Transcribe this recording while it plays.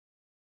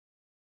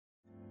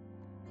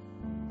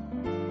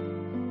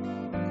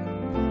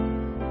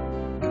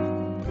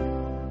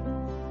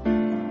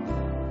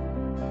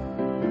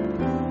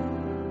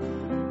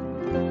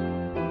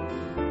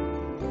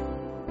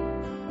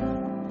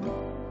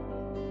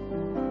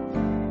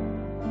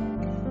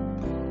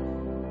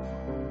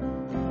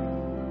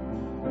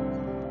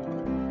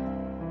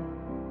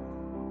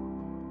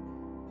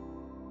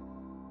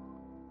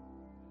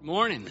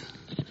Morning.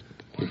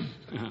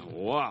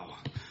 Wow.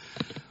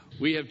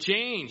 We have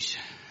changed.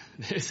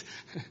 This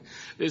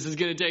is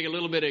going to take a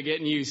little bit of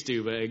getting used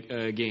to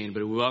again,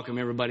 but we welcome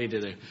everybody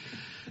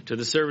to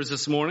the service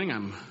this morning.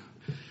 I'm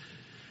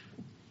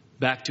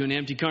back to an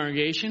empty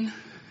congregation,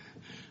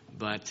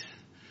 but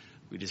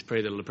we just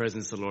pray that the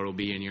presence of the Lord will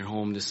be in your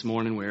home this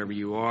morning, wherever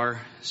you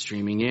are,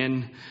 streaming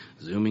in,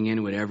 zooming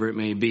in, whatever it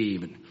may be.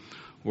 But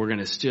we're going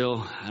to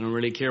still, I don't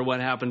really care what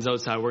happens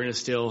outside. We're going to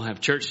still have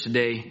church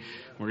today.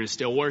 We're going to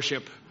still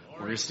worship. We're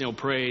going to still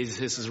praise.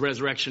 This is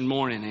resurrection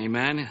morning.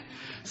 Amen.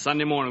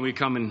 Sunday morning we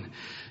come and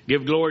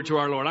give glory to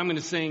our Lord. I'm going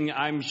to sing.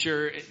 I'm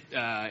sure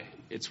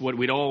it's what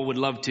we'd all would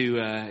love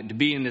to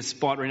be in this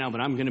spot right now,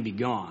 but I'm going to be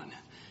gone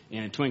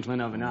in a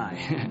twinkling of an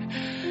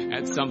eye.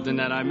 That's something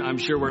that I'm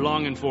sure we're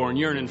longing for and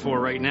yearning for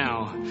right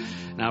now.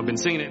 Now, I've been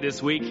singing it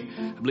this week.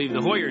 I believe the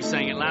Hoyers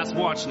sang it last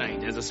watch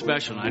night as a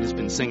special. And I just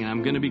been singing,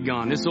 I'm going to be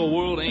gone. This old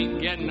world ain't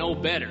getting no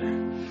better.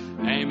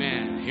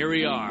 Amen. Here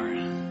we are.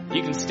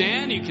 You can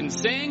stand, you can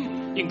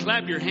sing, you can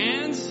clap your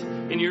hands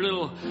in your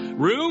little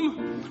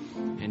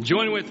room and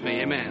join with me.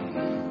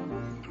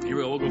 Amen. Here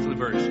we go. We'll go for the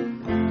verse.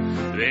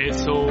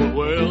 This old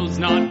world's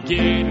not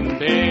getting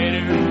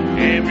better.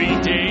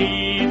 Every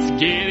day it's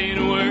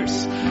getting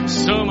worse.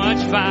 So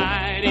much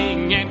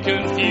fighting and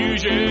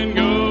confusion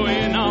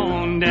going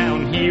on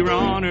down here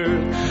on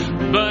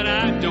earth. But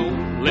I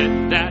don't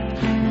let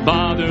that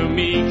bother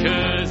me,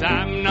 'cause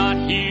I'm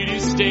not here to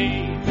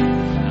stay.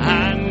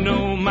 I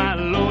know my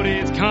Lord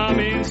is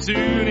coming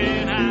soon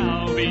and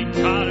I'll be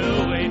caught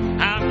away.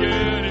 I'm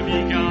gonna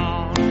be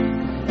gone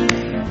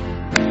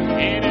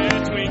in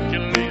a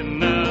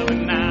twinkling of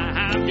an eye.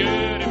 I'm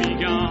gonna be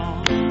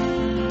gone.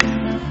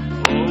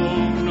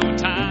 Oh, no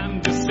time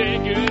to say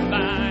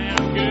goodbye.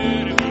 I'm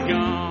gonna be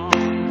gone.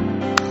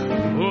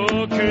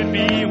 Oh, could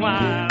be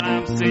while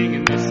I'm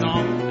singing this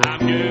song. I'm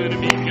gonna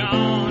be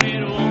gone.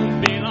 It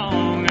won't be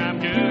long. I'm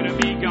gonna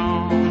be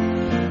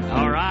gone.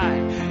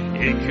 Alright,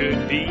 it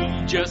could be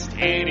just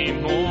any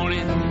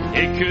morning.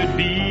 It could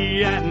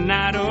be at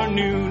night or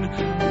noon.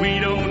 We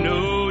don't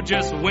know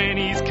just when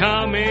he's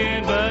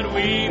coming, but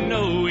we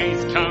know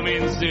he's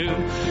coming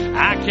soon.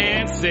 I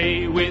can't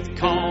say with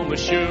calm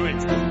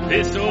assurance,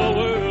 this old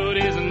world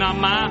is not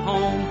my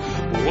home.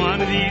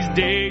 One of these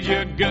days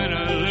you're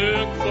gonna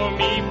look for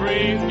me.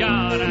 Praise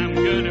God, I'm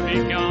gonna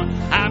be gone.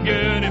 I'm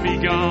gonna be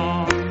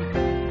gone.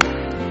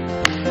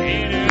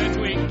 In a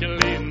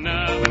twinkling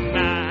of an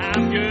eye,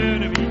 I'm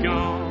gonna be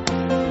gone.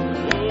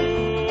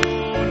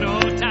 Oh, no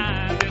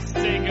time to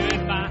say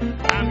goodbye.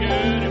 I'm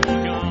gonna be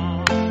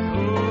gone.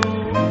 Oh,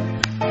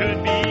 could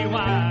be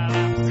while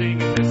I'm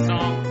singing this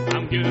song.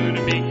 I'm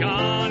gonna be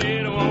gone.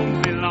 It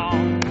won't be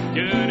long.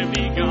 Gonna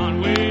be gone.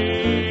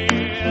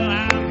 Well,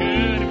 I'm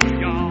gonna be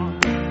gone.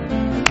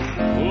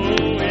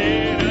 Oh,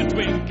 in a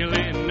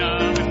twinkling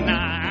of an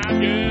eye, I'm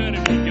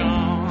gonna be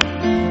gone.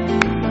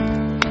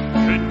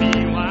 Could be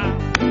while.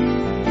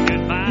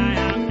 Goodbye,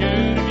 I'm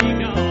gonna be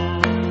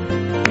gone.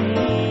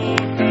 Oh,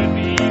 could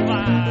be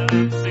while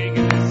I'm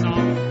singing this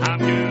song. I'm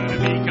gonna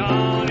be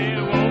gone. It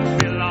won't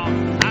be long.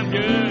 I'm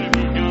gonna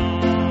be gone.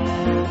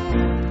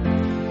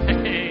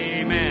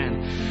 Amen.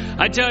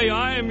 I tell you,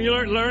 I am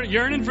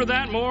yearning for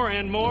that more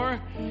and more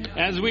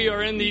as we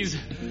are in these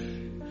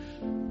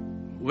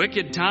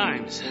wicked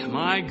times.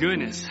 My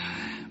goodness.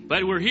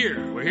 But we're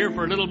here. We're here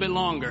for a little bit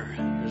longer.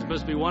 There's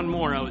supposed to be one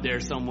more out there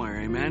somewhere.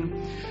 Amen.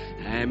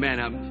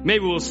 Amen.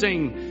 Maybe we'll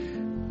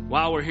sing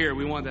while we're here.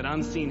 We want that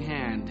unseen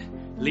hand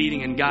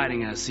leading and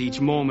guiding us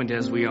each moment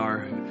as we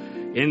are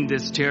in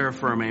this terra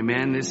firma.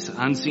 Amen. This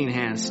unseen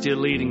hand still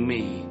leading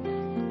me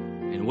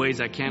in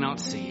ways I cannot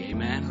see.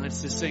 Amen.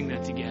 Let's just sing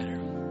that together.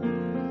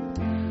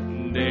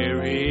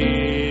 There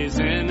is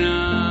an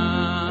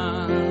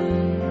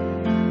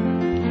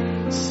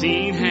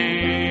unseen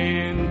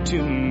hand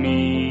to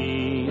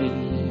me.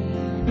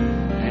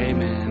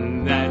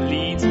 Amen. That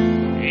leads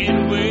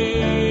in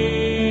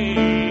ways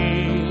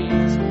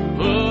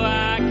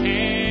I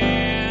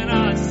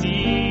cannot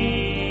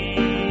see.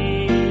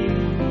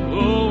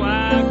 Oh,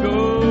 I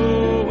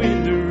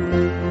going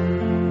through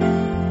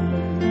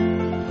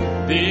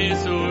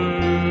this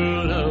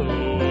world alone.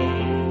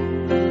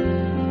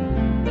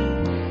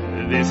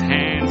 This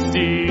hand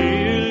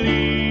still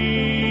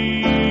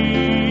leads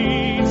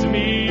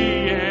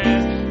me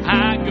as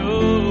I go.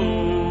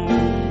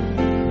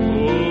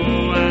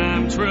 Oh,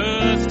 I'm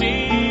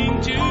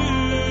trusting to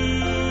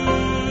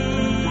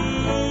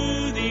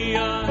the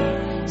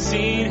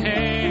unseen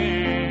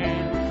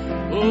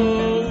hand.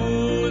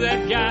 Oh,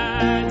 that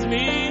guides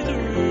me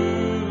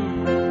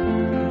through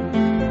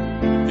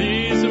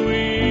this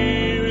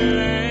weary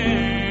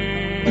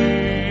land.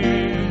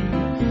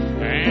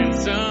 And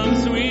some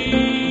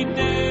sweet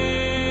day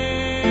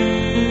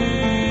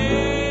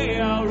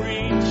I'll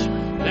reach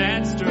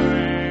that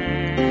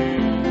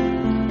strand.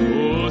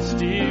 Oh,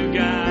 still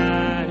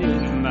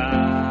guided by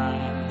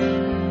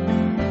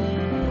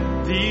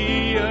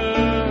the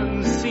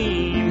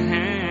unseen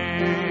hand.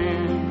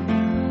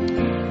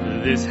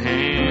 This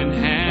hand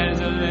has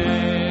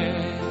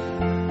led,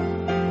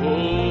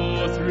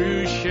 oh,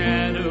 through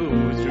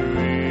shadows, through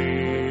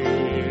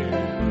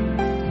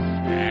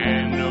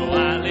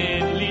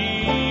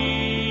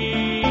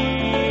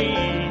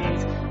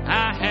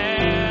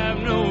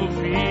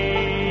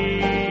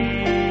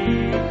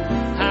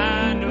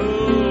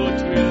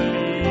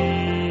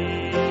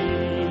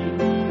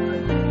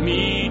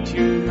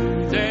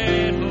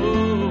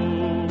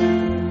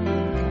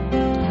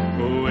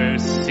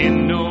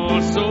sin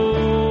nor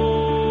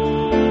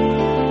sorrow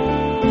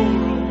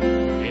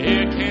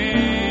it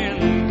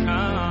can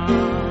come.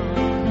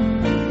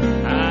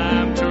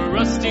 I'm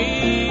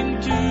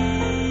trusting to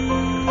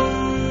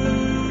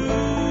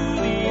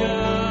the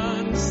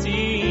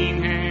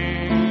unseen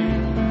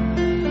hand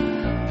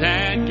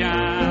that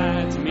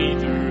guides me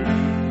through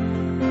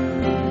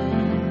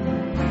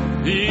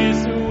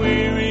this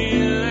weary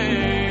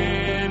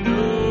land.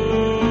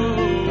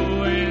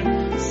 Oh,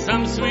 and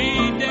some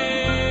sweet day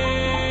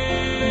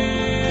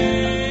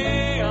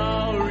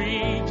I'll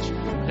reach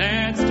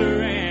that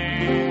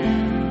strand.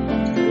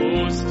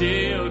 Oh,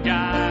 still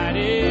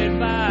guided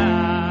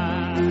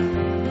by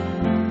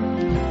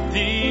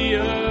the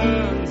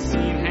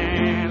unseen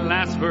hand.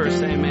 Last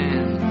verse,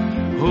 amen.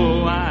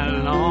 Oh, I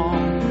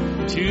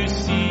long to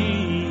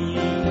see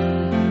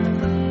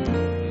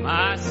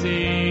my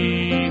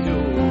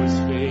Savior's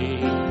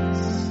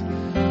face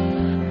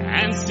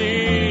and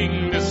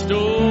sing the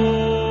story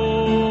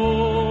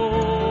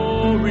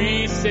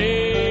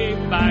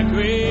saved by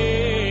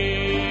grace,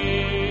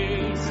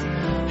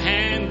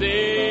 and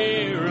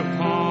thereupon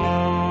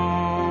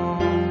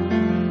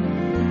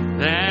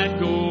that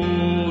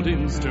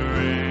golden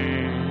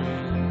strand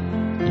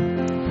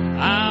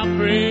I'll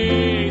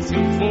praise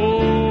Him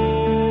for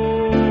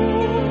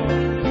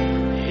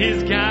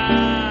His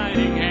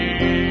guiding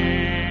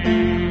hand.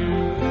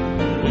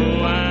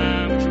 Oh,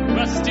 I'm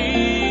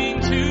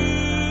trusting to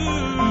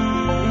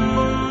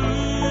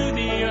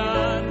the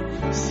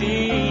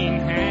unseen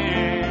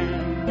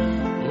hand.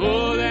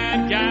 Oh,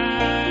 that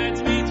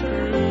guides me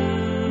through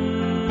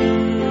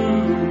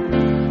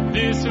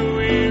this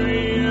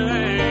weary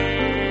land.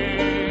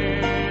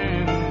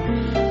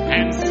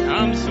 And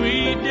some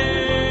sweet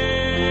day,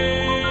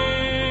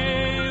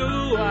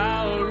 oh,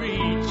 I'll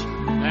reach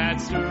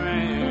that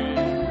strand,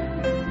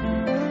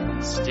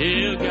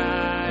 still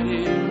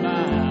guided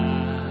by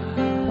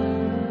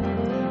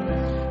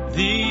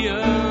the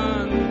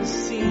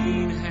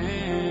unseen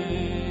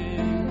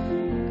hand.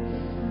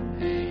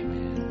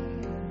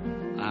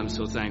 Amen. I'm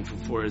so thankful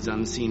for His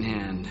unseen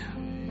hand.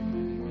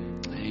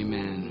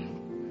 Amen.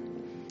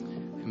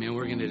 Amen.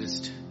 We're going to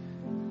just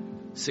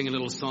sing a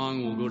little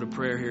song. We'll go to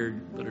prayer here.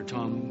 Brother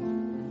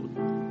Tom will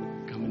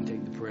come and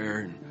take the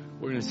prayer.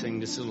 We're going to sing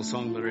this little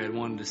song Brother Ed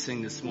wanted to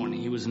sing this morning.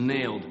 He was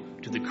nailed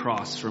to the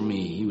cross for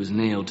me. He was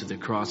nailed to the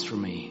cross for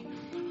me.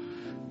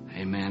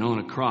 Amen. On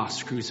a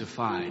cross,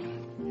 crucified.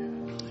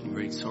 In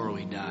great sorrow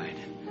He died.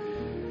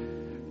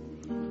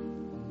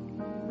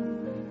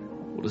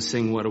 We'll just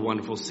sing What a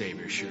Wonderful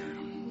Savior, sure.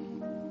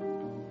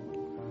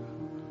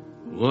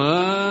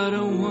 What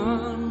a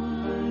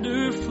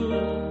wonderful,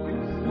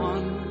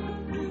 wonderful.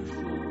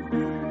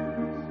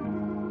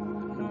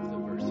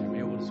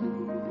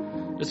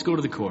 Let's go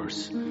to the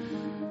chorus.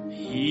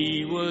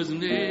 He was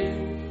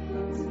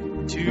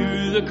nailed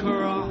to the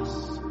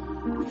cross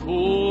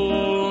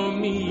for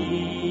me.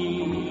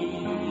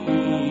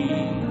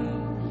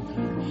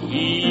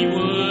 He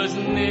was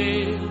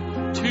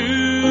nailed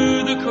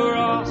to the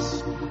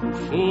cross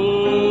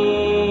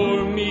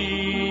for me.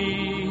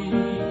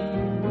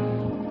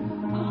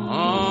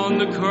 On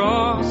the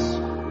cross,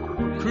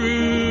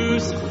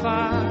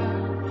 crucified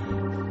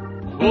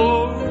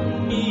for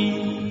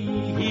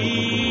me,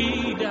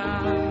 He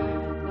died.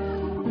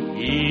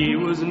 He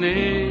was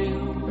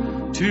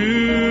nailed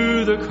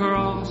to the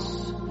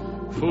cross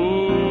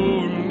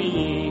for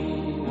me.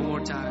 One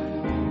more time.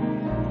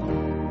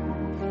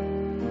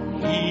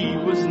 He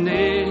was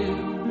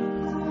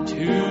nailed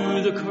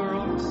to the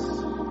cross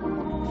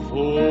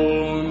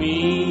for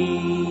me.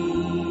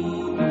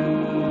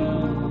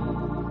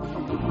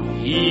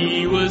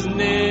 He was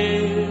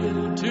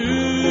nailed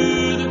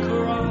to the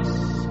cross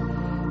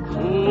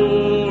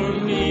for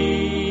me.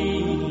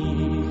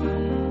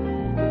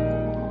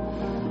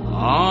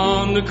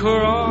 On the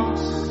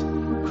cross,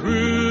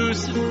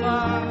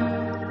 crucified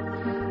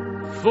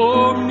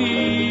for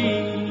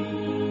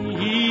me,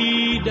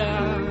 He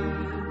died.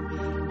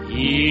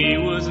 He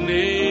was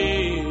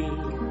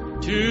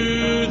nailed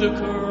to the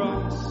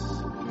cross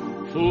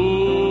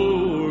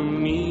for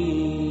me.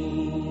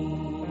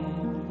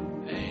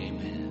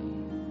 Amen.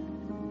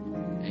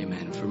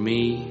 Amen. For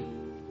me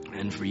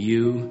and for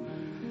you,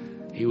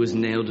 He was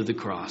nailed to the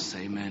cross.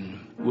 Amen.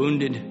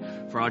 Wounded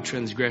for our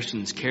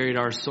transgressions, carried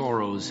our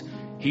sorrows,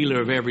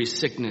 healer of every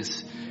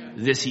sickness.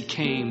 This He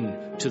came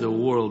to the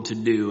world to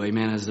do.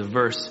 Amen. As the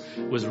verse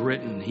was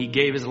written, He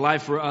gave His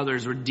life for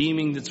others,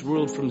 redeeming this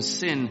world from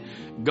sin,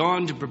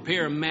 gone to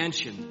prepare a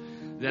mansion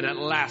that at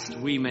last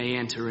we may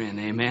enter in.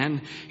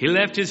 Amen. He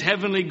left His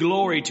heavenly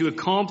glory to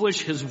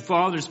accomplish His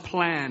Father's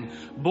plan,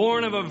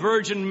 born of a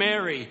Virgin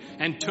Mary,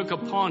 and took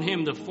upon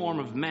Him the form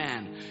of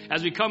man.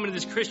 As we come into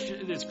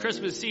this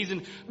Christmas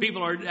season,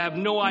 people have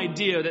no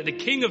idea that the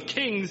King of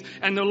Kings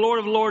and the Lord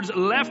of Lords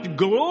left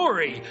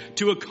glory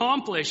to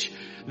accomplish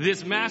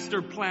this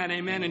master plan,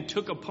 amen, and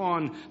took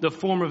upon the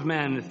form of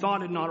man and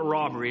thought it not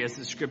robbery, as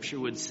the scripture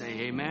would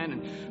say, amen.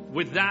 And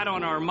with that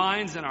on our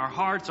minds and our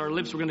hearts, our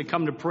lips, we're going to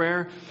come to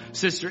prayer.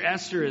 Sister Sister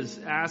Esther has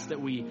asked that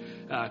we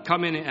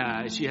come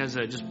in. She has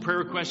just prayer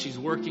request. She's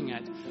working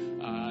at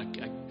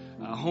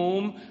a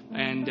home,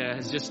 and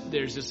there's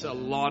just a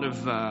lot of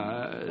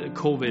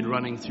COVID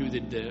running through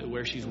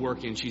where she's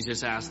working. She's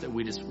just asked that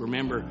we just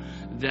remember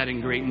that in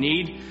great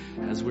need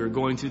as we're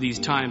going through these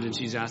times, and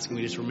she's asking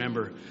we just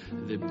remember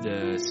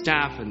the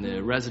staff and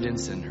the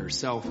residents and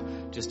herself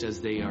just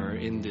as they are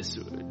in this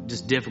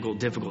just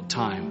difficult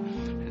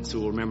time. And so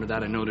we'll remember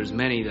that. I know there's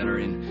many that are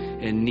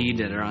in need,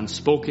 that are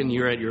unspoken.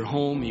 You're at your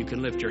home. You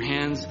can lift your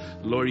hands.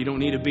 Lord, you don't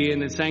need to be in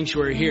the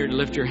sanctuary here to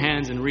lift your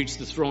hands and reach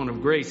the throne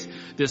of grace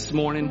this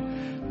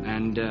morning.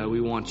 And we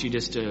want you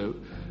just to,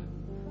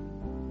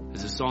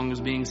 as the song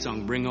is being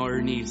sung, bring all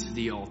your needs to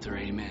the altar.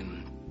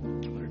 Amen.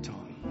 Let her talk.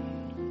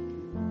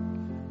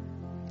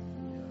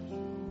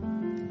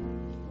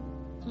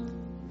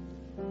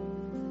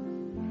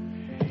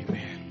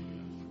 Amen.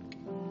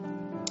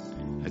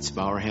 Let's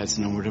bow our heads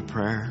and over to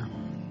prayer.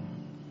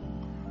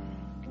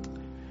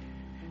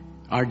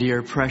 Our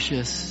dear,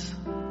 precious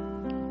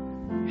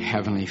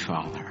Heavenly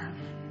Father,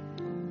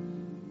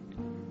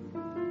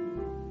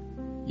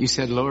 you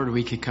said, Lord,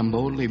 we could come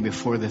boldly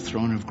before the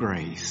throne of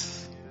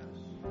grace.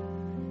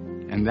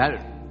 And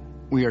that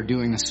we are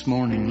doing this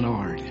morning,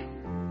 Lord,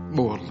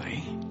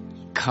 boldly,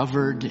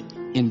 covered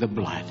in the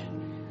blood.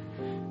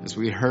 As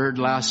we heard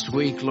last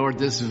week, Lord,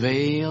 this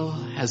veil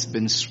has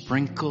been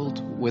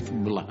sprinkled with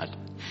blood.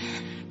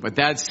 But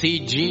that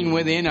seed gene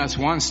within us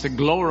wants to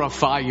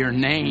glorify your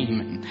name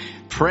and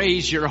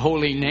praise your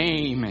holy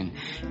name and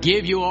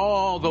give you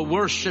all the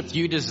worship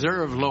you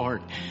deserve,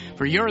 Lord.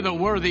 For you're the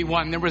worthy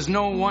one. There was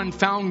no one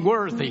found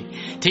worthy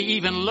to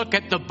even look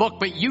at the book,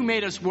 but you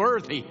made us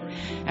worthy.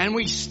 And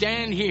we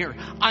stand here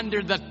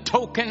under the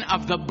token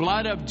of the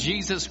blood of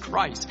Jesus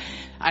Christ.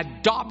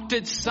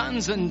 Adopted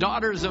sons and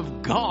daughters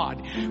of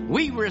God.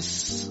 We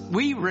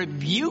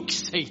rebuke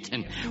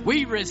Satan.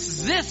 We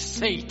resist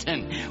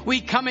Satan.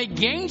 We come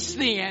against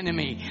the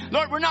enemy.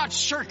 Lord, we're not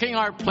shirking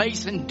our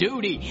place and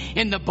duty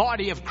in the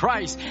body of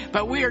Christ,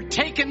 but we are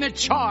taking the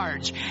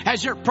charge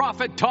as your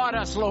prophet taught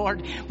us,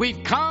 Lord.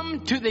 We've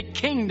come to the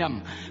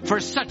kingdom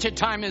for such a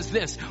time as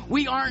this.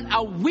 We aren't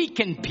a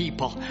weakened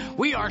people.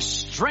 We are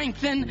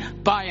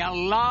strengthened by a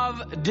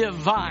love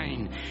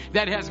divine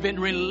that has been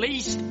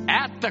released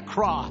at the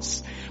cross.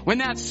 When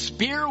that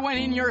spear went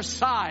in your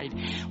side,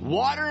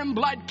 water and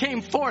blood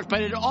came forth, but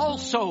it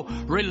also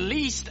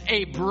released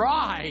a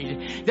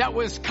bride that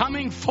was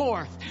coming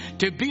forth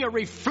to be a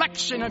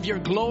reflection of your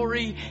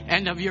glory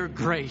and of your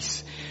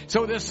grace.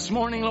 So this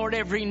morning, Lord,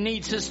 every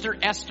need Sister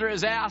Esther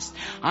has asked,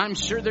 I'm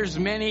sure there's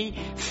many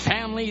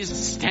families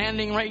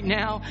standing right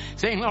now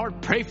saying,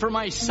 Lord, pray for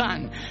my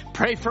son,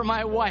 pray for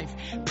my wife,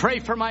 pray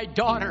for my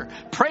daughter,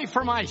 pray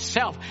for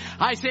myself.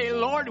 I say,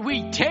 Lord,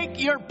 we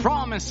take your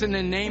promise in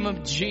the name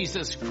of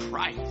Jesus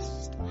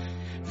Christ.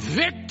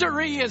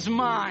 Victory is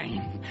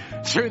mine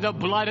through the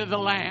blood of the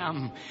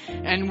Lamb,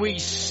 and we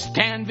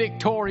stand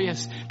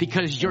victorious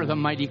because you're the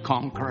mighty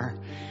conqueror.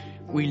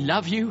 We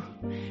love you.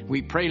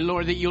 We pray,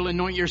 Lord, that you'll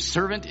anoint your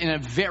servant in a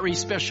very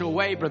special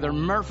way. Brother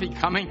Murphy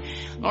coming,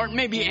 Lord,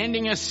 maybe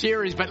ending a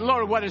series, but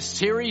Lord, what a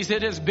series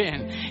it has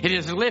been. It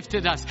has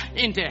lifted us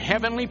into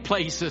heavenly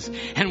places,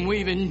 and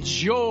we've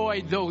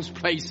enjoyed those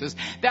places.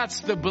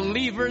 That's the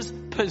believer's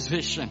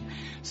position.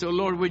 So,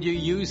 Lord, would you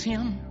use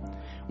him?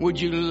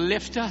 Would you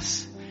lift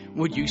us?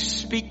 Would you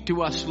speak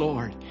to us,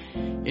 Lord?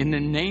 In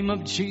the name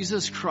of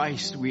Jesus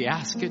Christ, we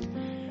ask it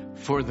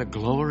for the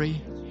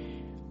glory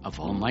of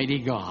Almighty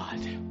God.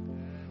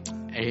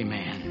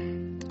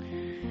 Amen.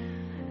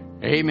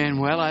 Amen.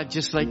 Well, I'd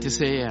just like to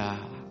say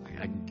I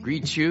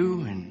greet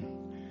you and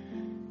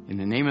in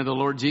the name of the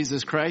Lord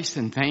Jesus Christ,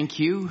 and thank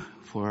you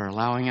for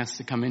allowing us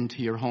to come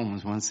into your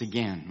homes once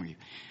again. We've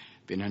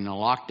been in a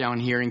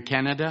lockdown here in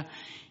Canada.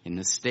 In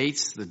the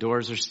States, the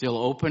doors are still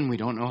open. We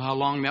don't know how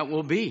long that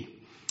will be.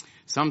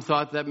 Some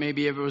thought that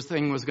maybe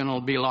everything was going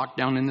to be locked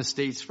down in the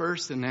States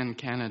first and then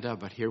Canada,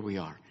 but here we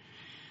are.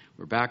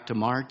 We're back to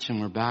March,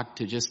 and we're back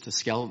to just a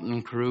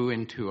skeleton crew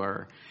into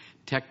our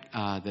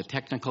the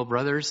technical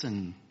brothers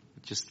and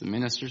just the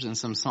ministers and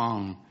some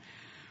song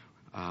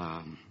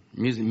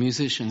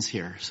musicians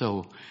here.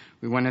 So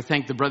we want to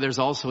thank the brothers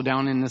also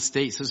down in the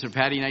States. Sister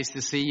Patty, nice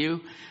to see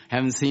you.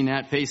 Haven't seen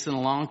that face in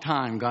a long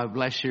time. God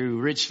bless you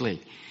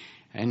richly.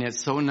 And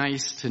it's so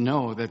nice to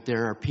know that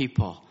there are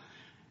people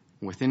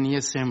within the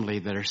assembly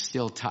that are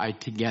still tied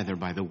together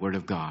by the Word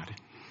of God.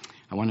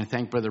 I want to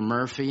thank Brother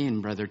Murphy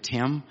and Brother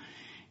Tim,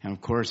 and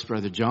of course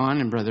Brother John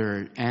and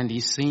Brother Andy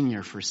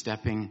Sr. for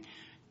stepping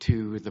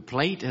to the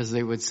plate, as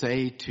they would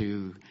say,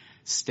 to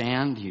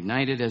stand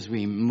united as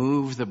we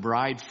move the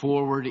bride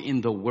forward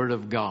in the Word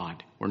of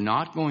God. We're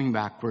not going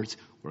backwards,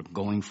 we're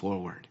going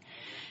forward.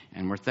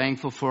 And we're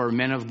thankful for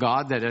men of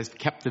God that has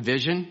kept the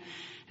vision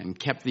and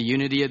kept the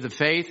unity of the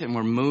faith, and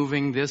we're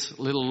moving this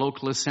little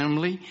local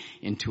assembly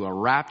into a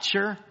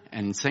rapture.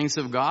 And saints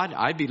of God,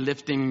 I'd be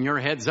lifting your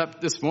heads up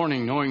this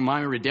morning knowing my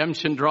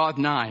redemption draweth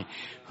nigh.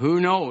 Who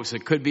knows?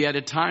 It could be at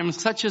a time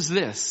such as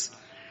this.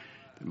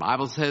 The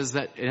Bible says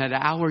that in an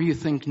hour you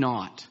think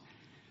not.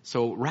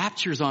 So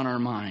rapture's on our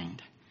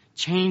mind.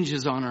 Change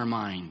is on our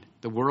mind.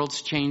 The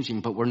world's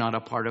changing, but we're not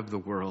a part of the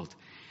world.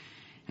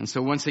 And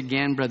so once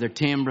again, Brother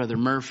Tim, Brother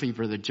Murphy,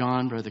 Brother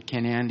John, Brother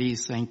Ken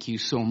Andes, thank you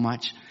so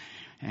much.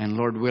 And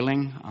Lord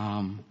willing,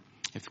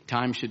 if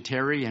time should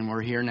tarry and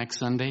we're here next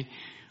Sunday,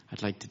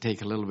 I'd like to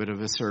take a little bit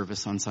of a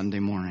service on Sunday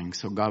morning.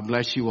 So God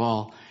bless you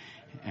all,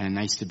 and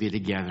nice to be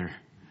together.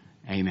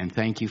 Amen.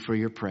 Thank you for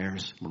your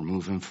prayers. We're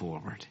moving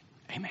forward.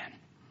 Amen.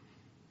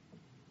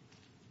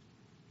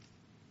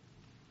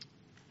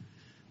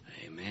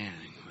 Amen.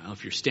 Well,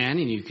 if you're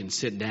standing, you can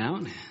sit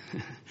down.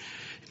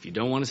 If you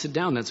don't want to sit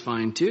down, that's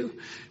fine too,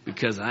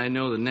 because I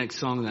know the next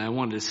song that I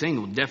wanted to sing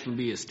will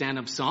definitely be a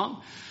stand-up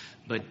song.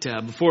 But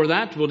before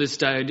that,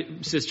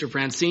 Sister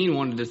Francine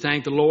wanted to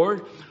thank the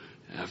Lord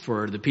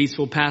for the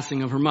peaceful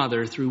passing of her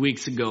mother 3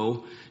 weeks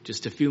ago,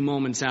 just a few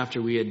moments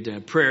after we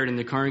had prayed in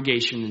the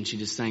congregation, and she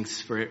just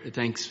wants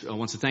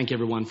to thank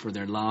everyone for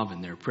their love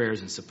and their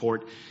prayers and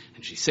support.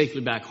 And she's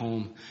safely back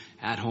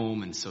at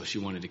home, and so she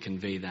wanted to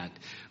convey that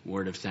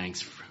word of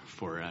thanks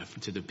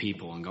to the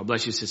people. And God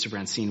bless you, Sister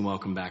Francine.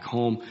 Welcome back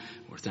home.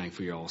 We're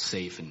thankful you're all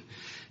safe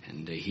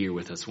and here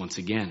with us once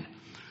again.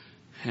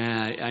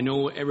 I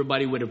know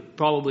everybody would have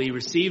probably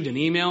received an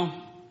email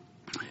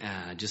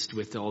just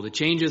with all the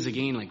changes.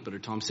 Again, like Brother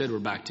Tom said, we're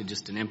back to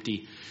just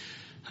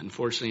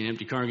unfortunately, an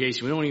empty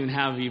congregation. We don't even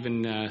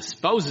have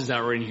spouses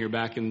that were in here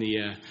back in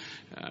the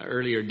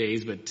earlier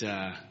days, but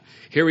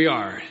here we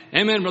are.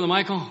 Amen, Brother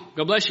Michael.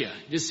 God bless you.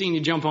 Just seeing you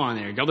jump on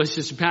there. God bless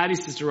you, Sister Patty,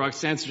 Sister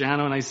Roxanne, Sister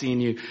Hannah, and I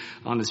seeing you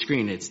on the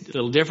screen. It's a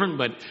little different,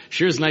 but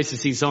sure is nice to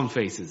see some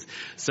faces.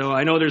 So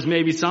I know there's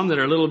maybe some that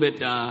are a little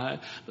bit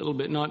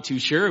not too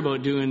sure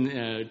about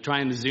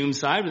trying the Zoom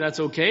side, but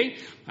that's okay.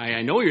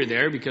 I know you're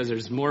there because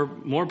there's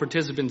more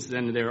participants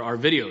than there are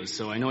videos.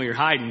 So I know you're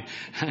hiding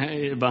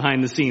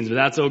behind the scenes, but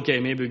that's okay.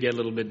 Maybe we get a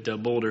little bit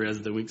bolder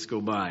as the weeks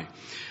go by.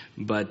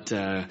 But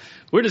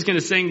we're just going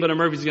to sing. Brother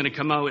Murphy's going to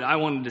come out. I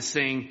wanted to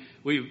sing.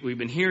 We've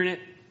been hearing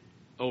it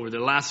over the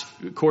last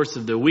course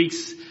of the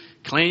weeks,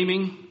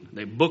 claiming.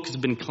 The book has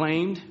been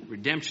claimed.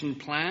 Redemption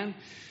plan.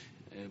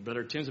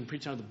 Brother Tim's been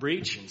preaching out of the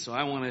breach. And so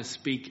I want to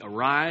speak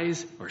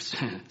arise, or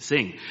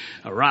sing,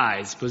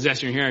 arise,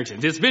 possess your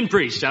inheritance. It's been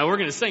preached. We're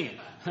going to sing it.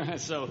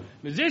 So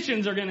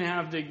musicians are going to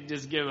have to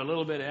just give a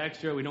little bit of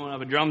extra. We don't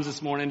have drums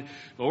this morning,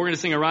 but we're going to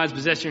sing arise,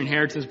 possess your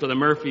inheritance. Brother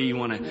Murphy, you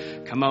want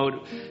to come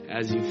out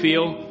as you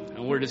feel,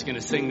 and we're just going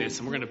to sing this,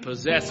 and we're going to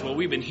possess what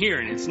we've been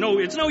hearing. It's no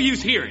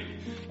use hearing,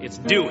 it's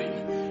doing.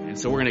 And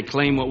so we're going to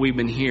claim what we've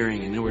been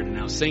hearing, and then we're going to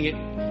now sing it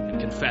and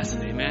confess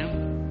it.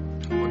 Amen.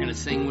 We're going to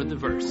sing with the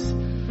verse.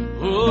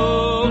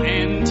 Oh,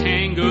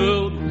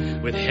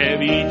 entangled with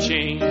heavy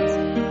chains,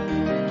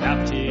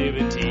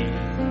 captivity.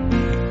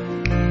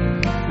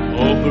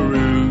 Oh,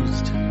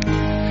 bruised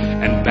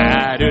and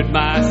battered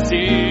by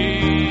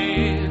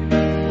sin.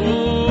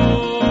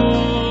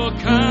 Oh,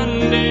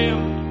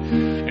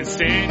 condemned and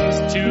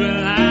sentenced to a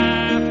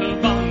life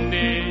of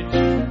bondage.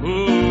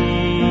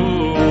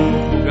 Oh,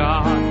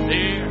 God,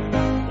 there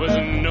was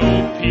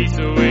no peace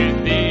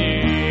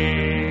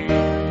within.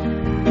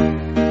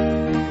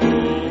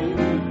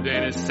 Oh,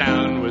 then a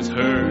sound was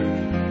heard.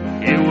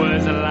 It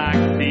was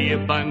like the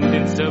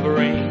abundance of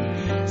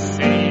rain,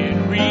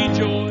 saying,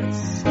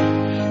 rejoice.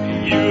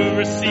 You have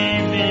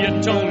received the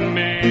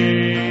atonement.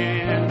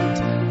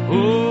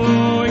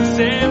 Oh,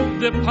 accept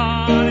the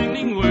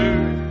pardoning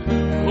word,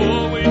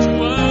 oh, which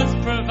was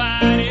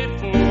provided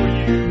for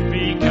you,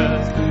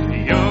 because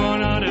you're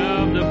not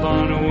of the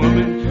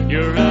bondwoman,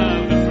 you're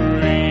of the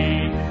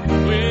free.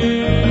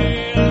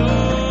 Will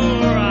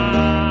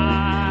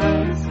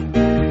rise,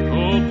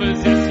 oh,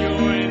 possess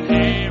your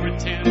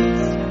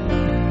inheritance,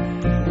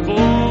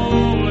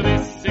 for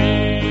this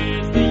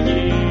is the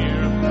year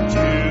of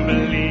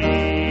Jubilee.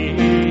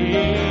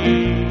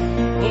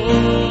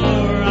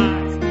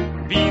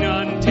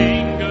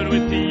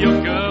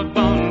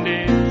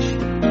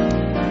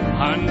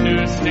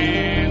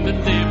 Understand the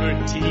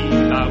liberty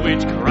by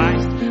which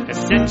Christ has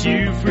set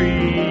you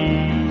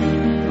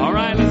free. All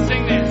right, let's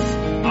sing this.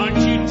 Aren't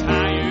you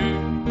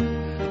tired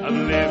of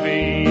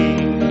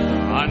living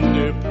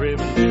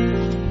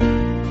underprivileged?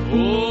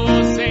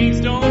 Oh, saints,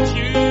 don't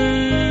you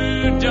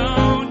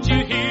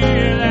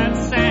hear that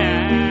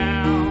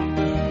sound?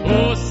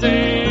 Oh,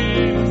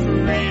 sing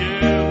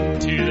freedom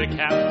to the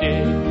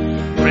captive,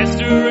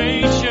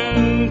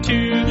 restoration to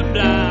the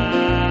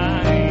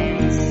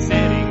blind,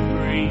 setting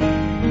free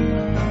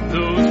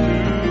those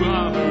who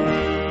are bruised.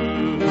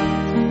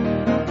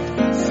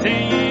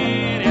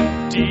 Saying,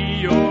 empty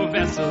your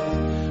vessel.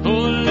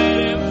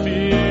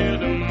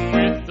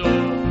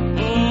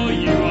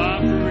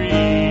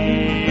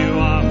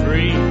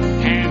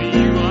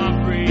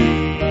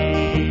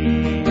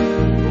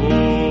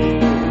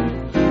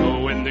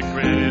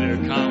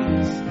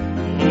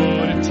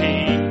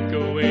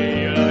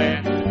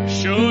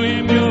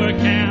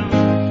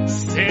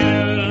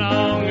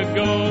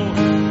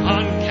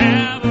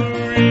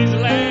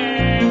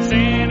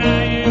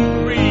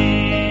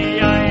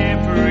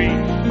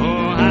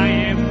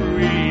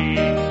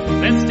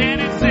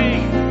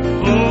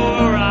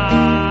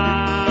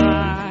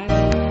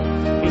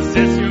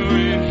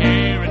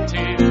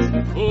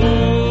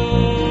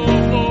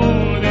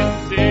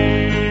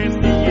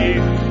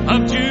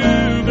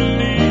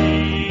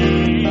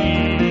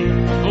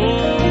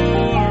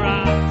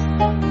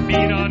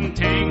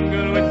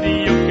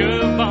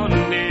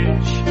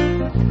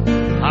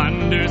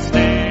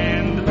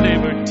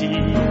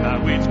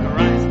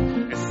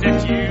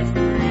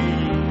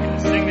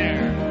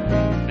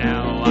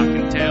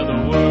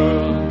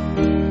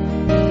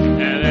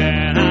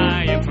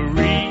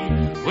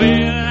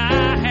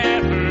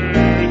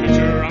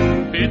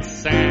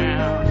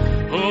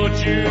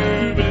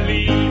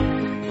 jubilee,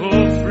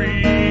 oh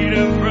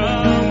freedom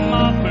from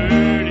my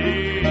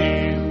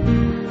burden,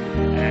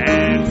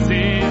 and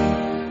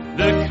sin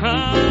the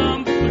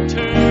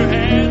Comforter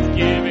has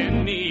given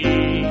me,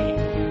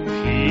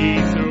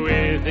 peace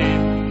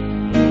within,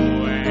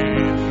 oh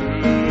and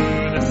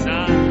through the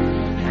Son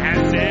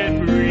has set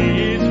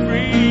free is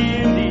free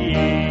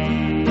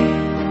indeed.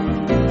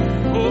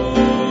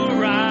 Oh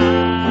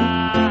rise,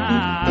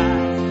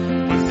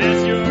 possess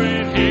your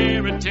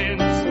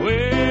inheritance,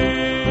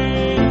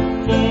 wait,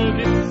 for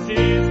this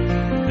is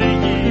the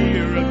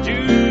year of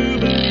jubilee.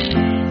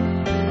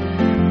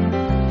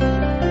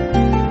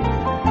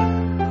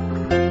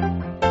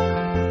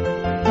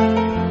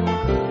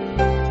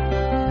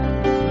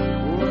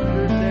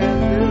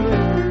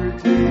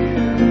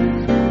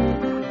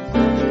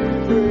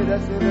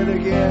 Let's sing it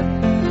again.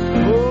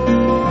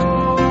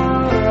 Oh,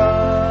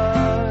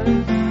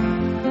 rise,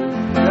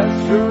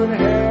 that's your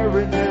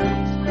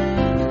inheritance.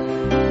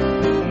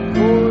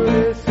 For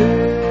this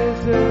is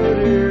the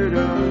year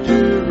of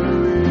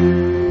jubilee.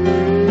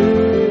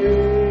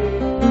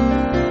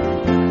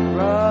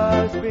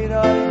 Rise, be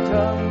not in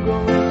tongue, go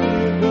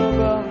into the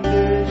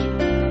bondage.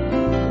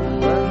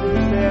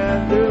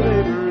 Understand the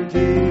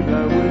liberty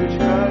by which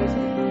Christ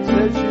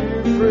set you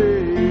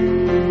free.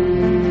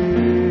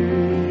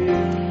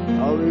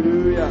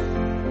 Hallelujah.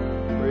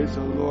 Praise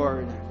the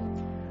Lord.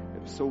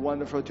 It's so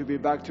wonderful to be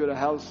back to the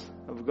house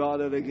of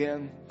God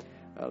again.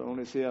 I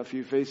only see a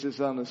few faces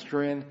on the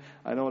screen.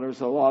 I know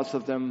there's a lot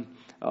of them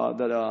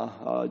that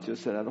are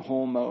just at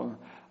home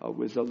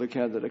with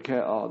looking at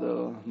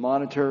the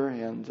monitor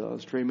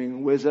and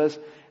streaming with us.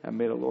 And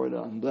may the Lord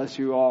bless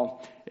you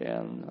all.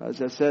 And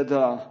as I said,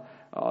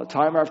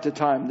 time after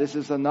time, this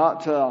is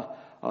not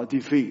a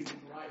defeat.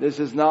 This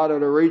is not a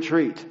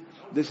retreat.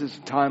 This is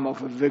a time of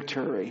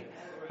victory.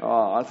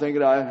 I think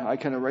that I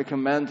can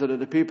recommend to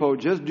the people,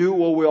 just do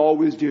what we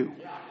always do.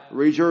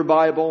 Read your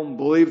Bible,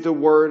 believe the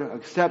Word,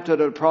 accept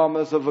the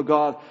promise of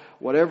God.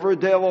 Whatever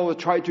the devil will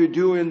try to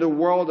do in the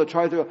world,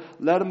 try to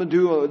let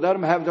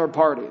them have their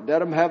party, let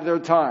them have their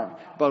time.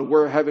 But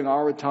we're having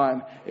our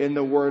time in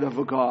the Word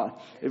of God.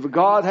 If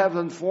God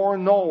hasn't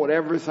foreknown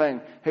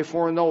everything, He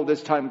foreknown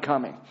this time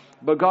coming.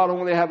 But God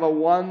only have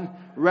one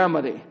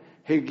remedy.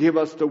 He give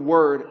us the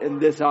Word in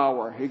this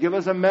hour. He give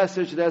us a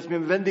message that's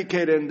been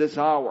vindicated in this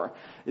hour.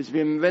 It's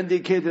been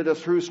vindicated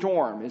through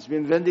storm. It's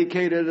been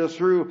vindicated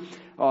through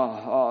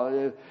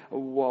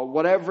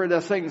whatever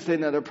the things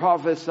in the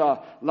prophet's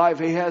life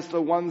he has to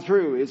run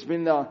through. It's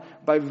been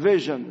by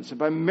visions,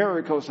 by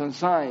miracles and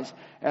signs.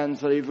 And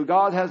so if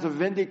God has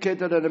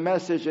vindicated the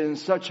message in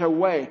such a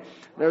way,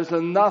 there's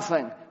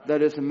nothing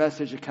that his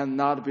message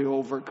cannot be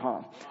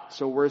overcome.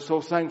 So we're so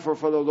thankful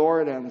for the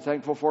Lord and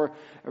thankful for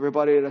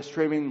everybody that's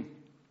streaming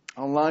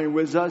online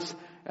with us.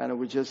 And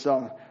we just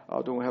don't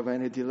have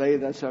any delay.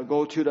 Let's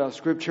go to the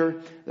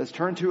scripture. Let's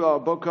turn to a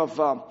book of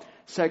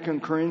 2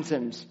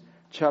 Corinthians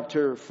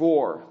chapter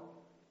 4.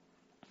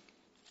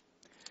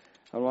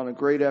 I want to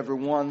greet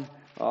everyone,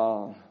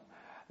 no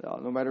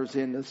matter it's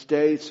in the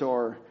States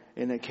or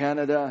in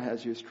Canada,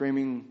 as you're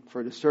streaming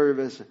for the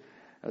service,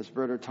 as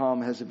Brother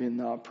Tom has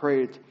been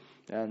prayed.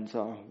 And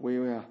we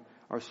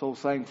are so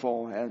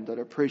thankful and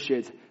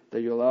appreciate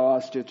that you allow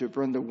us to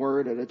bring the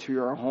word to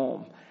your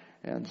home.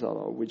 And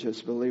we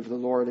just believe the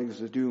Lord is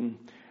doing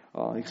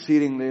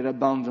exceedingly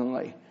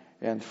abundantly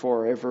and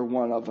for every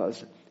one of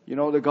us. You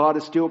know that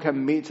God still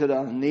can meet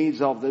the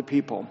needs of the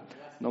people,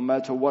 no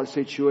matter what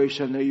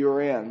situation that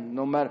you're in.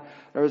 No matter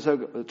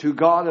to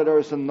God there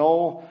is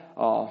no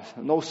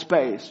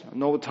space,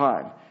 no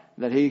time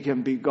that He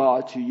can be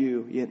God to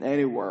you in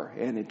anywhere,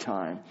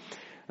 anytime.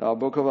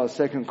 Book of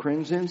 2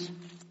 Corinthians,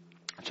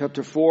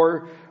 chapter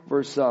 4,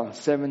 verse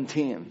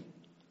 17.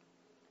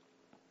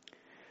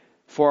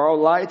 For our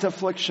light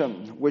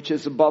affliction, which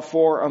is but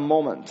for a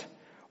moment,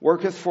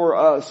 worketh for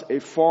us a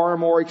far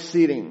more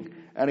exceeding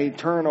and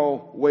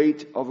eternal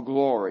weight of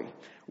glory.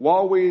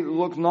 While we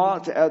look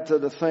not at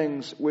the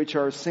things which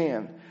are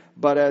seen,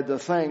 but at the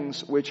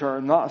things which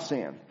are not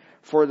seen.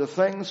 For the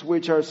things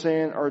which are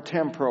seen are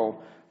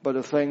temporal, but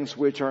the things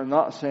which are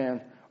not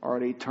seen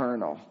are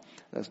eternal.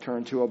 Let's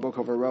turn to a book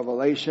of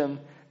Revelation,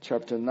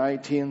 chapter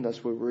 19.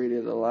 That's what we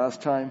read the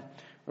last time.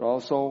 But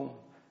also,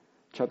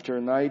 chapter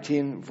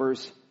 19,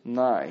 verse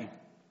 9.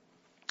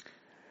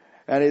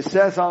 And it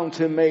says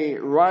unto me,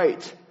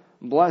 Write,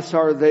 blessed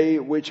are they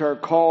which are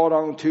called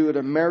unto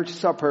the marriage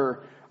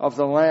supper of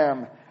the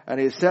Lamb. And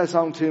it says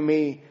unto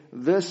me,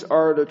 This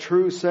are the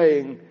true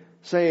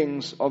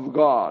sayings of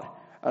God.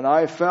 And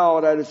I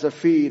fell at his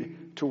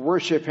feet to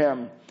worship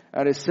him.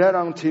 And he said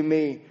unto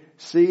me,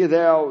 See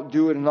thou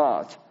do it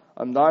not,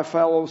 and thy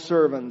fellow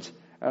servants,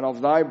 and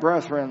of thy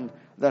brethren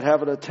that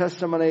have the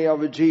testimony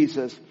of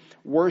Jesus,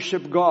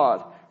 worship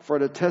God. For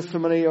the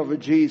testimony of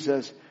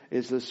Jesus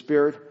is the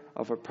spirit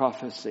of a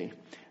prophecy.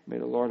 May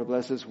the Lord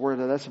bless His word.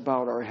 Let's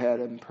bow our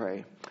head and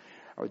pray.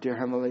 Our dear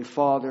Heavenly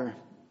Father,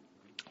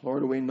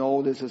 Lord, we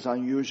know this is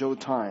unusual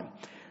time.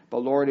 But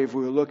Lord, if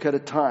we look at a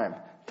time,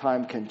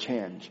 time can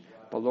change.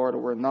 But Lord,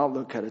 we're not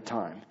looking at a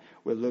time.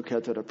 we look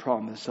at the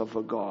promise of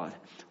a God.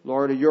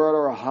 Lord,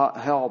 you're our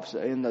helps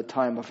in the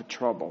time of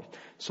trouble.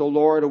 So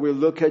Lord, we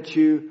look at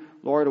you.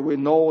 Lord, we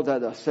know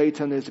that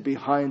Satan is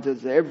behind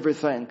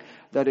everything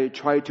that he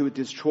tried to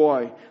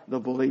destroy the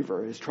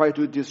believer. He's tried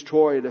to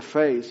destroy the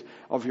faith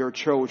of your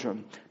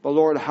children. But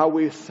Lord, how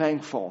we're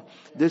thankful.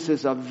 This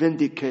is a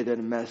vindicated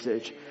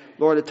message.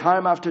 Lord,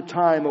 time after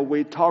time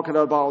we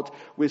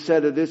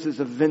said that this is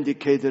a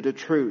vindicated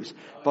truth.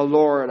 But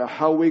Lord,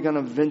 how are we going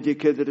to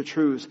vindicate the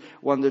truth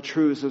when the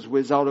truth is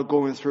without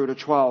going through the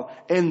trial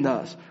in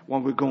us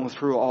when we're going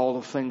through all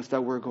the things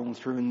that we're going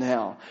through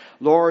now?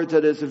 Lord,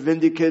 that is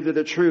vindicated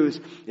the truth.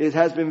 It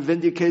has been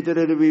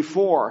vindicated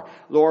before.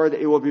 Lord,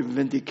 it will be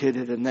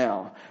vindicated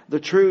now.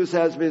 The truth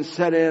has been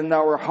set in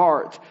our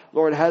heart.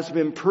 Lord, has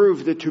been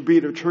proved to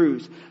be the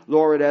truth.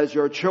 Lord, as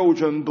your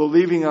children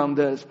believing on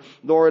this,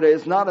 Lord,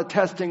 it's not a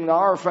testing in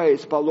our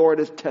faith, but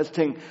Lord, it's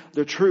testing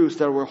the truth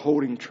that we're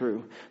holding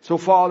true. So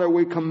Father,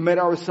 we commit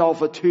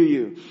ourselves to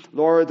you.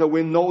 Lord, that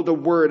we know the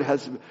word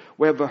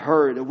we have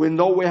heard. We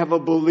know we have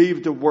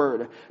believed the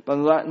word.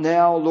 But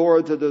now,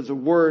 Lord, that there's a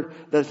word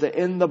that's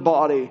in the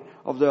body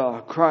of the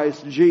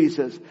Christ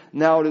Jesus.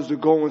 Now it is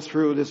going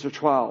through this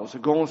trials,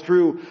 going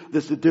through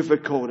this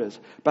difficulties.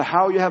 But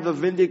how you have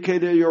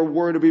vindicated your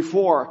word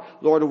before,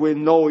 Lord, we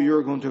know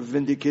you're going to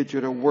vindicate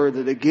your word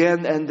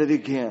again and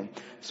again.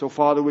 So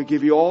Father, we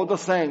give you all the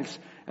thanks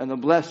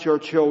and bless your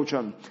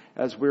children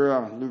as we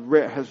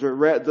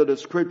read the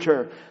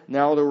scripture.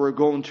 Now that we're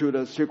going to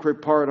the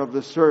secret part of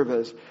the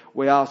service,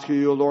 we ask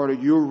you,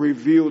 Lord, you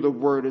reveal the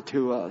word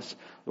to us.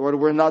 Lord,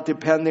 we're not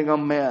depending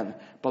on man,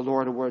 but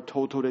Lord, we're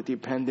totally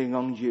depending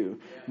on you.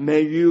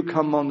 May you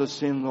come on the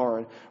scene,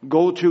 Lord.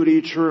 Go to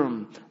each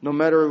room, no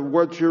matter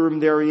what room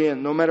they're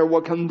in, no matter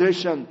what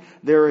condition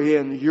they're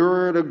in.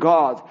 You're the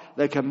God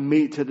that can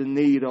meet the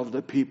need of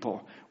the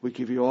people. We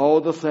give you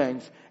all the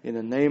thanks. In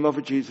the name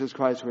of Jesus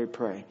Christ we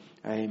pray.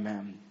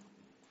 Amen.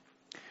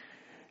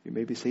 You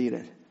may be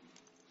seated.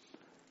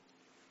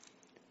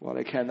 Well,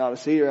 I cannot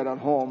see you at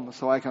home,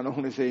 so I can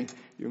only say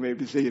you may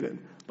be seated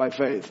by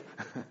faith.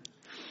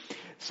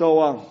 So,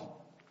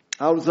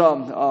 I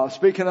was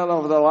speaking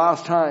of the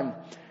last time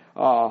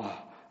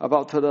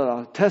about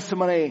the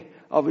testimony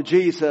of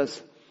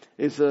Jesus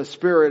is the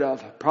spirit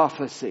of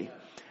prophecy.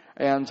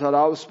 And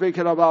I was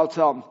speaking about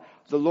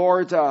the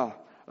Lord,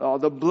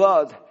 the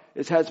blood,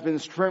 it has been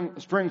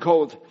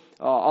sprinkled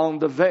on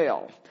the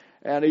veil.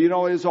 And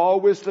it's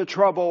always the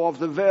trouble of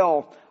the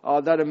veil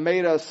that it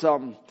made us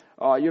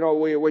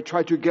we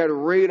try to get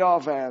rid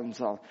of, and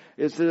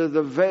it's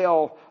the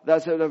veil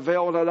that's the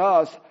veil that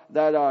us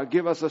that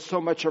give us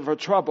so much of a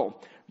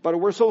trouble. But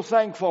we're so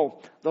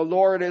thankful the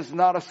Lord is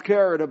not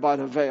scared by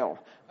the veil,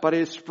 but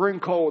He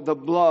sprinkled the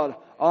blood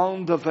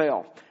on the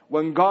veil.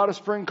 When God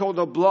sprinkled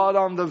the blood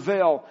on the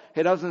veil,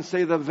 He doesn't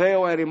see the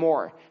veil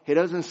anymore. He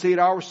doesn't see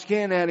our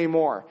skin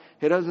anymore.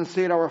 He doesn't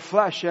see our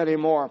flesh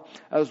anymore.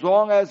 As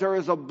long as there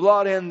is a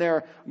blood in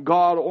there,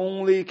 God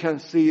only can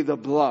see the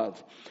blood.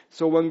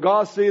 So when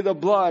God sees the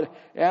blood,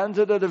 and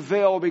the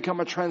veil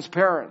become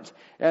transparent.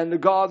 And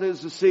God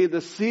is to see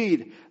the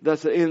seed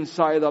that's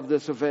inside of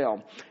this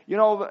veil.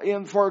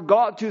 And for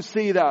God to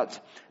see that.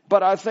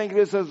 But I think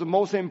this is the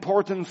most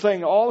important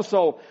thing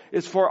also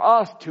is for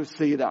us to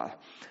see that.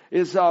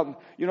 Is,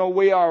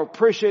 we are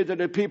appreciated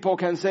that people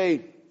can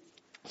say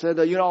that,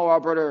 our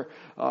brother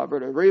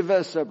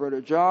Rivas,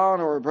 brother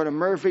John, or brother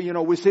Murphy,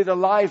 we see the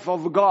life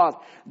of God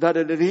that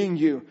is in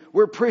you.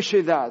 We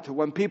appreciate that.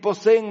 When people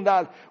sing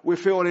that, we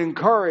feel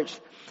encouraged.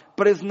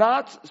 But it's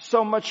not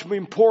so much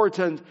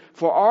important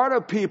for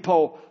other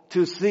people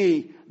to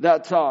see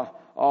that,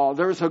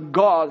 there's a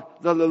God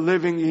that is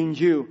living in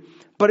you.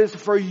 But it's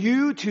for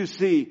you to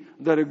see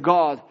that a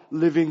God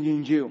living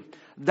in you.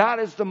 That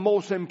is the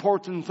most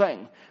important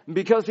thing.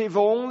 Because if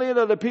only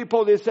the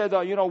people, they said,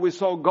 we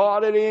saw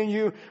God in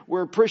you,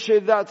 we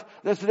appreciate that.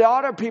 That's the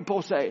other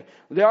people say.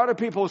 The other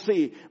people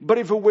see. But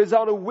if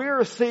without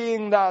we're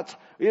seeing that,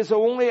 it's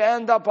only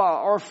end up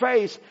our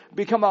face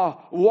become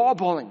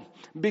wobbling.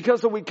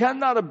 Because we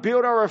cannot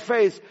build our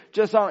faith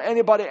just on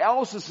anybody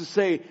else's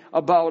say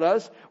about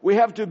us. We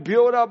have to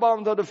build up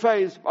on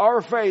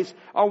our faith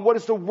on what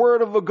is the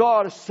word of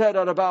God said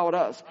about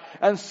us.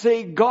 And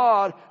see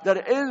God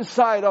that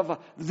inside of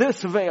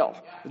this veil.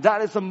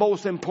 That is the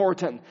most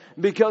important.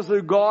 Because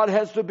God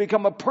has to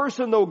become a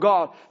personal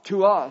God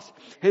to us.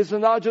 He's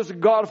not just a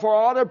God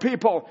for other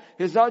people.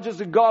 He's not just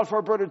a God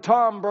for Brother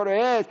Tom, Brother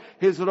Ed.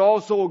 He's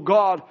also a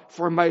God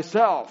for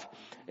myself.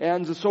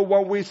 And so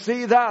when we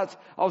see that,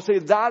 I'll say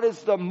that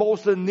is the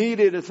most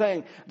needed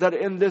thing that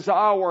in this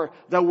hour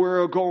that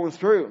we're going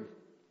through.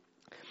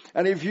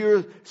 And if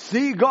you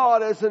see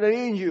God as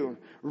in you,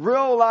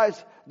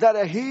 realize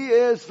that He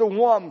is the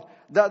one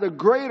that is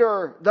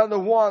greater than the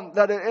one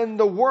that is in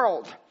the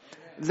world,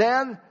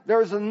 then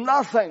there's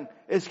nothing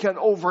is can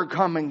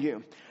overcoming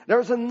you.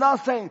 There's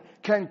nothing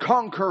can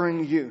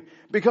conquering you.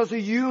 Because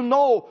you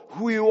know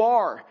who you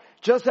are.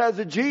 Just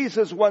as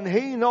Jesus, when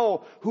He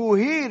know who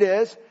He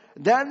is,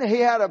 Then he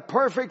had a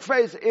perfect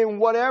faith in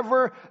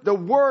whatever the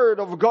Word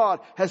of God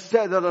has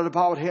said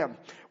about him.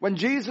 When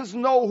Jesus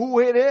knows who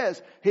it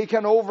is, he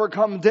can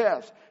overcome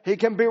death. He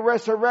can be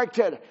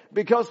resurrected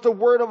because the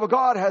Word of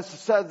God has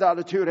said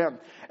that to him.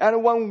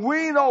 And when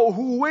we know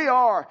who we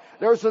are,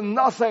 there's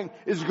nothing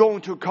is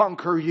going to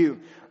conquer you.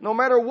 No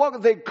matter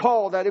what they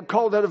call that, they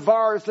call it a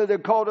virus, they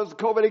call it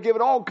COVID, they give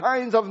it all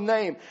kinds of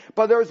names.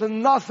 But there's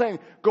nothing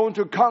going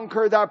to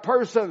conquer that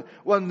person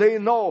when they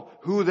know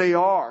who they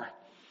are.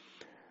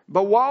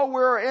 But while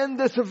we're in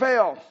this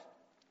veil,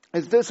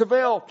 it's this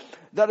veil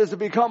that has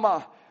become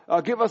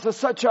give us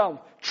such a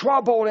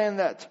trouble in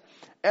it.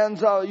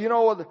 And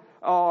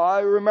I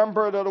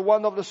remember that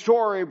one of the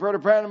story Brother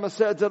Branham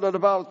said that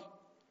about.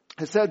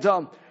 He said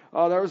there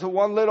was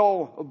one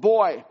little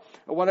boy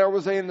when there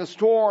was in the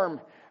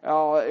storm.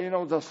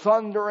 The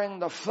thundering,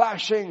 the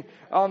flashing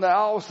on the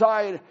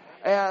outside,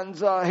 and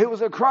he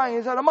was crying.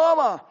 He said,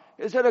 "Mama,"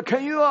 he said,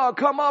 "can you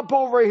come up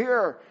over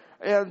here?"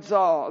 And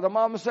the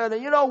mom said,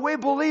 "We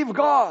believe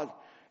God,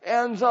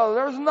 and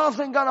there's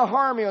nothing gonna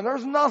harm you, and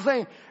there's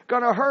nothing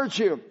gonna hurt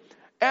you."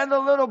 And the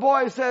little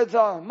boy said,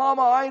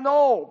 "Mama, I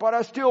know, but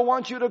I still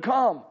want you to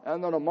come."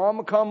 And then the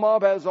mom come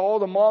up, as all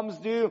the moms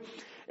do,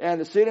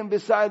 and sitting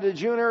beside the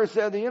junior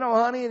said,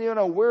 "Honey,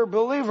 we're a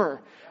believer.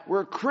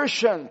 We're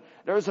Christian.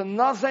 There's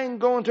nothing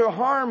going to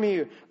harm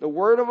you. The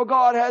Word of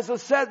God has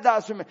said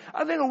that to me."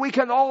 I think we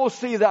can all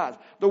see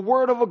that. The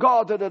Word of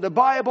God, the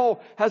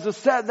Bible has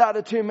said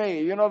that to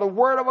me. The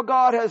Word of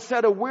God has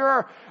said that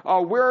we're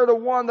the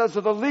one that's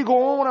the legal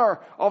owner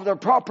of the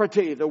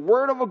property. The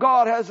Word of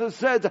God has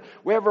said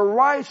we have a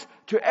right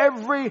to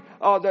every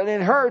the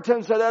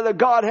inheritance that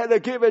God had to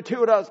give it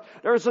to us.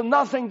 There's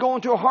nothing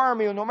going to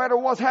harm you, no matter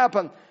what's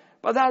happened.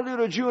 But that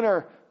little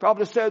junior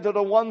probably said that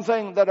the one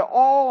thing that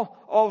all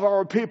of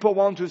our people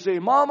want to say,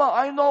 "Mama,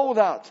 I know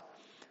that,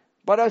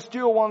 but I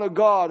still want a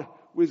God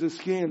with a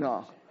skin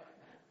on."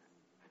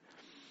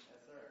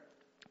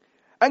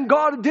 And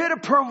God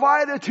did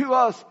provide it to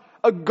us,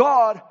 a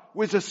God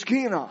with a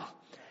skin on.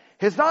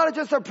 He's not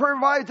just a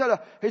provider.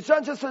 He's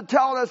not just to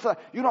tell us,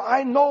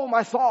 I know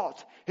my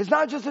thoughts. He's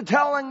not just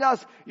telling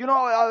us,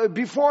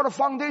 before the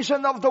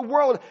foundation of the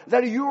world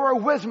that you are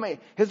with me.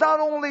 He's not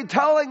only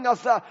telling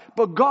us that,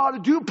 but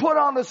God do put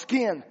on the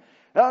skin.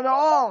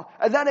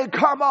 And then it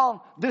come on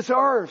this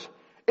earth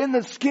in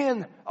the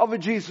skin of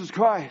Jesus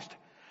Christ.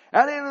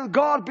 And then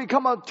God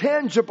become a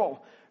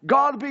tangible.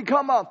 God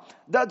become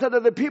that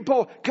the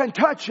people can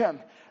touch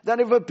him. That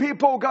if a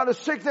people got a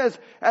sickness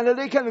and that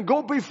they can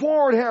go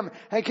before him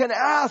and can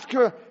ask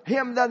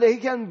him that he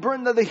can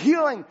bring the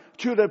healing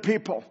to the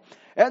people.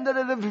 And that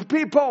if the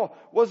people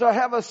was to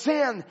have a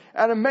sin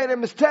and made a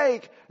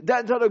mistake,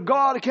 that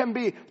God can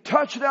be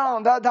touched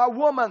on, that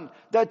woman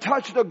that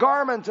touched the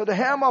garment, the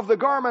hem of the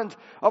garment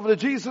of the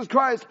Jesus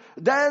Christ,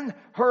 then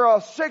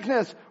her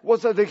sickness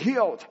was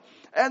healed.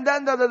 And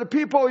then the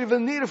people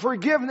even need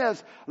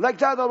forgiveness, like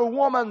that of the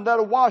woman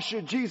that washed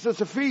Jesus'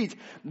 feet.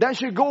 Then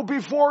she go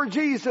before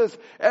Jesus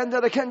and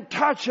that can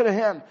touch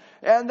him.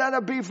 And then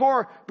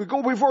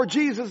go before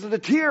Jesus, the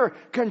tear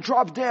can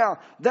drop down.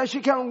 Then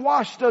she can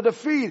wash the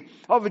feet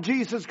of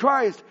Jesus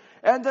Christ.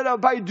 And that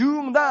by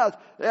doing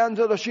that, and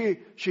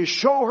she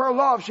show her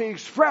love, she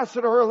expressed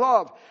her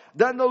love.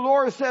 Then the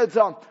Lord said,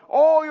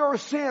 all your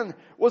sin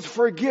was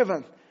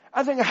forgiven.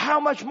 I think how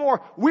much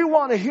more we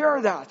want to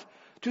hear that.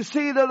 To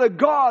see that a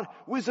God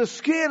with the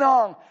skin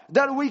on,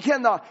 that we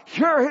can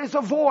hear his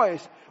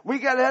voice.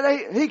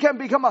 He can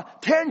become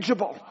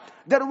tangible.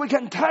 That we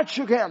can touch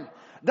him.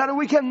 That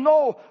we can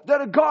know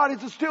that God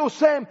is still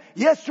same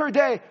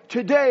yesterday,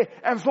 today,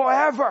 and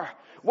forever.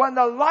 When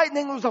the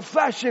lightning was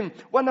flashing,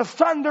 when the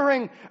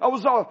thundering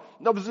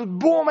was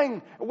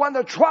booming, when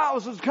the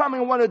trials is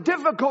coming, when the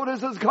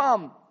difficulties has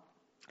come.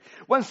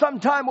 When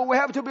sometime we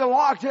have to be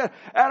locked at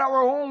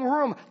our own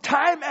room,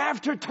 time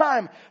after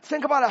time.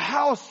 Think about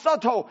how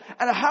subtle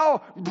and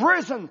how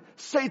brazen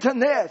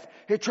Satan is.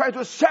 He tries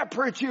to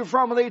separate you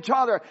from each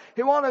other.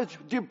 He wants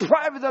to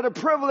deprive you of the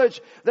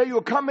privilege that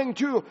you're coming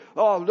to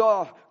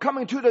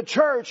the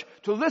church,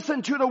 to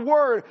listen to the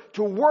word,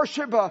 to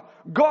worship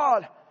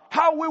God.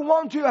 How we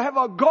want to have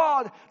a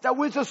God that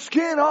with the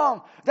skin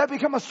on, that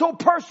becomes so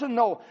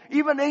personal,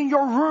 even in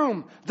your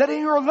room, that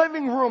in your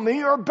living room, in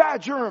your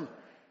bedroom.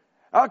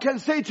 I can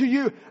say to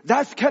you,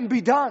 that can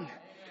be done.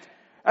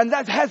 And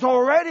that has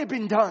already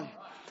been done.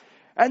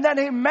 And then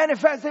he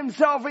manifests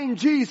himself in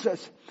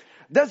Jesus.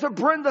 Does it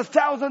bring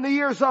 1,000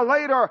 years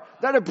later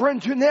that it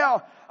brings to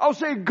now? I'll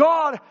say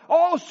God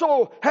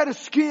also had a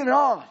skin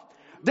on.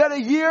 That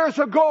years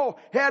ago,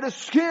 he had a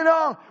skin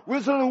on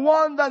with the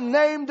one that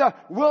named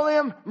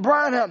William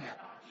Branham.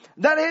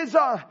 That is,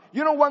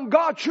 when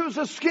God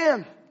chooses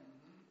skin,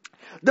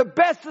 the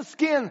best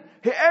skin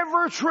he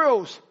ever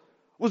chose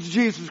was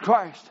Jesus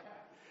Christ.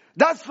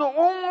 That's the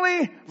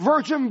only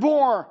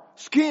virgin-born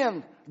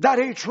skin that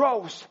he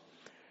chose.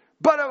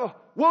 But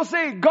we'll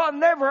say God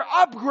never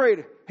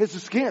upgraded his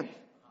skin.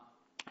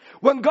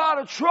 When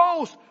God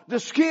chose the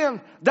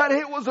skin that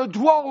he was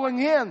dwelling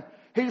in,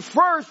 He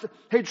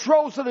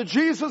chose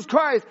Jesus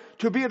Christ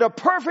to be the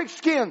perfect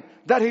skin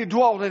that He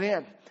dwelt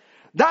in.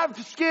 That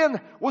skin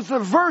was the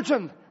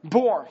virgin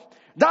born.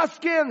 That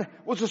skin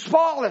was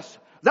spotless.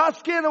 That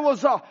skin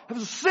was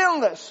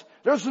sinless.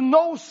 There's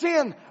no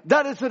sin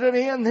that is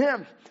in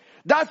Him.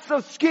 That's the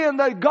skin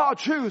that God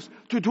chose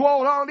to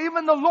dwell on.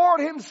 Even the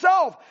Lord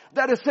Himself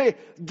that is say,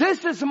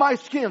 this is my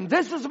skin,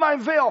 this is my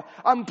veil,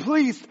 I'm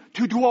pleased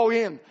to dwell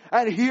in.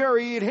 And here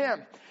eat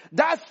Him.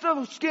 That's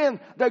the skin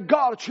that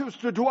God chose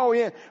to dwell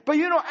in. But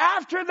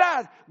after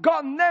that,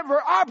 God never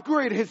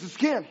upgraded His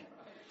skin.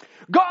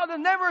 God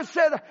never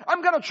said,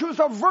 I'm going to choose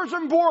a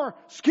virgin-born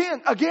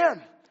skin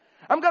again.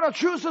 I'm going to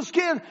choose a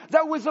skin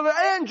that was an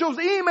angel's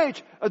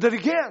image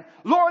again.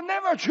 Lord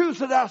never chose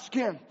that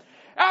skin.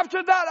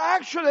 After that,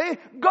 actually,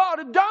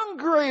 God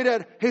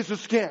downgraded His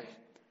skin.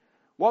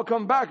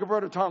 Welcome back,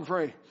 Brother Tom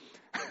Frey.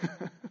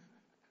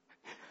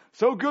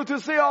 So good to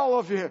see all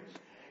of you.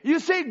 You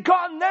see,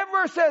 God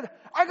never said,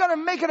 I'm going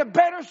to make it a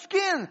better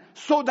skin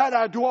so that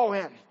I dwell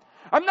in.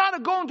 I'm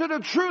not going to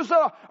choose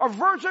a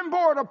virgin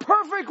born, a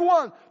perfect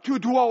one to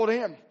dwell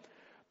in.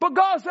 But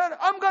God said,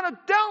 I'm going to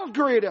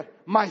downgrade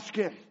my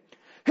skin.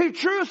 He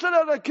chose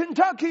a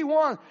Kentucky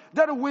one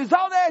that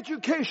without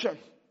education,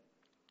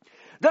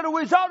 that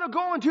without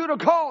going to the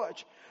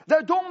college,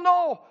 that don't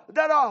know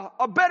that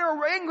a better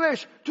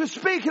English to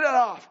speak it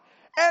of.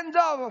 And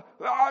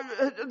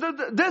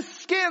this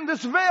skin,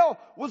 this veil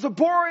was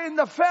born in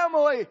the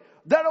family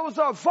that was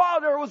a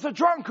father was a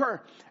drunkard,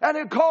 and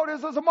he called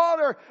his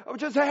mother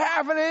just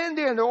half an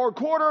Indian or a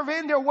quarter of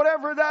Indian,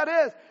 whatever that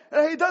is.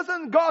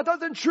 And God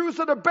doesn't choose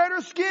a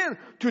better skin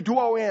to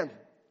dwell in.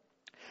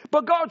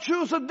 But God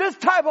chooses this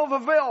type of a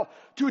veil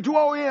to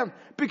dwell in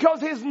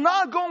because He's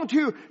not going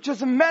to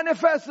just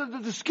manifest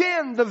the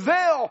skin, the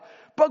veil,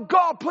 but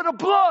God put a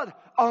blood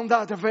on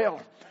that veil.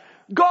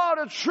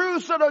 God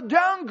chose a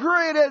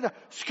downgraded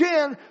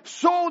skin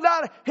so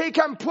that He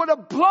can put a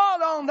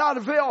blood on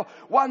that veil.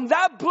 When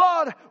that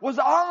blood was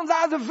on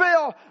that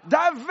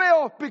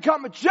veil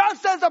become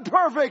just as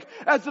perfect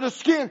as the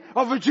skin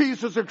of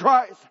Jesus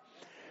Christ.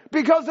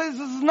 Because this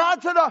is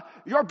not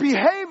your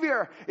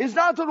behavior, it's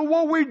not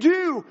what we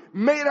do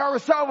made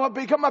ourselves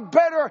become a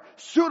better,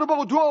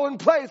 suitable dwelling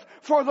place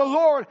for the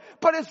Lord.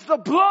 But it's the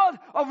blood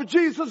of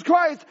Jesus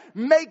Christ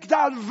make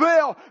that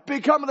veil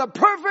become the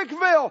perfect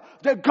veil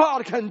that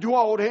God can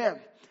dwell in.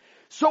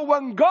 So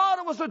when God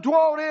was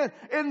dwelled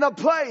in the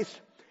place,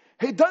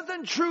 He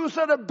doesn't choose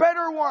a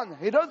better one.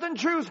 He doesn't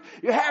choose,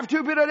 you have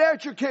to be an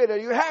educator.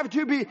 You have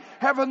to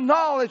have a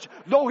knowledge.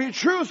 Though He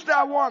chose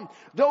that one.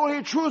 Though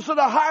He chose the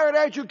higher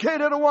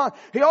educated one.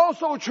 He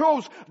also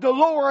chose the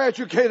lower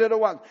educated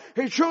one.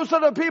 He chose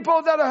the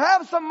people that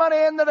have some money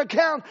in that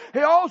account. He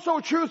also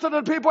chose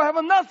the people who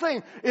have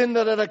nothing in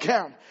that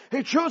account.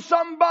 He chose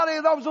somebody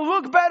that was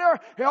look better.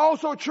 He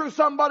also chose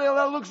somebody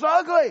that looks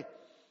ugly.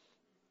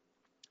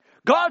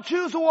 God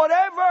chooses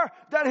whatever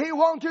that He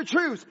wants to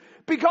choose.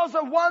 Because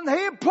when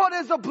He put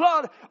His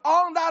blood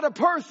on that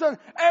person,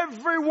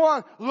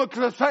 everyone looks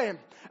the same.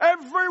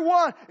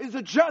 Everyone is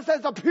just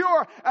as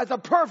pure, as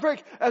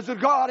perfect as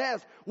God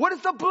is. What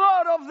is the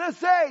blood of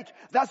this age?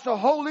 That's the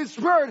Holy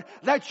Spirit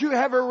that you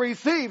have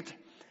received.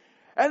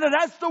 And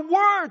that's the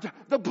Word,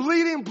 the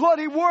bleeding,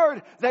 bloody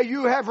Word that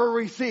you have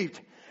received.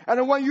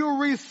 And when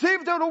you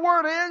received the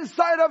Word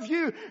inside of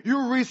you,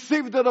 you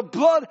received the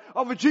blood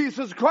of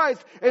Jesus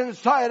Christ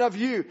inside of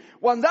you.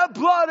 When that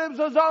blood is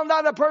on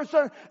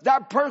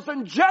that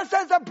person just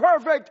as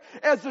perfect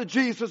as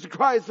Jesus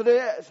Christ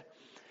is.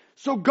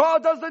 So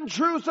God doesn't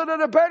choose a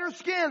better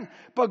skin,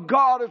 but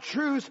God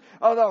chooses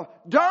a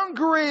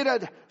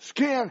downgraded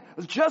skin,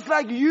 just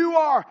like you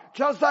are,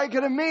 just like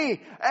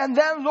me. And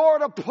then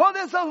Lord put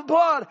His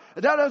blood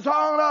that is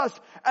on us,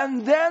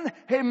 and then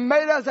He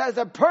made us as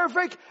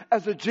perfect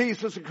as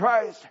Jesus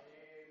Christ.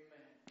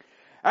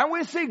 And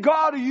we see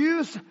God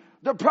use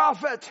the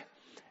prophet,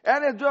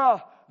 and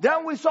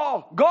then we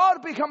saw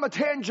God become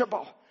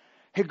tangible.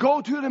 He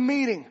go to the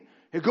meeting.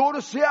 He go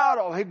to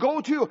Seattle. He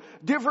go to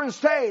different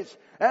states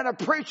and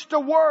preach the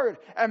word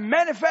and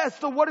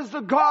manifest what is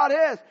the God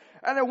is.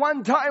 And at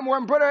one time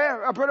when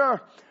Brother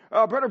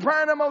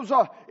Branham was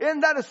in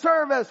that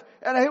service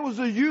and he was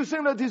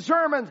using the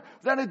discernment,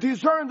 then he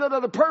discerned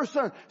the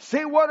person,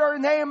 see what her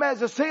name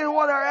is, see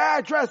what her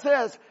address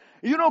is.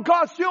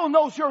 God still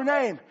knows your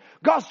name.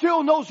 God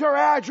still knows your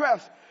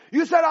address.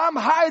 You said, I'm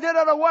hiding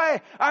it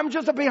away. I'm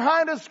just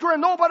behind the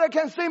screen. Nobody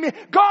can see me.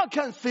 God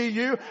can see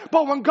you.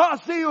 But when God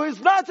sees you, He's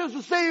not just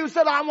to see you,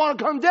 said, I want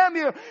to condemn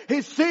you.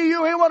 He see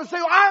you. He want to say,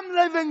 I'm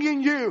living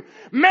in you.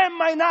 Man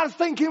might not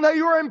thinking that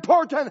you're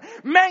important.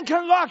 Man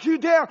can lock you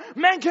down.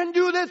 Man can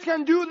do this,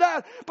 can do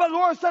that. But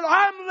Lord said,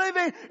 I'm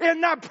living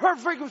in that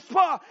perfect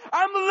spot.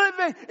 I'm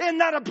living in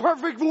that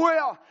perfect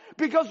will.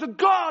 Because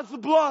God's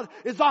blood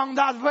is on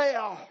that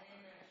veil.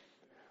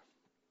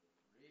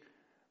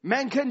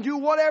 Men can do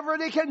whatever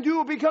they can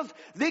do because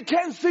they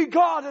can't see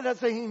God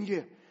as in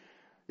you.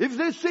 If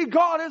they see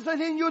God as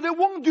in you, they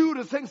won't do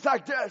the things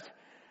like this.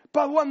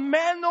 But when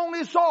men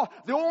only saw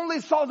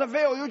the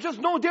veil, you're just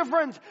no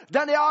different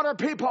than the other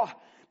people.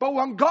 But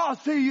when God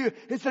sees you,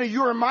 He said,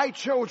 you're my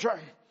children.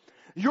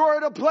 You're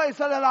the place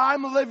that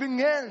I'm living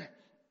in.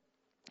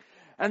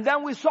 And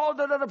then we saw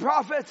that the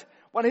prophet,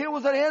 when he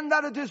was in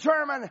that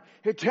discernment,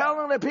 he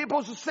telling the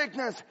people's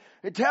sickness,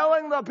 he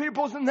telling the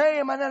people's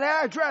name and an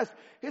address.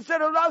 He said,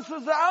 thus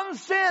is the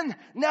unseen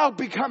now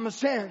become a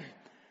sin.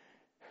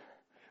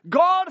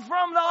 God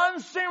from the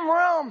unseen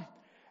realm,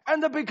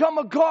 and to become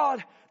a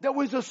God that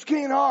with the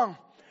skin on,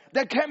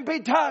 that can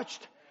be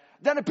touched,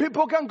 that the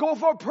people can go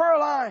for prayer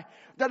line,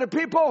 that the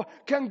people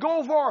can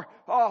go for,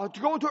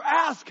 to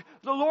ask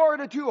the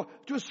Lord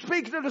to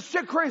speak to the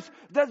secrets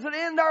that's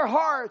in their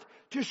heart,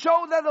 to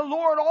show that the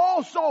Lord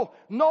also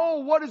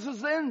know what is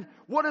in,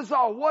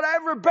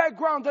 whatever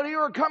background that you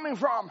are coming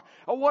from,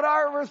 or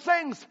whatever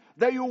things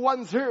that you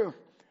went through.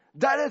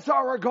 That is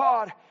our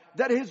God.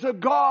 That He's a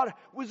God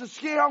with a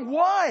skin on.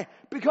 Why?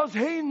 Because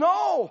He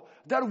know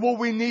that what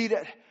we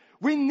needed.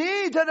 We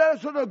need that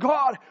as a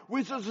God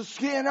with the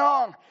skin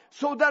on,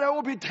 so that it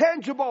will be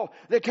tangible,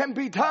 that can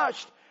be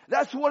touched.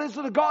 That's what is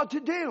the God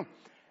to do.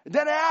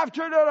 Then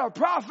after the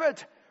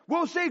prophet,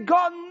 we'll see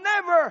God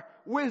never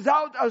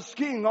without a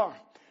skin on.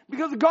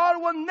 Because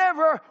God was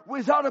never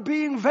without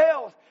being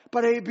veiled,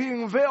 but He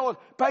being veiled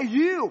by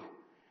you.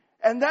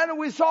 And then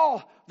we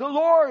saw the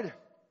Lord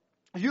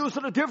use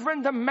the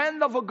different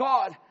men of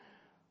God,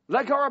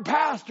 like our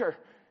pastor,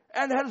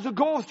 and has to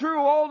go through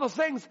all the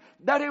things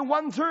that he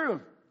went through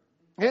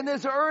in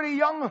his early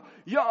young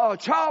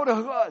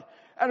childhood,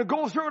 and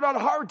go through that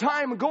hard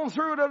time, go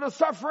through the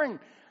suffering.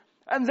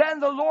 And then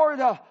the Lord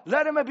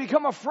let him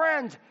become a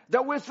friend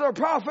that with the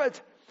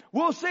prophet.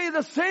 We'll see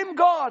the same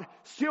God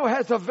still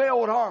has a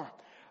veiled on.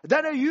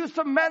 Then He used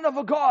the men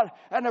of God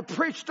and to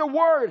preach the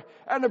word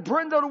and to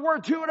bring the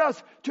word to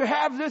us to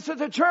have this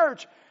as a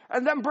church.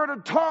 And then Brother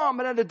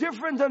Tom and then the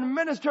different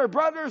minister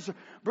brothers,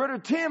 Brother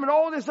Tim and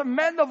all these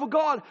men of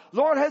God,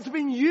 Lord has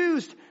been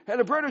used.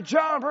 And Brother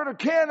John, Brother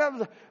Ken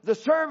of the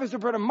service,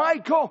 and Brother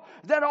Michael,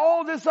 then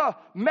all these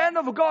men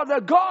of God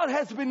that God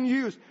has been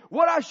used.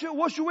 What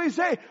should we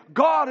say?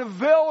 God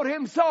veiled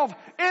Himself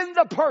in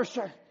the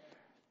person.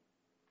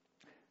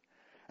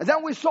 And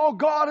then we saw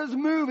God is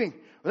moving.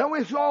 Then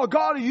we saw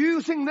God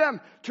using them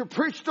to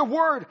preach the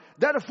word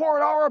that for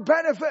our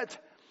benefit.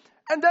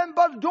 And then,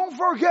 but don't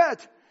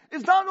forget,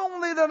 it's not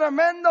only that the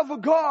men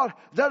of God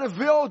that are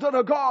veiled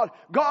to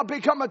God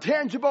become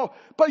tangible,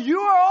 but you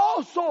are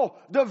also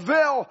the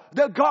veil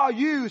that God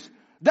used,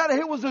 that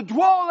He was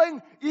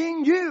dwelling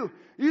in you.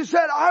 You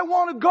said, I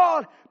want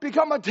God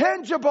become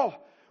tangible.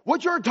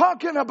 What you're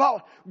talking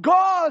about,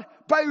 God,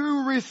 by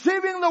you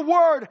receiving the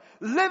word,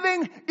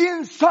 living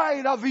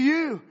inside of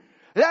you.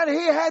 That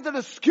He had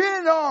the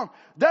skin on,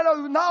 that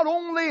are not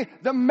only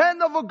the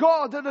men of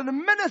God, that are the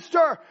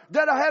minister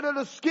that had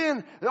the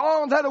skin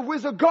on, that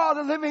with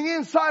God living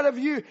inside of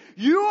you.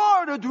 You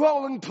are the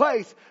dwelling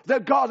place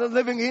that God is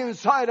living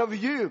inside of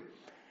you.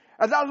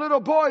 And that little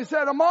boy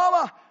said,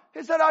 Mama,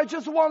 he said, I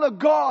just want a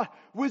God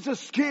with the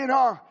skin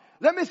on.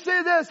 Let me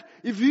say this.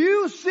 If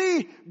you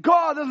see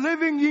God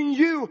living in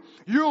you,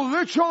 you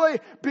literally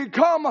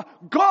become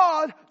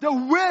God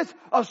with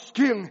a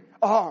skin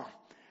on.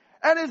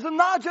 And it's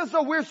not just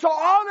that we're so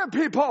honored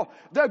people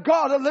that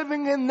God is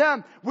living in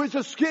them with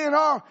the skin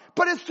on,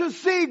 but it's to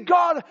see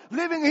God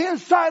living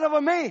inside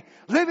of me,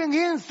 living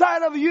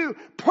inside of you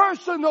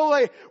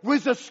personally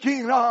with the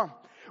skin on.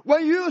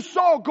 When you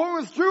saw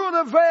going through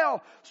the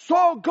veil,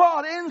 saw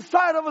God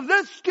inside of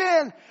this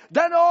skin,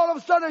 then all of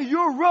a sudden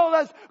you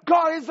realize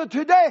God is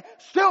today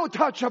still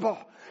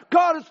touchable.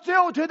 God is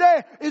still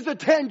today is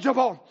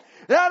tangible.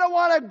 I don't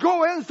want to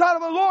go inside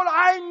of the Lord.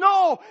 I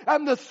know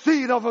I'm the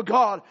seed of a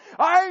God.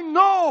 I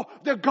know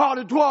that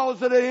God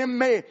dwells in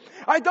me.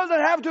 I doesn't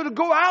have to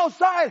go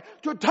outside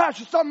to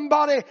touch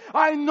somebody.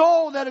 I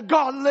know that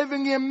God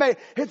living in me.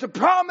 His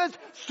promise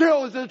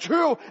still is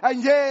true,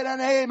 and yea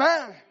and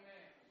amen.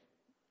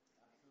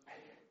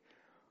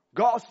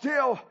 God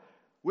still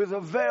with a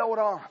veil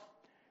on.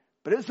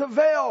 But it's a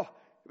veil.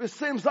 It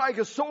seems like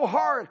it's so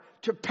hard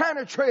to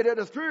penetrate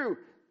it through.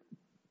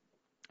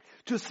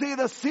 To see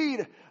the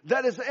seed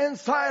that is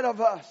inside of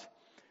us.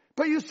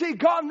 But you see,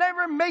 God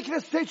never makes the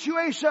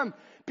situation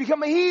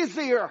become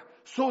easier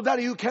so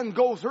that you can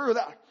go through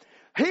that.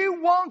 He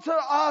wants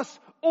us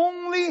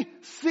only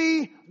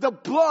see the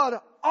blood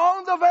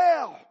on the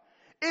veil.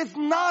 It's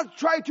not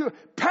try to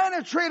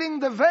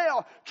penetrating the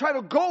veil, try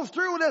to go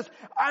through this.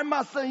 I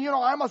must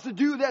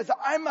do this.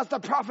 I must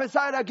prophesy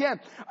again.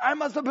 I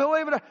must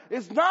believe it.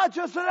 It's not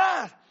just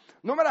that.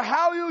 No matter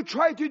how you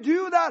try to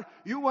do that,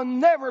 you will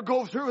never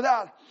go through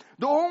that.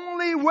 The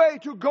only way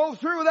to go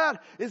through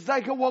that is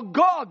like what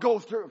God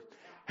goes through.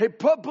 He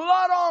put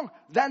blood on,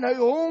 then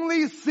you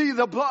only see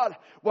the blood.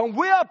 When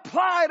we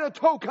apply the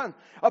token,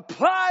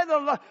 apply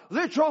the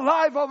literal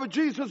life of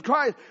Jesus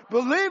Christ,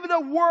 believe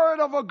the word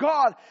of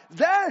God,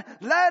 then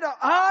let the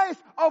eyes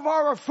of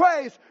our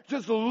faith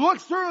just look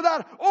through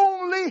that,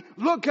 only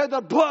look at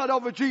the blood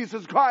of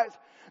Jesus Christ.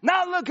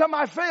 Not look at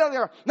my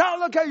failure. Not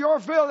look at your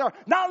failure.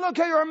 Not look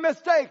at your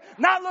mistake.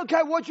 Not look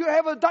at what you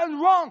have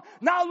done wrong.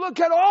 Not look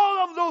at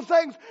all of those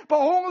things, but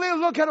only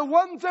look at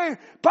one thing.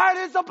 But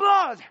it's the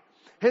blood.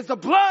 His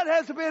blood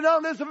has been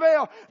on this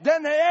veil.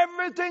 Then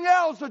everything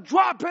else, a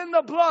drop in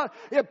the blood,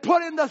 it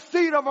put in the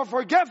seed of a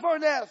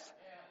forgetfulness.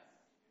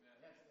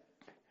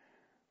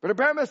 But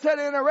Abraham said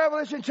in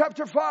Revelation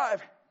chapter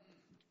 5,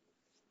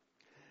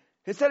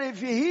 he said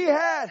if he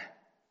had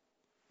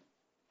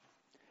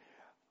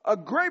a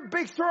great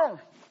big throne,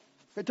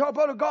 he talked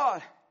about a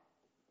God.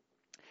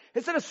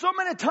 He said so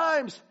many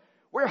times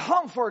we're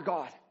hung for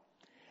God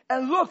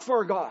and look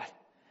for God.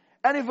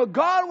 And if a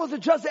God was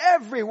just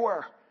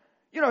everywhere,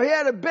 he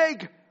had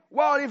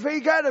if he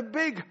got a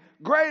big,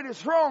 great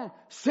throne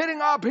sitting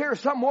up here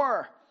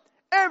somewhere,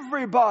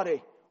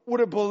 everybody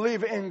would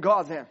believe in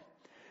God then.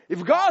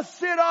 If God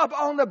sit up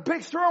on the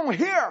big throne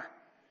here,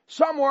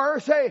 somewhere,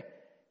 say,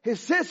 he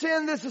sits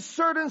in this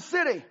certain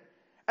city,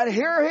 and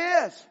here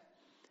he is.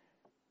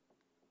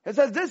 He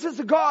says, this is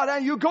God,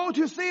 and you go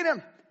to see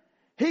him.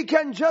 He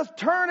can just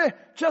turn it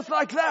just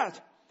like that.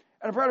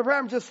 And Brother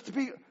Abraham just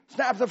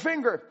snaps a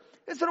finger.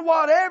 He said,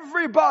 what?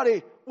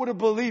 Everybody would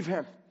believe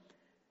him.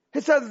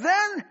 He said,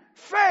 then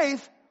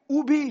faith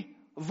will be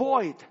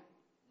void.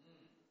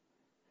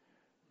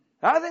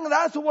 I think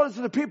that's what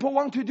the people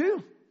want to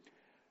do.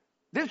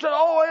 They said,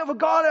 if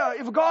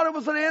God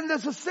was in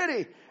this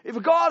city,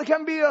 if God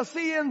can be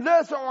seeing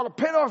this or a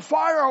pit of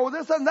fire or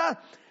this and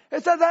that, he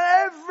said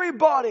that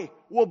everybody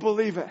will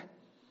believe it.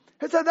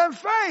 He said then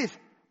faith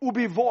will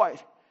be void.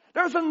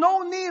 There's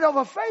no need of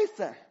a faith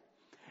then.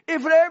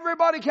 If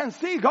everybody can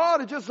see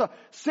God just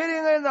sitting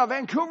in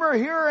Vancouver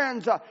here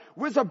and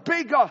with a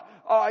big,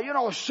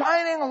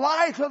 shining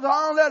light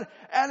on it,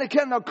 and it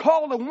can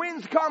call the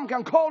winds come,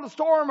 can call the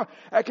storm,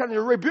 it can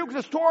rebuke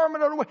the storm,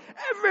 and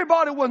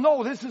everybody will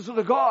know this is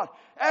the God.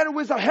 And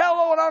with a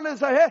halo on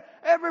his head,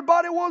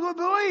 everybody will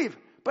believe.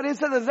 But he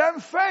said that then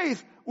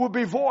faith will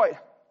be void.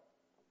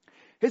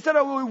 He said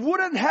that we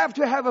wouldn't have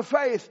to have a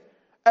faith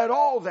at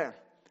all then.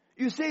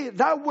 You see,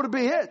 that would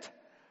be it.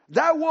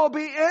 That will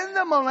be in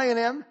the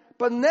millennium,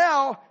 but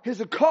now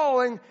he's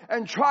calling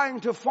and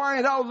trying to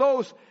find out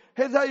those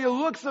that you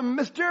look so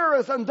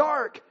mysterious and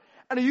dark,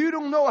 and you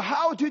don't know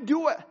how to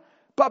do it.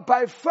 But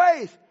by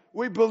faith,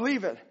 we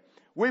believe it.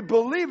 We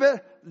believe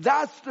it.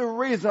 That's the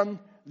reason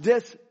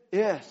this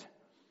is.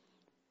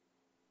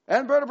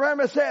 And Brother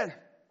Abraham said,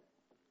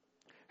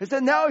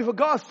 now if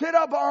God sit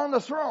up on the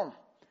throne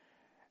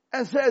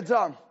and said,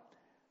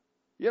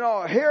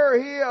 here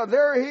he,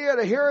 there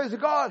he, here is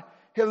God.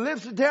 He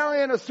lives down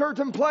in a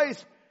certain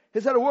place. He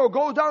said, we'll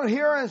go down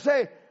here and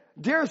say,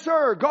 dear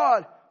sir,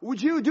 God,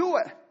 would you do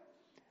it?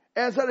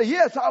 And said,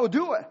 yes, I will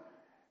do it.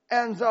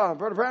 And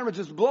Brother Branham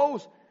just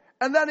blows.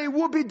 And then it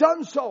will be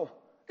done so.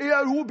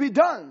 It will be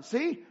done.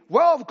 See?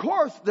 Well, of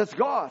course, that's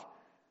God.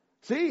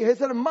 See? He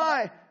said,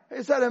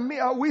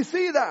 we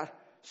see that.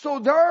 So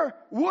there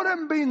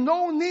wouldn't be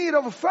no need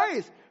of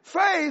faith.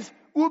 Faith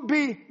would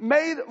be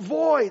made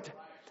void.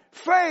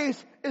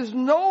 Faith is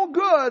no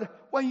good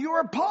when you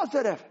are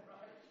positive.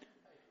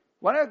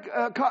 When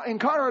I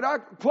encountered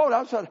that quote,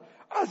 I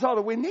thought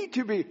that we need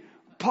to be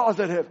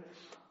positive.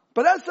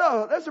 But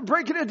that's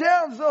breaking it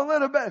down a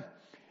little bit.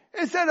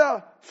 It said,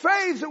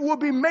 faith will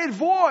be made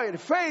void.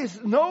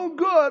 Faith no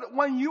good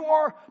when you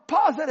are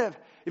positive.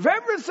 If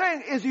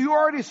everything is you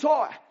already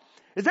saw it.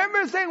 If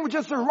everything was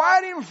just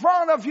right in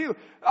front of you.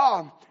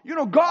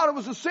 God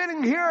was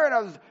sitting here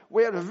and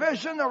we had a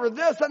vision over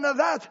this and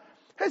that.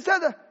 He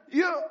said,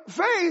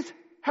 faith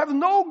have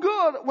no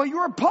good when you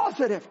are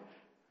positive.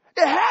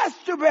 It has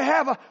to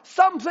have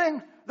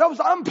something that was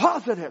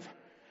unpositive.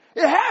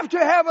 It has to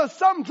have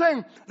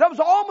something that was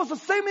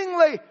almost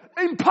seemingly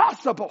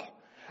impossible.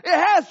 It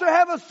has to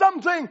have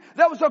something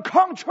that was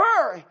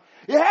contrary.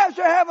 It has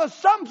to have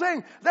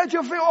something that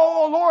you feel,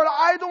 oh Lord,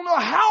 I don't know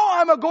how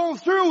I'm going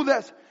through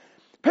this.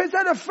 He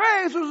said the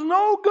faith was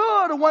no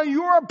good when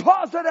you are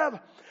positive.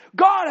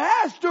 God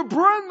has to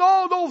bring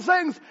all those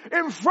things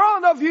in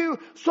front of you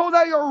so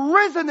that your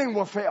reasoning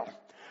will fail.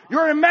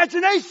 Your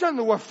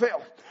imagination will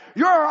fail.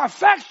 Your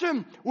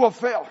affection will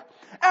fail.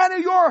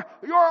 And your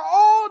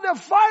all the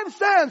five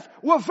senses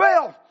will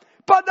fail.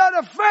 But that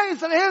the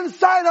faith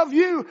inside of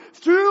you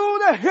through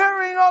the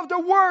hearing of the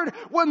word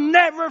will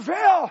never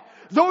fail.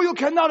 Though you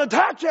cannot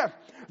touch it.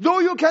 Though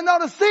you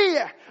cannot see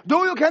it.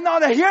 Though you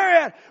cannot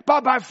hear it.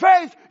 But by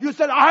faith you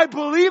said, I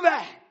believe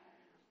it.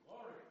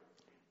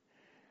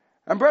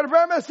 And Brother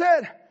Branham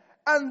said,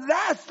 and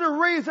that's the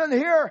reason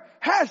here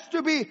has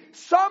to be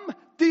some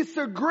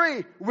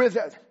disagree with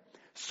it.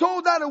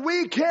 So that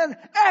we can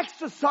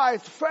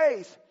exercise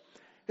faith.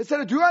 He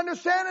said, do you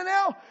understand it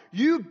now?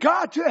 You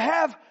got to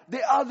have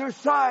the other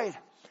side.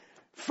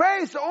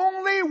 Faith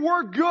only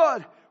work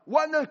good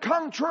when the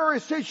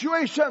contrary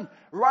situation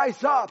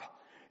rise up.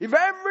 If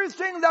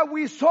everything that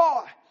we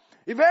saw,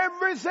 if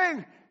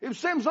everything It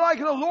seems like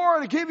the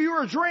Lord give you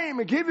a dream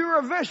and give you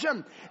a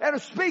vision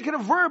and speaking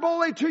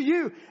verbally to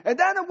you. And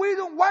then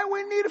why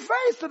we need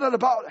faith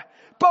about it.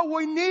 But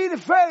we need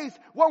faith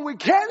when we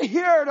can't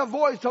hear the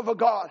voice of a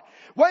God.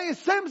 When it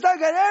seems like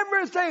that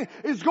everything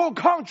is going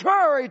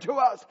contrary to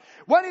us.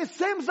 When it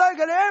seems like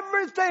that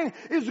everything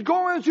is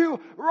going to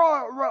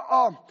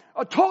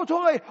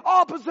totally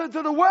opposite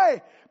to the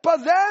way.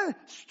 But then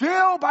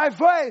still by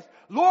faith,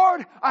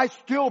 Lord, I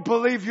still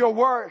believe your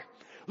word.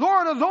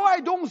 Lord, although I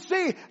don't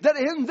see that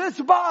in this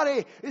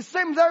body, it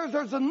seems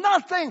there's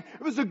nothing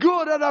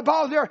good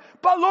about there.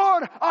 But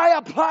Lord, I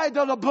apply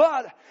to the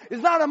blood.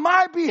 It's not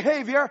my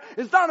behavior.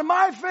 It's not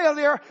my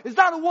failure. It's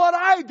not what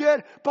I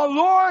did. But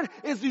Lord,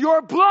 it's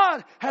your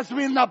blood has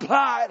been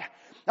applied.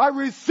 I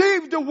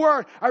received the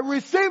word. I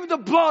received the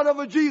blood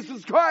of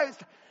Jesus Christ.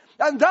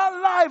 And that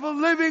life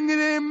living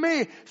in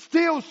me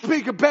still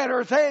speaks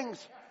better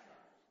things.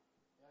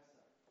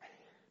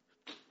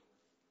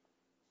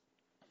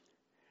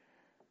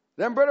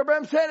 Then Brother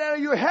Branham said that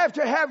you have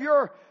to have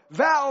your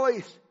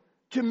valleys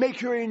to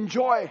make you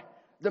enjoy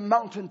the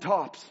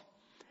mountaintops.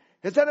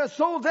 He said,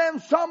 so then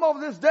some of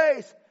these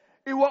days,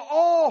 it will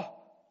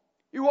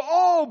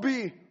all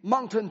be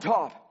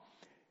mountaintop.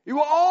 It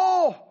will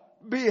all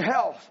be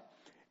health.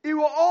 It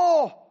will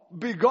all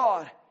be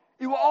God.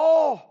 It will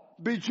all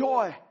be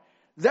joy.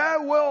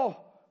 There will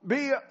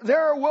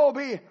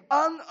be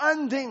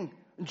unending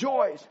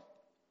joys.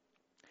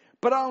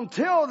 But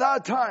until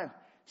that time,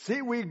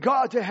 see, we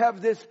got to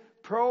have this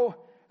pro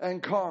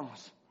and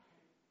cons.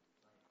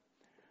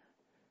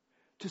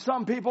 To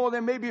some people, they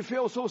maybe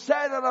feel so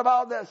sad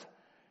about this.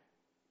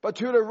 But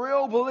to the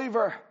real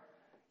believer,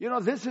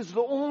 this is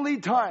the only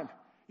time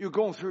you're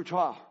going through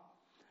trial.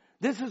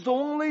 This is the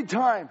only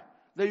time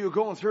that you're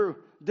going through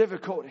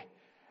difficulty.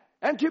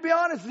 And to be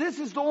honest, this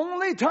is the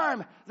only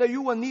time that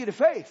you will need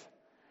faith.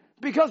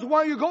 Because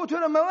when you go to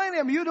the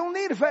millennium, you don't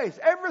need faith.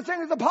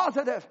 Everything is a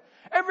positive.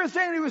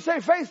 Everything you say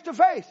face to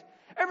face.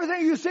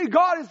 Everything you see,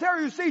 God is there.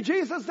 You see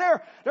Jesus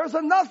there. There's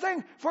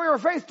nothing for your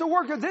faith to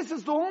work. This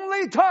is the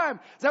only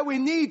time that we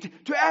need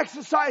to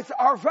exercise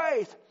our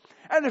faith.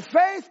 And the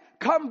faith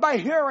comes by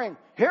hearing.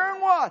 Hearing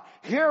what?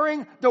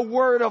 Hearing the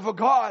word of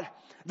God.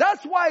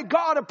 That's why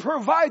God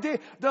provided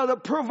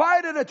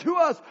to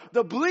us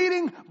the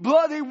bleeding,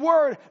 bloody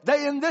word that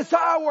in this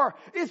hour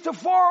is for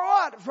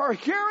what? For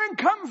hearing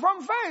come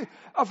from faith.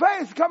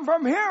 Faith come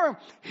from hearing.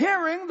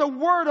 Hearing the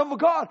word of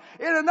God.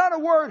 In another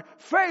word,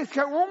 faith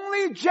can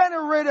only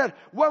generate it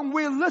when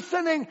we're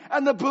listening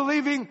and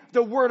believing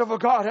the word of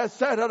God has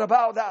said it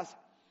about us.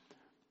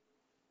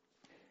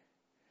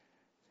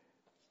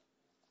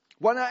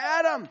 When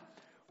Adam,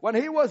 when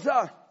he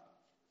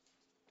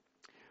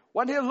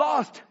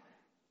lost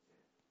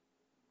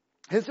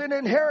his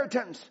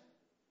inheritance.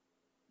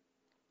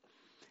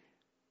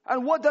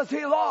 And what does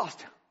he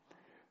lost?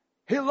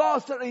 He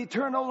lost an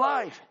eternal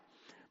life.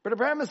 But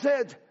Abraham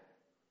said,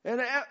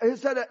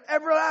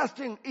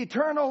 everlasting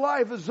eternal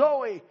life is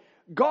Zoe.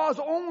 God's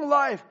own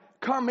life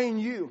come in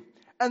you.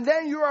 And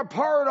then you are a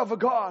part of a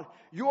God.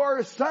 You are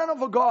a son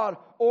of a God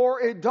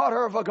or a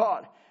daughter of a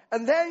God.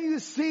 And then you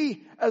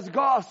see as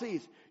God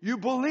sees. You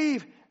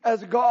believe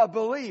as God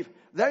believes.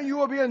 Then you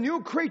will be a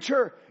new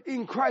creature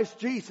in Christ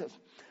Jesus.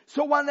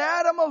 So when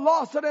Adam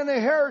lost an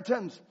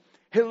inheritance,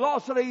 he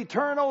lost an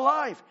eternal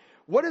life.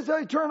 What is the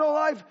eternal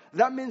life?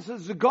 That means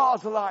it's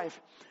God's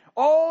life.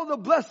 All the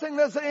blessing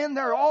that's in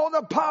there, all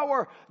the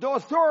power, the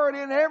authority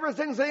and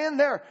everything's in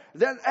there.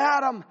 Then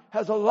Adam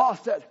has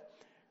lost it.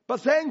 But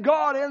thank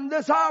God in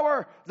this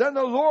hour, then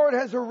the Lord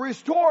has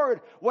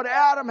restored what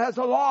Adam has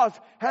lost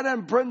and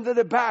then brought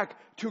it back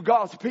to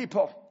God's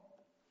people.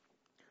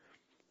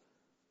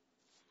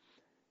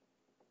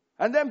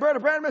 And then Brother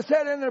Branham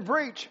said in the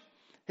breach,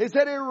 he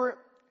said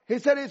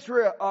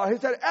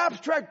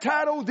abstract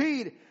title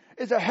deed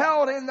is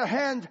held in the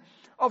hand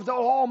of the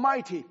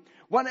Almighty.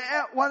 When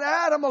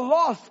Adam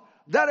lost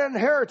that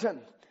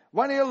inheritance,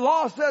 when he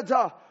lost that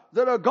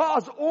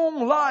God's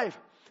own life,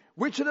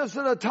 which is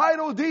the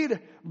title deed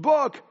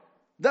book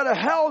that are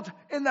held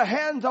in the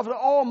hands of the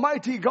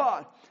Almighty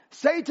God,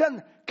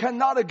 Satan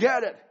cannot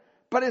get it,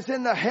 but it's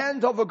in the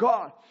hands of a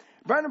God.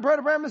 Brother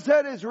Branham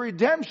said his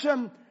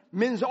redemption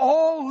means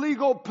all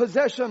legal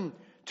possession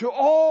to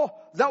all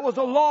that was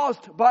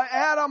lost by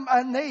Adam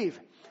and Eve.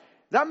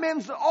 That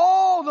means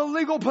all the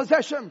legal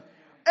possession,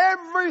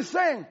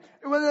 everything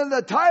within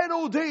the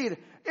title deed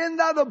in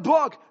that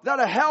book that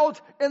are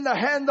held in the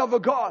hand of a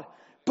God.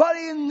 But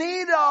he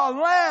needed a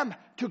lamb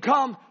to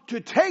come to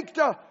take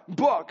the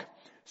book.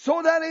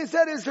 So that he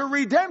said his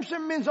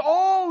redemption means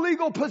all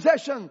legal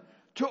possession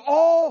to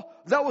all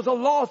that was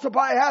lost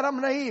by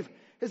Adam and Eve.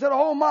 He said,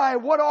 oh my,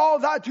 what all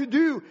that to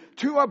do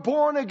to a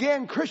born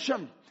again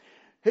Christian?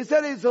 He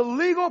said it's a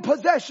legal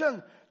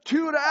possession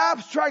to the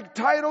abstract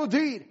title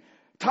deed.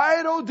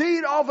 Title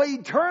deed of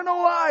eternal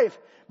life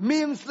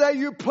means that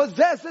you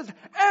possess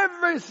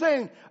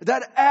everything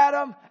that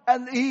Adam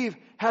and Eve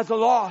has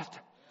lost.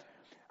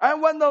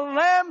 And when the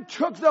Lamb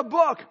took the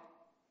book,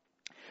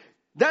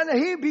 then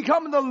he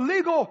became the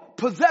legal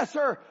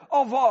possessor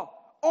of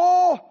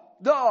all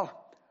the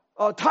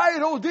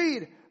title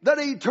deed, that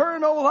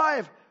eternal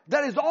life,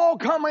 that is all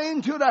coming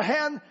into the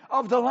hand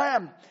of the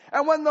Lamb.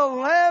 And when the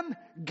Lamb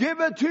give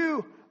it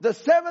to the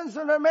seventh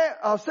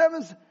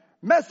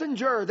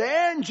messenger,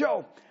 the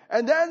angel,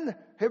 and then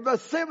the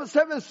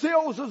seven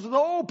seals is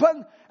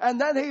open,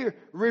 and then he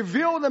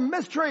revealed the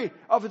mystery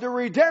of the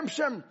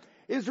redemption,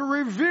 is to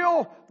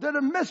reveal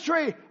the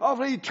mystery of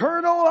the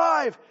eternal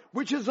life,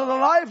 which is the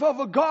life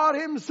of God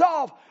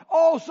himself,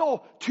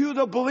 also to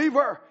the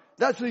believer.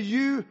 That's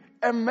you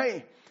and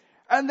me.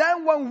 And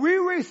then when we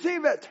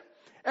receive it,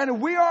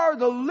 and we are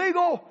the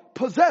legal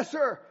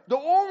possessor, the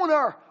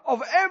owner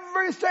of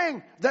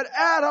everything that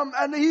Adam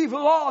and Eve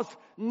lost,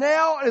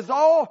 now it's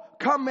all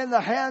come in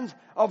the hands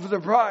of the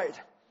bride.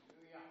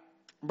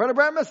 Brother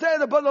Branham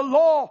said, but the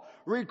law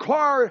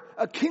required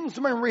a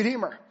kinsman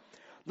redeemer.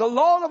 The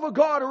law of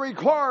God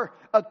required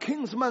a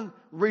kinsman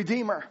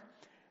redeemer.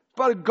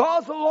 But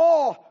God's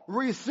law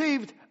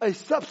received a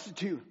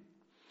substitute.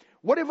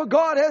 What if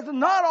God has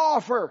not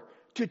offered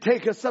to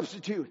take a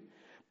substitute?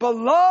 But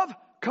love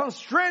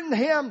constrained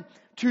him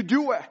to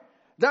do it.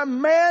 That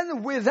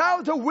man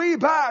without a way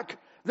back,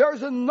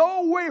 there's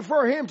no way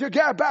for him to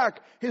get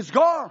back. He's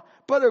gone.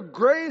 But the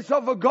grace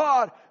of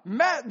God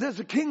met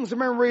this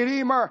kinsman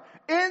redeemer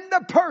in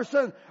the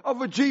person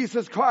of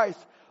Jesus Christ.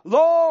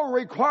 Law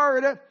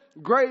required it.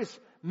 Grace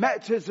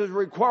met his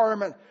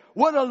requirement.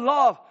 What a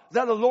love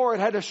that the Lord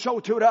had to show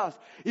to us.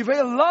 If he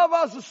loved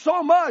us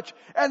so much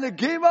and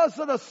gave us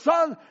the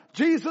Son,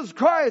 Jesus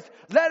Christ,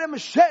 let him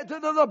shed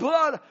the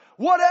blood.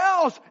 What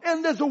else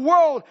in this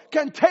world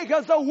can take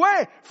us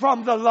away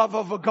from the love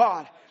of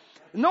God?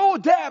 No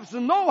depths,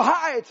 no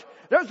height.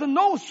 There's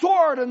no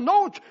sword and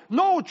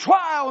no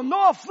trial,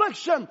 no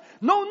affliction,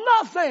 no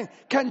nothing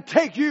can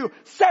take you,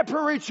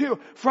 separate you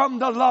from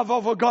the love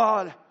of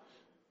God.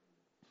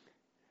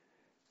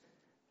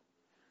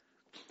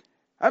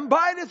 And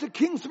by this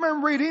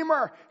kinsman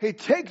redeemer, he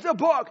takes the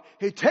book,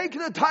 he takes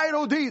the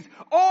title deeds,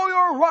 all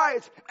your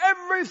rights,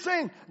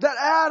 everything that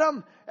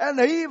Adam and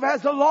Eve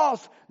has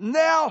lost,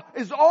 now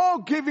is all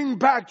giving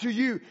back to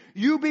you.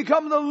 You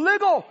become the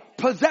legal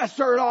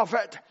possessor of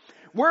it.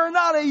 We're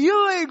not an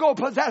illegal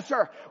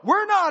possessor.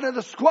 We're not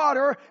the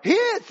squatter. He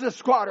is the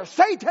squatter.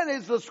 Satan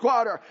is the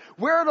squatter.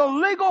 We're the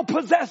legal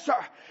possessor.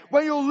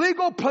 When you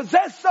legal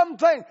possess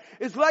something,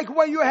 it's like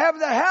when you have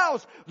the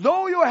house.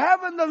 Though you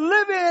haven't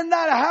lived in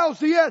that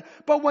house yet,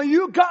 but when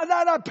you got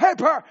that on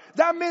paper,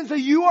 that means that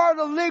you are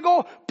the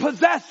legal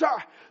possessor.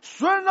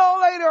 Sooner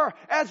or later,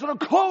 as the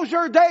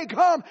closure day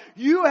comes,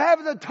 you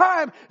have the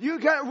time.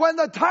 When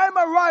the time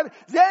arrives,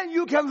 then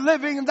you can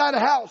live in that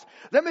house.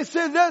 Let me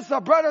say this,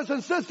 brothers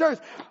and sisters.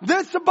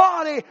 This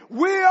body,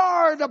 we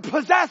are the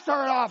possessor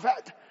of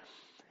it.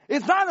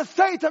 It's not that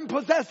Satan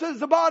possesses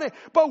the body,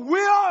 but we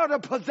are the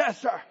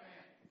possessor.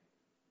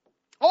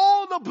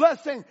 All the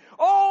blessing,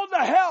 all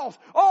the health,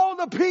 all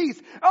the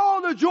peace,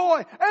 all the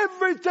joy,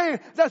 everything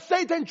that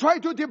Satan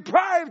tried to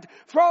deprive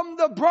from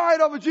the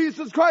bride of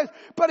Jesus Christ.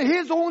 But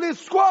he's only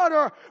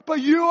squatter. But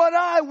you and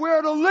I,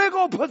 we're the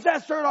legal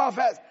possessor of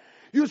it.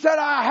 You said,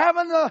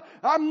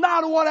 I'm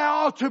not what I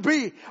ought to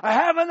be. I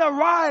haven't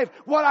arrived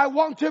what I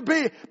want to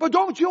be. But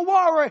don't you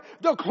worry,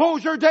 the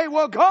closure day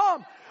will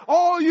come.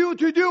 All you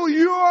to do,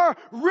 you are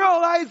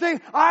realizing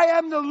I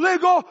am the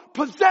legal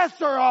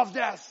possessor of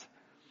this.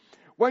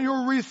 When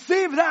you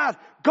receive that,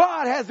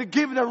 God has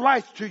given the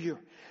rights to you.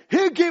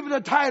 He gave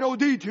the title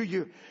deed to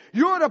you.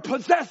 You're the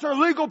possessor,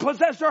 legal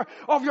possessor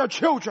of your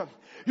children.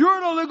 You're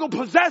the legal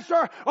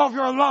possessor of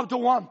your loved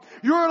one.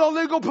 You're the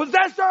legal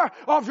possessor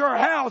of your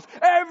house.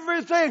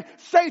 Everything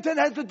Satan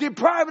has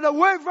deprived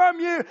away from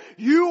you,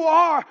 you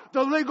are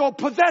the legal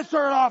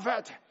possessor of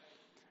it.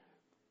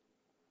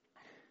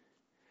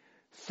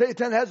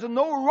 Satan has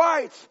no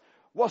rights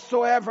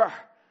whatsoever.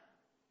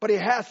 But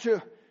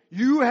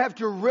you have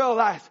to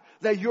realize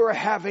that you're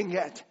having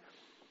it.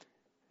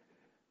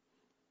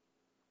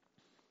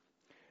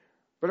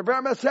 But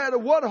Branham said,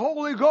 what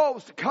Holy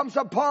Ghost comes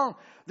upon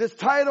this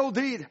title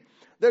deed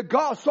that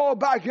God saw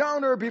back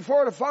yonder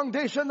before the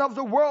foundation of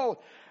the world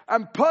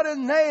and put a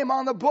name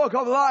on the book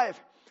of life,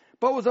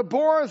 but was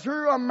born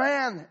through a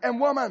man and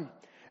woman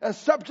and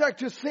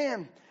subject to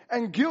sin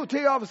and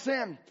guilty of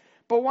sin.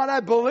 But when I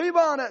believe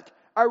on it,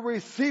 I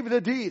receive the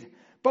deed.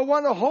 But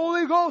when the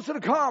Holy Ghost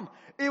had come,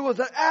 it was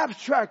an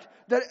abstract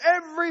that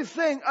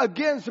everything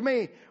against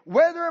me,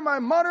 whether my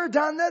mother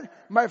done it,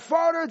 my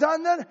father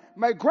done it,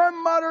 my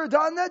grandmother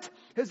done it,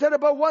 he said,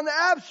 but when the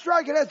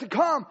abstract has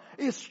come,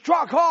 it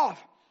struck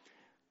off,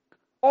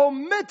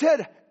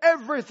 omitted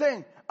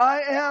everything.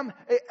 I am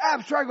an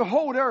abstract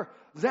holder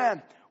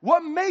then.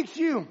 What makes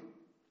you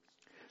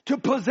to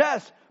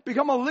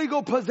become a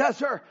legal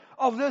possessor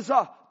of this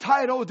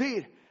title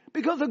deed?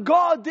 Because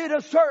God did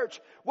a search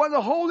when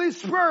the Holy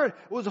Spirit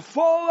was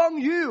fall on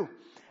you.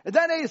 And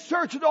then he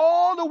searched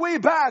all the way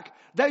back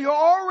that your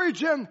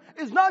origin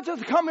is not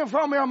just coming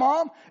from your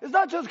mom. It's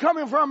not just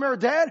coming from your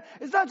dad.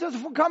 It's not just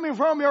coming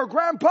from your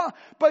grandpa.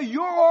 But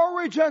your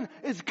origin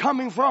is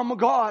coming from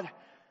God.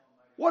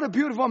 What a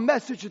beautiful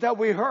message that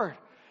we heard.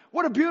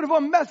 What a beautiful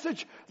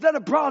message that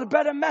it brought a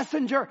better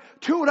messenger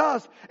to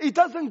us. It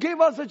doesn't give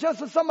us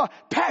just some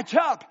patch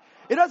up.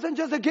 It doesn't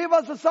just give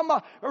us some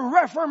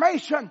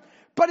reformation.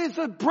 But it's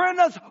to bring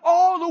us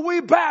all the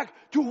way back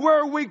to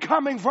where we're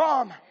coming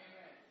from.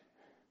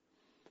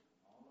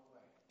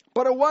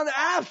 But when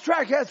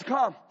abstract has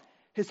come,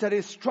 he said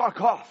he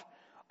struck off,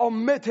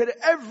 omitted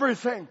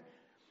everything.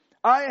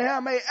 I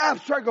am an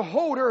abstract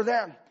holder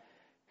then.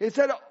 He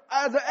said,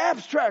 as an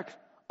abstract,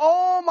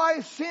 all my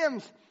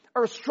sins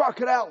are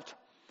struck out.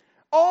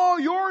 All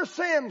your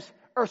sins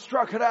are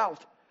struck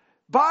out.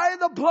 By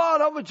the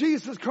blood of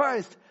Jesus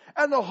Christ.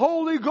 And the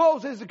Holy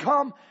Ghost is to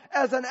come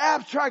as an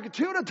abstract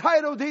to the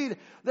title deed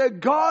that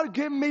God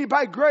gave me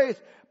by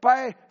grace,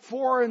 by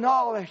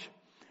foreknowledge.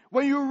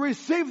 When you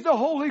receive the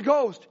Holy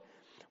Ghost,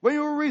 when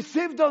you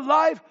receive the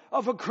life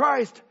of a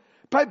Christ,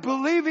 by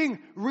believing,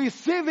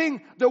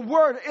 receiving the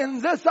word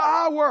in this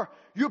hour,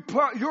 you're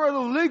the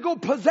legal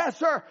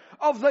possessor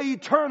of the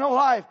eternal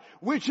life,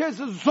 which is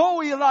the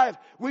Zoe life,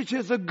 which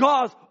is the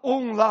God's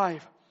own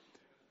life.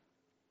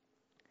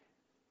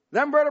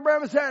 Then Brother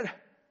Branham said,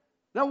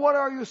 then what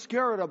are you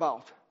scared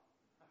about?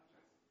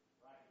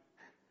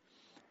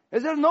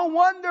 Is it no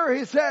wonder,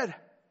 he said,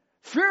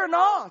 fear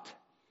not.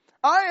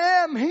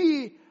 I am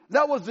he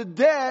that was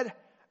dead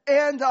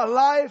and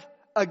alive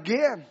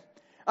again.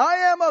 I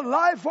am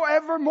alive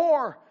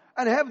forevermore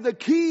and have the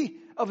key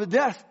of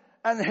death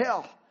and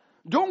hell.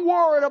 Don't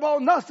worry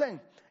about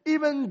nothing.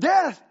 Even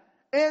death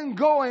ain't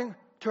going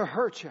to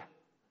hurt you.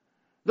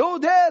 Though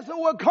death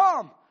will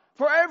come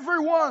for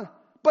everyone,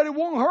 but it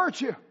won't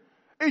hurt you.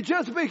 It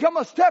just become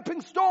a stepping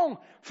stone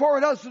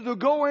for us to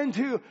go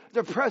into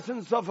the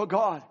presence of a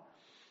God.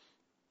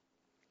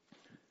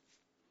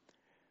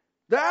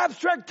 The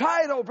abstract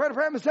title, Brother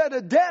Branham said,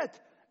 the debt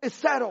is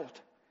settled.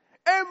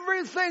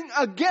 Everything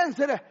against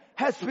it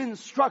has been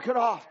struck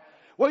off.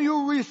 When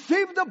you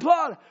receive the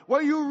blood,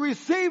 when you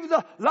receive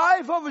the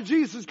life of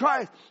Jesus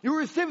Christ, you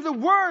receive the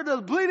word, the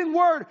bleeding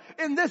word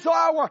in this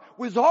hour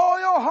with all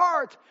your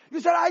heart. You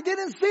said, I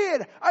didn't see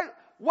it.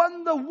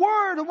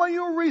 When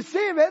you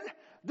receive it,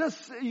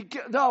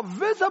 the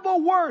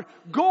visible word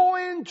go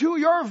into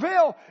your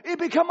veil, it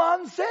become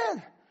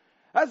unseen.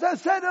 As I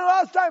said the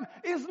last time,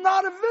 it's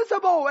not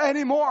visible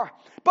anymore.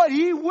 But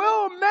he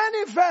will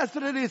manifest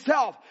it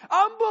itself.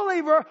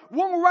 Unbeliever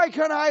won't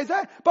recognize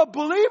it, but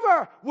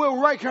believer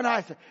will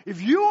recognize it.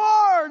 If you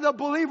are the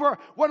believer,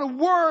 when a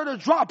word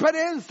drop it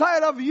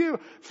inside of you,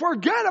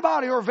 forget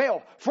about your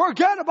veil.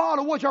 Forget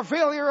about what your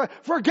failure is.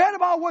 Forget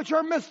about what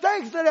your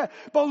mistakes in it.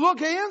 But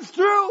look in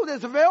through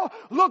this veil.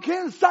 Look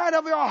inside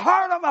of your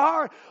heart of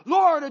heart.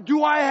 Lord,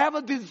 do I have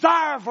a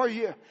desire for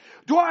you?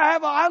 Do I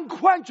have an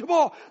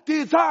unquenchable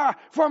desire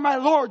for my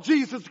Lord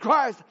Jesus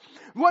Christ?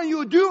 When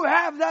you do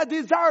have that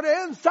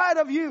desire inside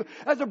of you,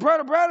 as the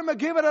Brother Branham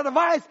gave it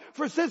advice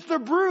for Sister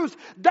Bruce,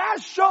 that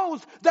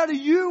shows that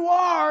you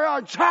are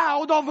a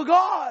child of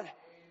God.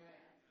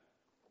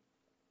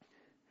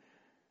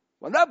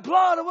 When that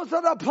blood was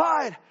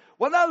applied,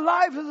 when that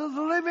life is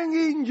living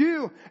in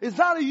you, it's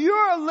not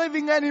you're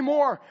living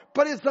anymore,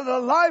 but it's the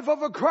life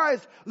of a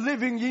Christ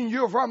living in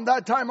you from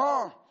that time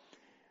on.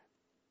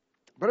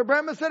 Brother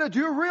Branham said, do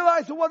you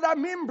realize what that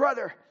means,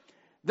 brother?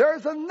 There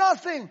is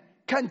nothing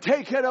can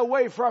take it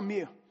away from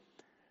you.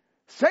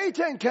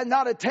 Satan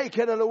cannot take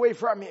it away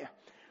from you.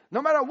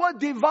 No matter what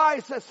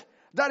devices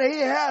that he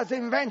has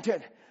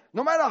invented,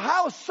 no matter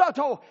how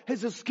subtle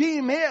his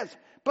scheme is,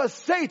 but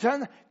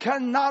Satan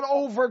cannot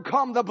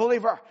overcome the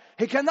believer.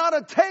 He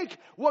cannot take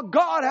what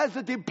God has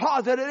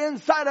deposited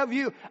inside of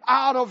you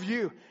out of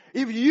you.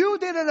 If you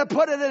didn't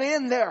put it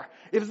in there,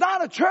 if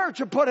not a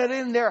church put it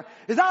in there,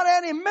 if not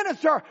any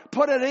minister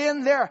put it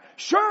in there,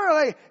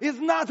 surely it's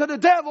not the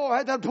devil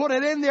had to put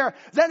it in there.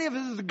 Then if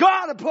it's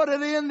God to put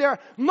it in there,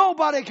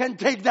 nobody can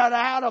take that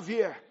out of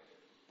you.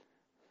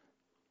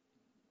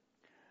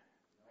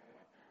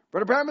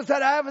 Brother Branham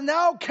said, I have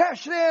now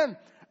cashed in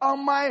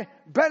on my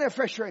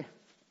beneficiary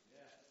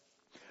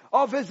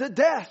of his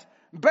death,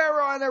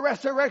 burial, and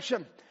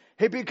resurrection.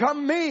 He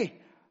become me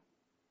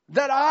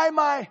that I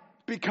might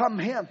become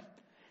him.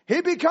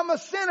 He become a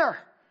sinner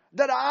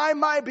that I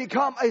might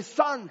become a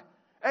son.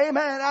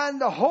 Amen.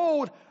 And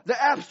hold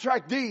the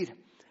abstract deed.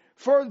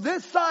 For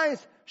this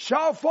signs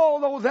shall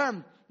follow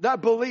them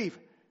that believe.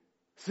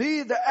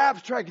 See the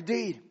abstract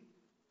deed.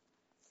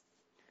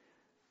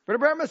 Brother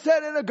Branham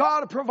said, and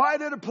God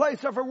provided a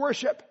place of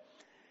worship.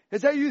 He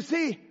said, you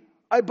see,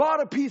 I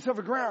bought a piece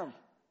of ground.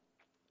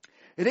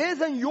 It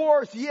isn't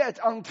yours yet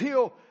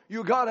until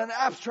you got an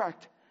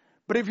abstract.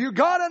 But if you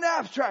got an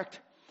abstract,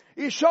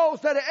 it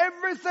shows that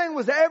everything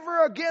was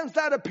ever against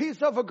that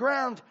piece of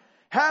ground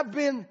have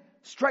been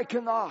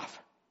stricken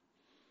off.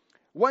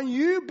 When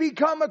you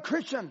become a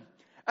Christian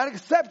and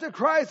accept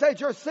Christ as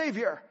your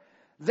Savior,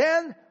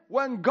 then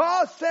when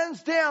God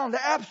sends down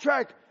the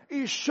abstract,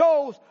 it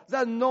shows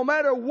that no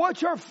matter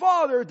what your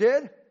father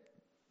did,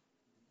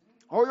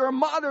 or your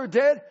mother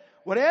did,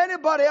 what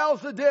anybody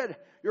else did,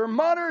 your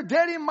mother,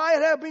 daddy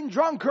might have been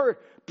drunkard,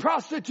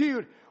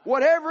 prostitute,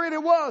 whatever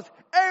it was,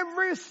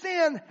 every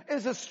sin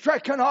is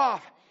stricken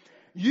off.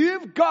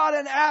 you've got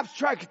an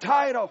abstract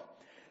title.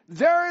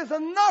 There is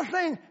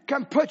nothing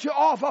can put you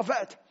off of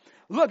it.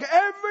 Look,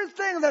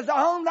 everything that's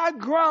on that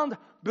ground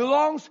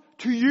belongs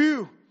to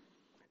you.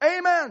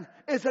 Amen.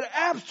 It's an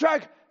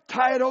abstract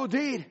title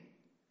deed.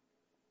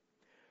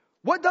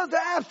 What does the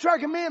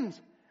abstract mean?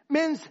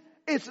 Means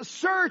it's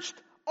searched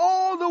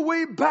all the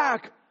way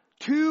back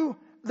to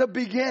the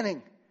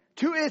beginning.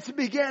 To its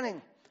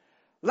beginning.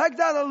 Like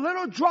that a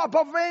little drop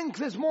of ink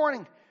this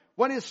morning.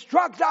 When it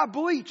struck that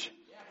bleach.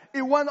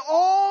 It went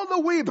all the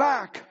way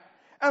back.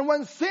 And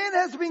when sin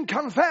has been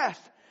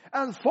confessed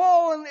and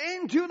fallen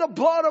into the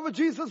blood of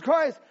Jesus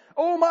Christ,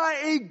 oh my,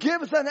 it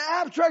gives an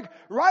abstract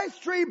right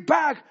straight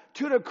back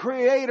to the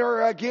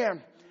Creator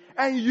again.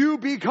 And you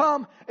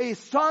become a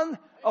son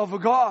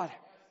of God.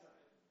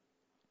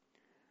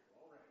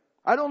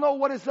 I don't know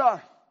what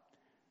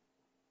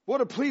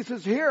the police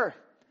is here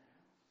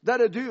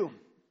that it do.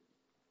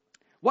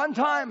 One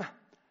time, it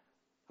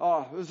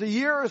was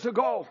years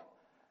ago,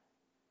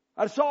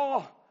 I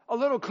saw a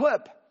little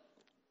clip.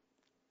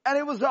 And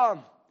it was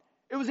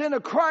in a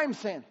crime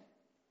scene.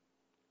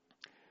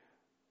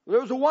 There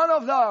was one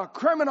of the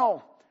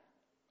criminal,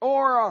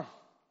 or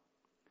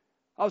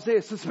I'll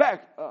say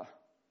suspect.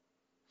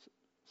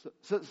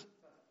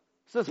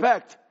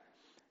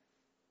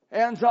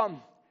 And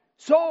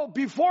so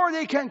before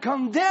they can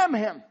condemn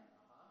him,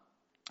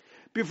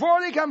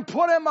 before they can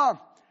put him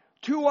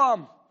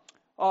to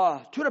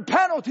the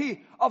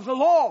penalty of the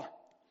law,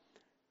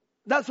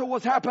 that's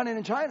what's happening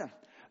in China.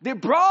 They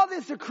brought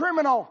this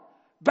criminal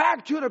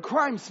back to the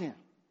crime scene.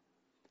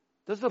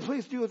 Does the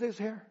police do this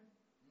here?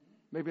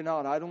 Maybe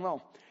not, I don't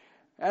know.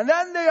 And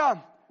then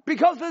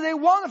because they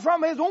want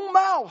from his own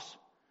mouth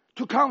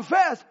to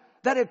confess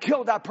that he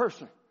killed that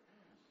person.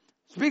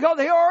 It's because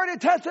he already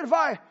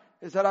testified.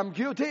 He said, I'm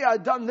guilty,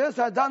 I've done this,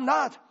 I've done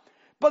that.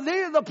 But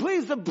the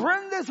police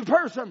bring this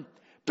person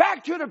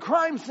back to the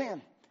crime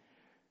scene.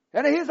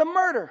 And he's a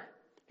murderer.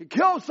 He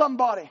killed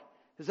somebody.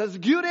 He's as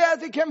guilty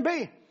as he can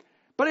be.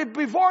 But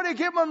before they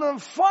give him the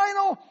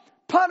final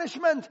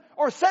punishment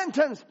or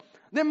sentence,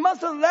 they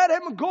must let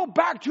him go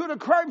back to the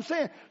crime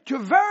scene to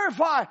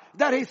verify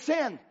that he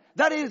sinned,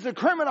 that he is a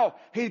criminal.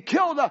 He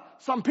killed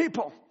some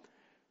people.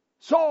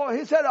 So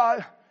he said,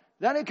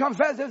 then he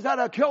confesses that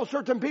I killed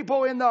certain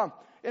people in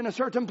a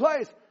certain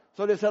place.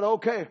 So they said,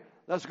 okay,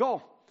 let's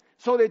go.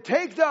 So they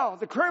take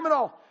the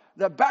criminal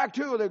back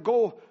to, they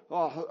go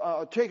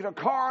take the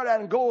car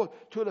and go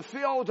to the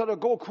field, or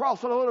go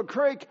cross a little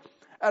creek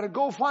and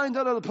go find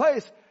another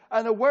place.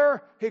 And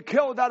where he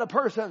killed that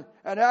person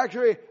and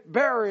actually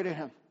buried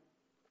him.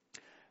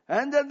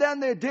 And then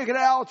they dig it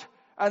out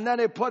and then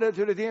they put it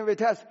to the DMV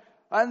test.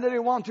 And then they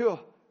want to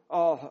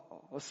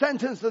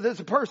sentence this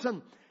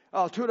person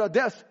to the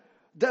death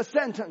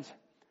sentence.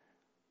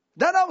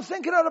 Then I was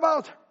thinking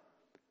about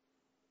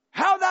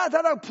how that is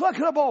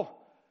applicable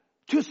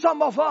to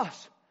some of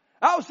us.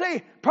 I would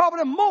say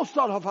probably most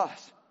of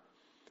us.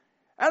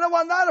 And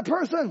when that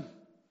person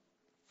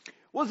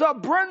was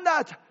bring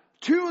that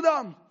to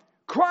the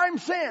crime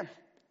scene,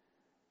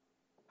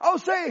 I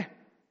would say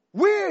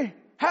we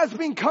has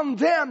been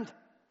condemned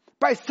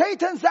by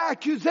Satan's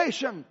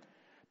accusation,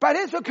 by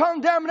his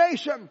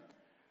condemnation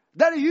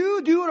that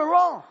you do the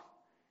wrong.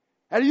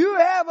 And you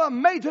have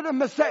made the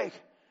mistake.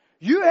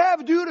 You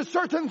have do the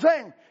certain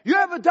thing. You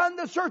have done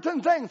the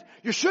certain things.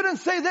 You shouldn't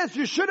say this.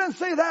 You shouldn't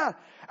say that.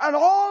 And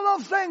all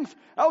of things,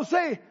 I would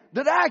say,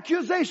 that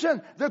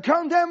accusation, the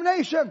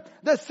condemnation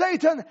that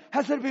Satan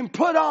has been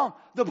put on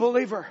the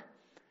believer.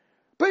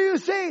 But you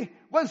see,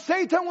 when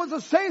Satan was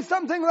to say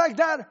something like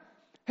that,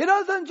 he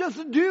doesn't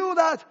just do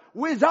that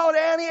without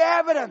any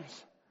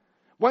evidence.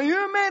 When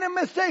you made a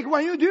mistake,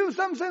 when you do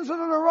something that's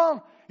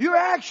wrong, you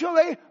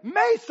actually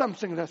made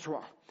something that's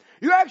wrong.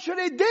 You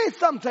actually did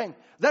something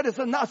that is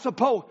not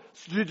supposed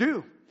to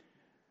do.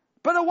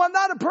 But when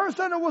that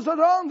person was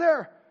around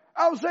there,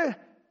 I would say,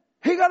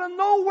 he got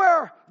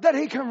nowhere that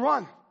he can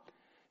run.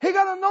 He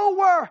got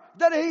nowhere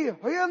that he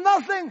has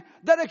nothing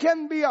that it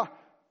can be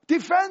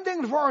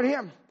defending for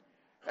him.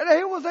 And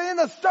he was in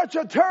such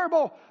a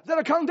terrible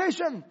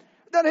condition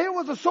that he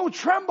was so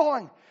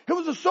trembling. He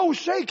was so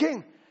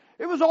shaking.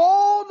 It was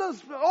all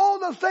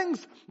the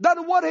things that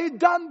what he'd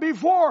done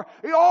before,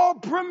 he all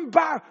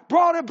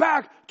brought it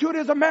back to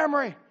his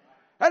memory.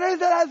 And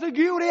he's as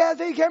guilty as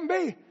he can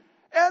be.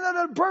 And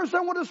then the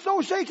person was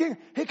so shaking,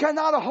 he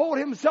cannot hold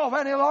himself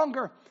any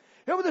longer.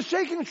 It was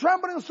shaking,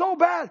 trembling so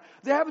bad,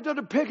 they had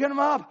to pick him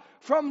up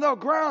from the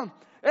ground.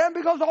 And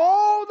because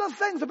all the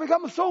things have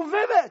become so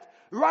vivid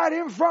right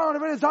in front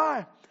of his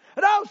eye.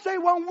 And I would say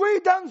when we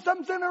done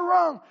something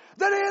wrong,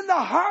 that in the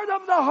heart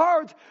of the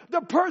heart,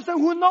 the person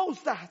who knows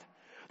that,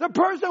 the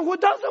person who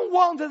doesn't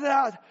want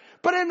that,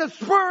 but in the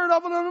spirit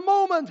of the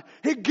moment,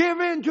 he gave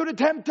in to the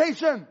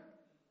temptation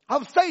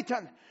of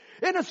Satan.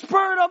 In the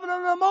spirit of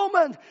the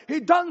moment, he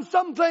done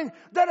something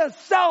that is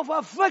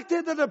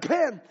self-afflicted to the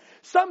pin.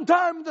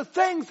 Sometimes the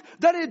things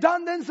that he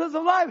done in his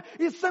life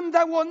is something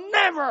that will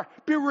never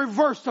be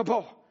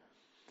reversible.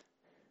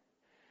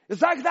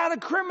 It's like that a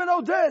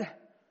criminal did.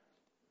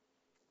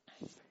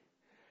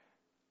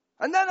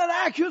 And then an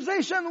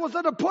accusation was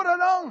to put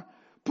it on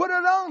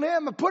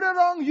him, put it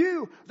on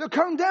you. The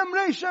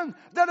condemnation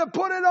that I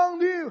put it on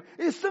you,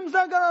 it seems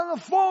like going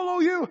to follow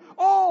you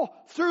all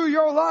through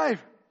your life.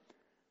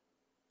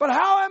 But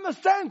how am I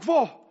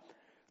thankful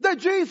that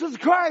Jesus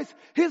Christ,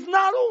 He's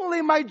not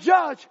only my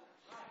judge,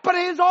 but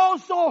He's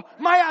also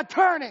my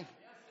attorney.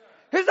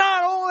 He's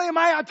not only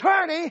my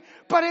attorney,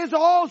 but He's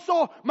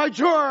also my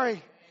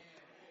jury.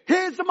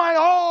 He's my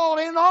all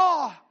in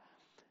all.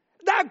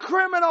 That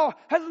criminal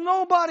has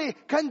nobody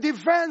can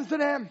defend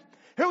him.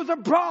 He was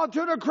brought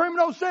to the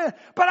criminal sin,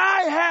 but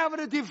I have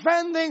a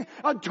defending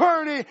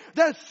attorney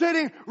that's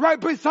sitting right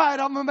beside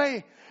of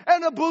me.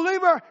 And a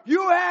believer,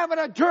 you have an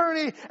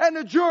attorney and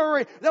a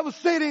jury that was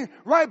sitting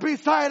right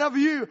beside of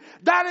you.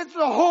 That is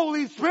the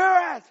Holy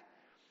Spirit.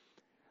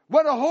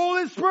 When the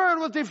Holy Spirit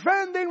was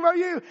defending for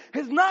you,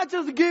 He's not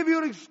just give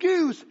you an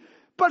excuse,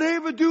 but He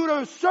would do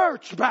the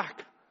search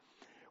back.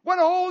 When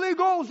the Holy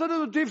Ghost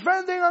was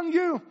defending on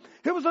you,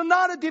 He was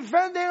not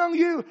defending on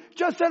you,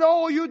 just said,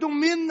 oh, you don't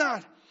mean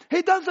that.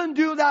 He doesn't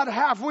do that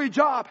halfway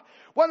job.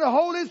 When the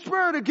Holy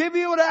Spirit give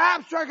you the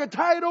abstract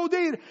title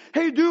deed,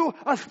 He do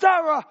a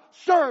thorough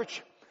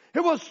search.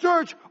 He will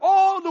search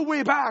all the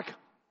way back.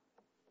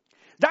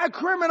 That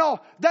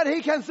criminal that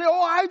he can say,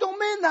 oh, I don't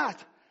mean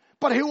that.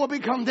 But he will be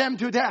condemned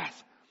to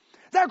death.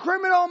 That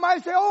criminal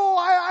might say, oh,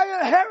 I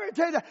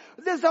inherited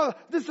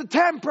this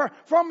temper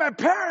from my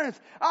parents.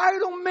 I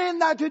don't mean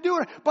that to do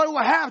it, but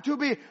I have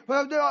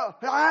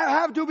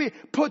to be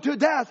put to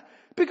death.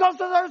 Because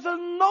there's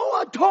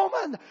no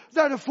atonement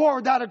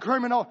for that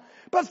criminal.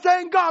 But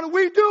thank God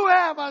we do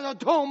have an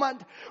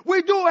atonement.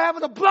 We do have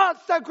the blood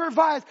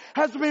sacrifice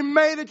has been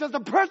made just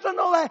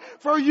personally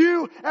for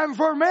you and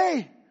for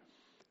me.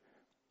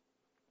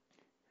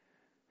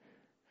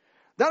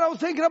 Then I was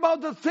thinking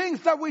about the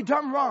things that we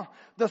done wrong.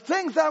 The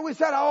things that we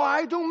said, oh,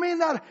 I don't mean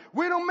that.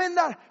 We don't mean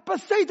that.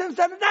 But Satan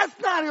said, that's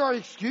not your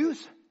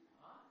excuse.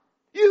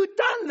 You've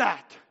done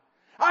that.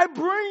 I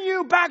bring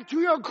you back to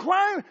your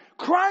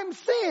crime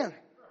sin.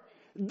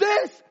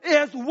 This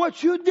is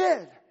what you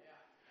did.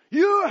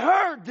 You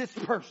hurt this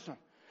person.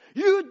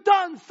 You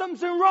done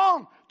something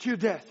wrong to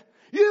this.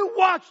 You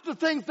watched the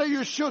things that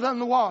you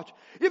shouldn't watch.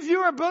 If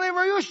you're a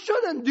believer, you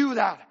shouldn't do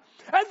that.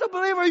 As a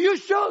believer, you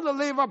should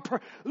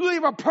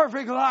live a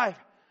perfect life.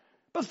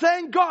 But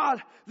thank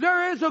God,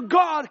 there is a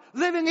God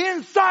living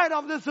inside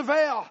of this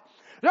veil.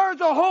 There is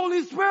a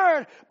Holy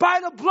Spirit by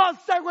the blood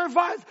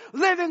sacrifice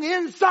living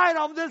inside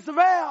of this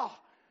veil.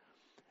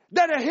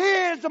 That He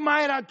is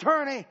my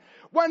attorney.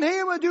 When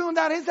He was doing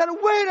that, He said,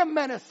 wait a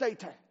minute,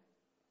 Satan.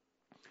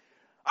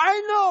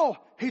 I know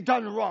he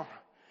done wrong.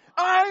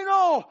 I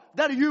know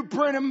that you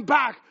bring him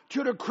back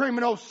to the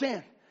criminal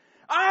sin.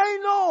 I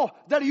know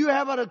that you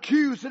haven't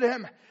accused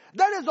him.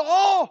 That is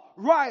all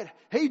right.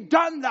 He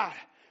done that.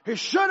 He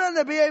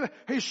shouldn't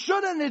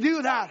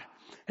do that.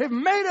 He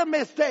made a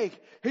mistake.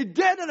 He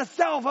did it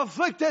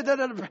self-afflicted.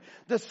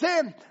 The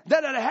sin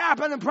that had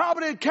happened and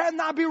probably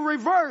cannot be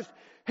reversed.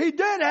 He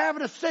did have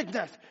the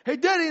sickness. He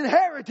did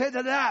inherit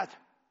that.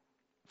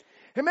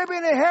 He may be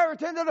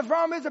inherited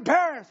from his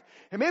parents.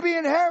 He may be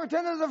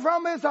inherited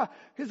from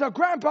his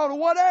grandpa or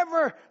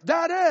whatever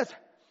that is.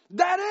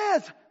 That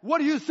is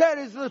what you said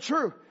is the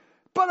truth.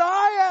 But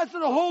I asked the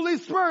Holy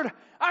Spirit,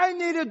 I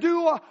need to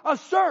do a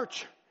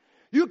search.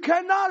 You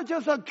cannot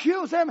just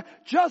accuse him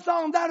just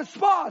on that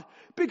spot.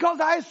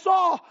 Because I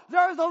saw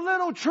there's a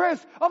little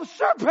trace of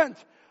serpent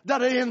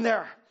that are in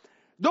there.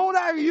 Don't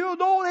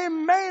he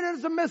made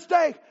it a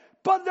mistake.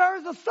 But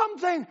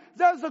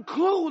there's a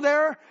clue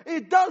there.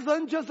 It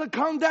doesn't just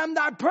condemn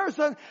that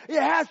person.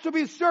 It has to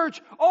be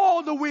searched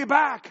all the way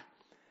back.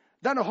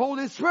 Then the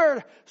Holy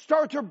Spirit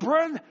started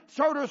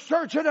to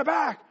search in the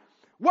back.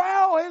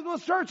 Well, he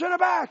was searching the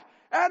back.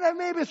 And then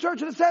maybe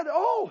searching and said,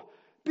 oh,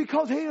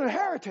 because he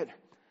inherited.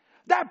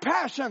 That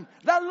passion,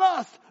 that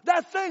lust,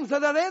 that things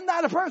that are in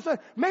that person,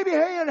 maybe he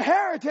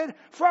inherited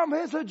from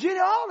his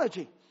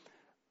genealogy.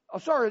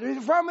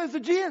 From his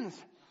genes.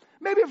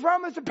 Maybe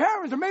from his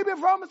parents, or maybe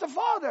from his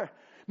father.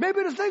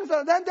 Maybe the things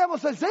that then devil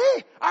says,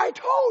 see, I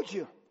told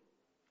you.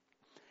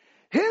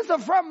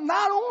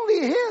 Not only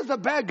he is a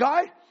bad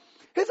guy,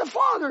 his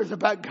father is a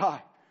bad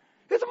guy.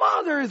 His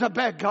mother is a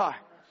bad guy.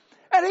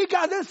 And he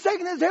got this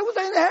sickness, it was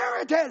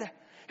inherited.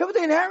 It was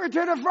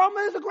inherited from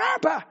his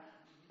grandpa.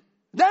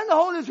 Then the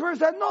Holy Spirit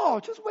said, no,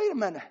 just wait a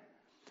minute.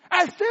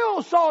 I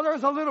still saw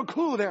there's a little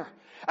clue there.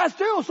 I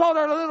still saw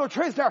there's a little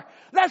trace there.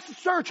 Let's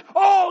search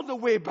all the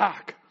way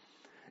back.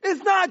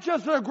 It's not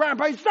just a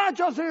grandpa. It's not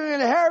just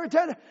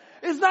inherited.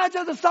 It's not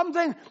just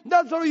something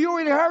that you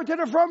inherited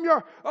from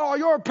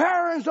your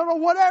parents or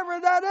whatever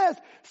that is.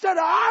 Said,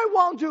 I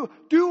want to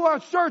do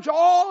a search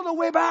all the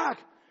way back.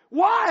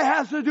 Why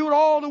has to do it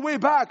all the way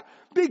back?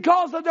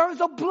 Because there is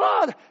a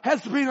blood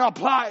has been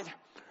applied.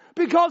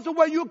 Because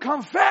when you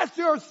confess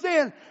your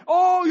sin,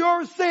 all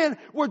your sin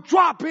will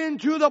drop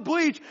into the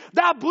bleach.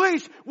 That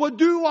bleach will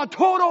do a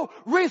total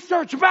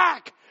research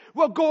back.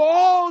 Will go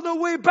all the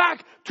way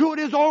back to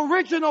its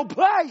original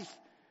place.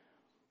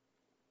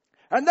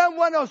 And then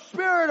when the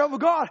Spirit of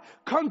God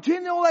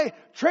continually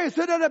traces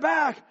it in the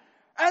back,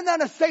 And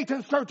then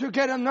Satan started to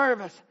get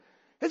nervous.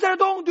 He said,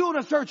 don't do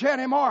the search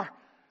anymore.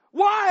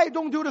 Why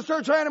don't do the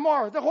search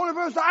anymore? The Holy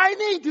Spirit said, I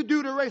need to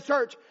do the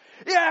research.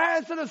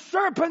 Yes, and the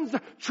serpent's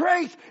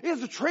trace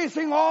is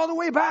tracing all the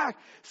way back.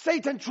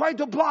 Satan tried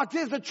to block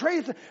this.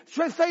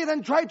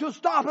 Satan tried to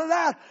stop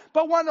that.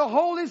 But when the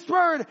Holy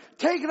Spirit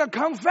takes the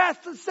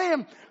confessed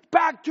sin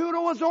back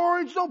to its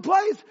original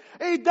place,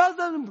 it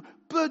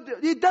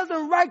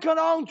doesn't reckon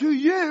on to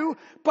you.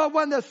 But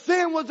when the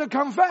sin was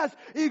confessed,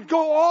 it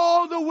go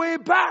all the way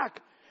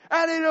back.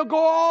 And it'll go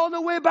all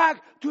the way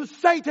back to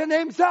Satan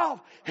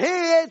himself. He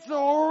is the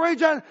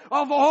origin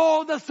of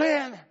all the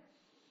sin.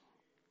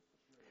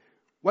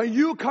 When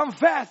you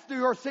confess to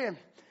your sin,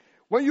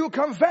 when you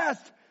confess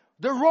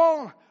the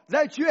wrong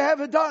that you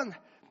have done,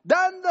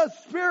 then the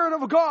Spirit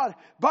of God,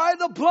 by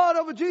the blood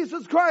of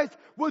Jesus Christ,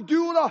 will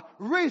do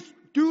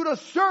the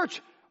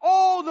search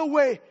all the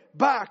way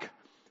back.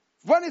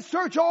 When it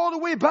searches all the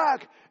way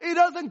back, it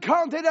doesn't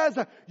count it as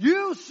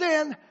your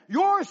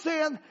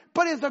sin,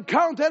 but it's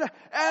counted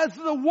as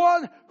the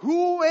one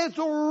who is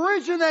the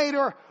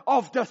originator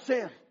of the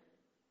sin.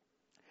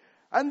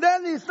 And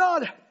then it's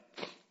not.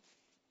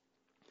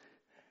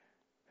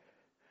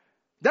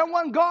 Then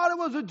when God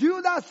was to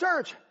do that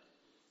search,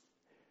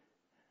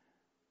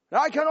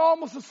 I can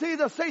almost see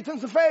the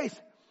Satan's face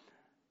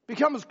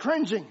becomes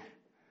cringing,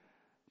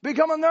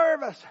 become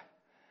nervous,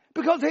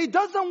 because he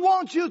doesn't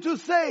want you to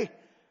say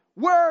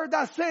where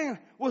that sin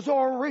was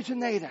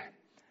originated,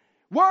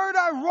 where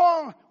that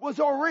wrong was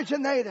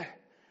originated.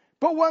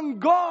 But when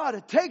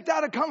God take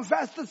that to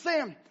confess the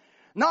sin,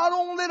 not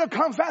only to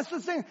confess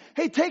the sin,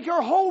 he take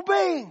your whole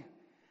being.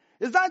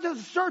 It's not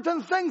just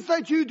certain things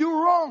that you do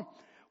wrong.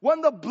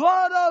 When the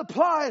blood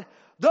applied,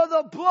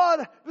 the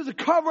blood was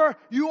cover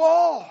you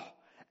all.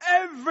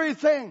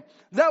 Everything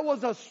that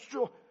was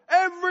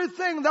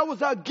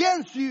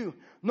against you,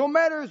 no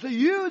matter if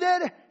you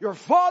did it, your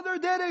father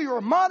did it,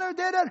 your mother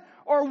did it,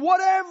 or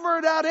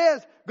whatever that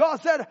is, God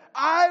said,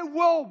 I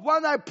will,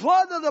 when I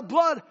apply to the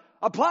blood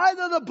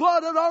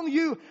on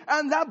you,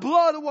 and that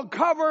blood will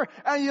cover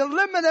and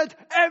eliminate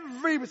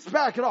every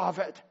speck of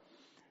it.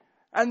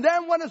 And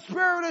then when the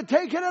Spirit had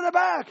taken it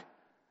back,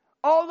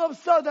 all of a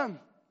sudden,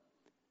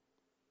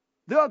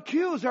 the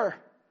accuser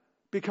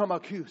become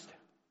accused.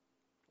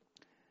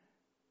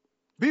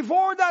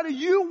 Before that,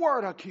 you were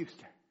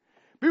accused.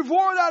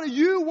 Before that,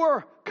 you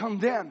were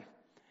condemned.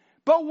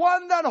 But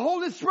when that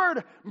Holy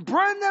Spirit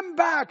bring them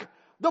back,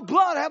 the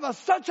blood have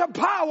such a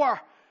power.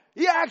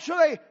 He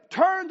actually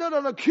turned to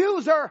the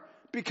accuser,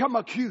 become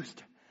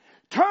accused.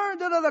 Turned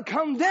to the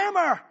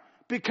condemner,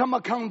 become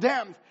a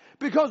condemned.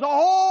 Because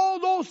all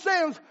those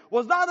sins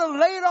was not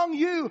laid on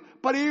you,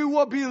 but it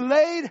will be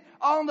laid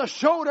on the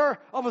shoulder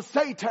of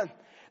Satan.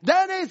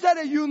 Then he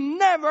said, you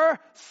never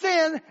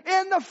sin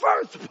in the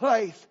first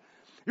place.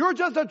 You're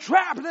just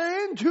trapped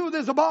into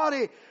this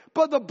body.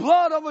 But the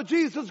blood of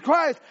Jesus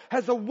Christ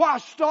has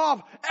washed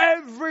off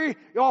every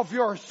of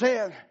your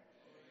sin.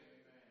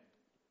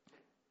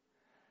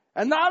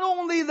 And not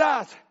only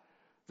that,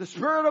 the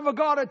Spirit of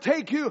God will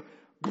take you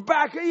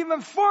back even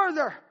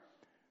further.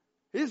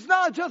 It's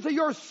not just that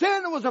your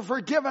sin was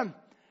forgiven,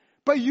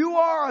 but you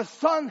are a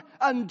son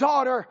and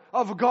daughter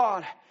of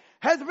God.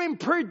 Has been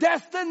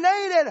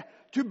predestinated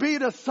to be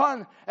the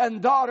son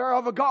and daughter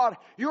of God.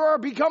 You are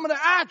becoming an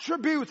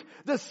attribute,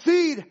 the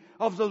seed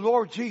of the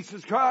Lord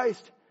Jesus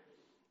Christ.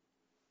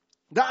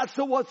 That's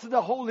what's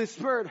the Holy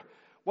Spirit.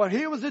 When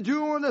he was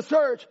doing the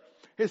search,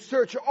 he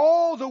searched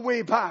all the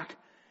way back.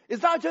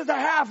 It's not just a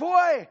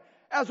halfway,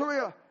 as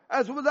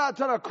with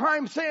that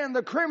crime sin,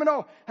 the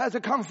criminal has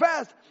to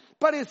confess,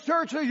 but it's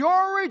search of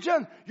your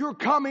origin. You're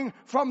coming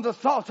from the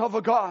thoughts of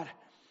a God.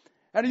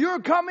 And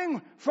you're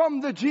coming from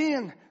the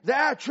gene, the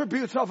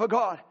attributes of a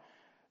God.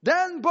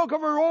 Then book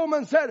of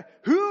Romans said,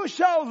 who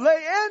shall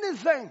lay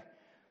anything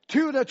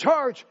to the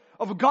charge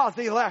of God's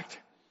elect?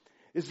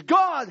 It's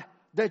God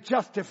that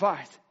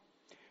justifies.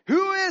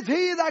 Who is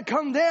he that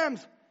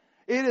condemns?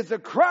 It is the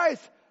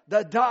Christ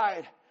that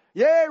died.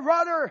 Yea,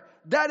 rather,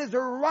 that is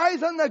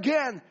risen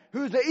again,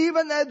 who's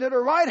even at the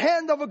right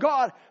hand of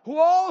God, who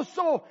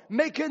also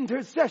make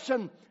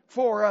intercession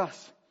for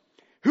us.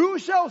 Who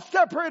shall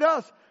separate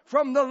us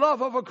from the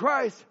love of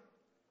Christ?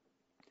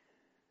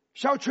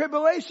 Shall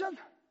tribulation,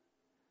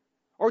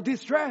 or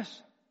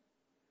distress,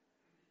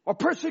 or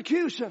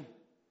persecution,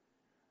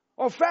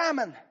 or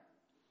famine,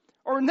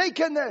 or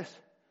nakedness,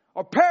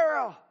 or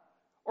peril,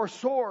 or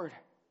sword?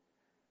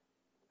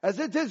 As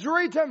it is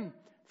written,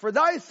 for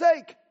thy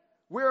sake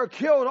we are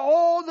killed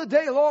all the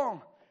day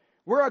long.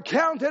 We are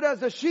accounted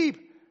as the sheep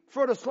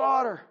for the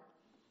slaughter.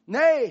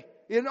 Nay,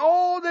 in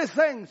all these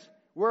things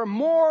we're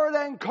more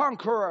than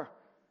conqueror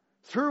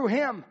through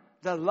him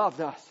that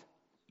loved us.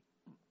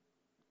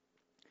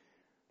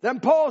 Then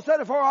Paul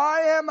said, for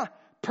I am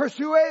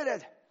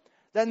persuaded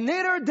that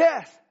neither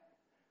death,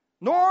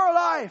 nor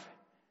life,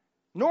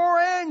 nor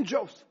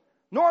angels,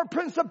 nor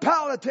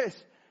principalities,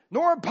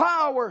 nor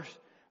powers,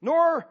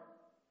 nor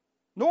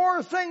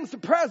things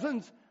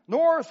present,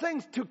 nor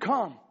things to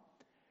come,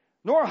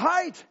 nor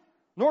height,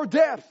 nor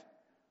depth,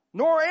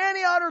 nor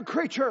any other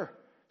creature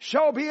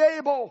shall be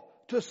able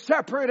to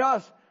separate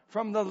us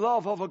from the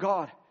love of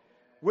God,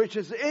 which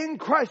is in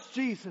Christ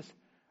Jesus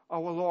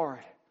our Lord.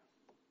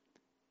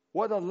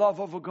 What a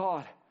love of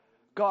God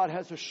God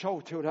has to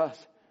show to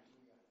us.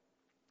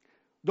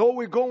 Though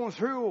we're going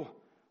through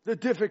the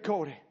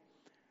difficulty,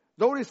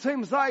 though it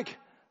seems like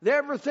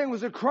everything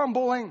was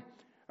crumbling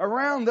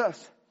around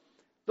us,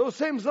 though it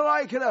seems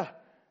like it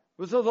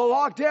was the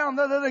lockdown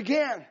that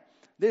again,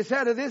 they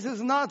said that this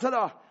is not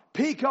the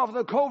peak of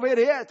the COVID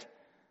yet.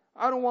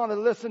 I don't want to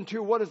listen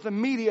to what the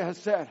media has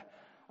said.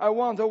 I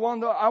want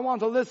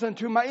to listen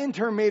to my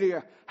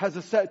intermedia has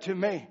said to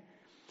me.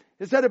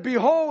 It said,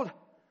 behold,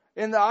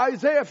 in the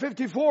Isaiah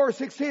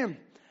 54:16,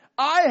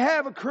 I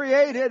have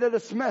created a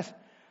smith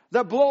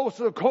that blows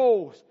the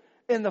coals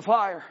in the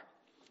fire,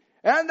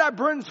 and that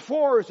brings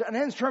forth an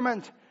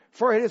instrument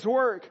for his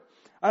work.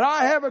 And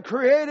I have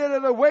created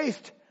a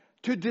waste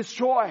to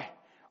destroy.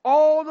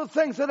 All the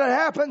things that have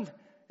happened,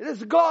 it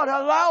is God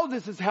allowed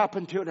this to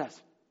happen to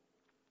us.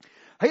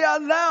 He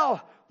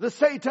allowed the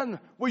Satan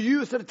will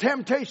use the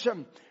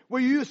temptation,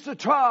 will use the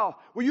trial,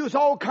 will use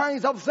all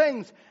kinds of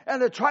things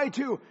and try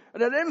to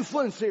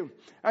influence you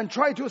and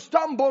try to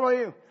stumble on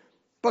you.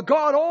 But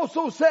God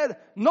also said,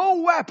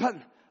 no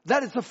weapon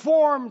that is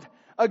formed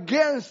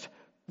against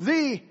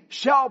thee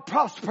shall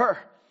prosper.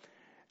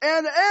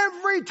 And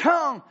every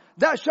tongue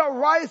that shall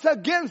rise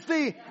against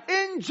thee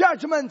in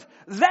judgment,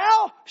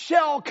 thou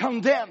shalt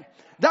condemn.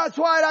 That's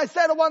why I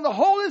said when the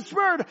Holy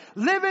Spirit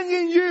living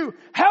in you,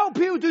 help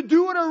you to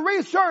do the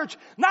research,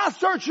 not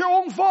search your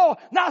own fault,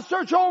 not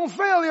search your own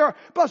failure,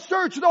 but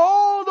search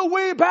all the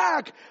way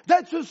back,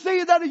 that to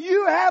see that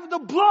you have the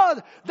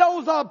blood that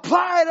was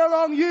applied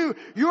on you.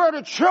 You are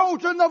the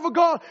children of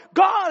God.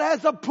 God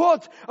has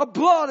put a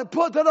blood,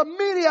 put a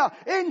media,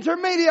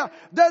 intermedia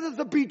that is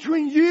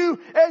between you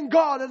and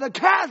God, and the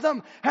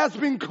chasm has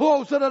been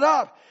closed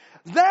up.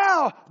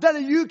 Now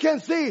that you can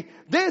see,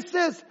 this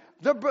is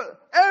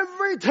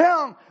every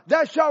tongue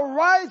that shall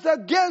rise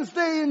against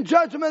thee in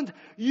judgment,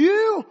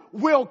 you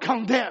will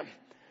condemn.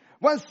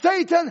 When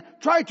Satan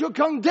tries to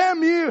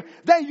condemn you,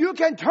 then you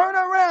can turn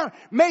around,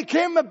 make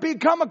him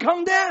become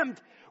condemned.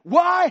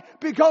 Why?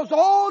 Because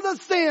all the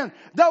sin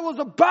that was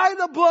by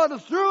the blood,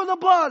 through the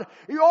blood,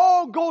 it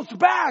all goes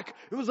back.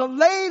 It was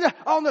laid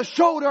on the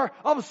shoulder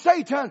of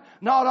Satan,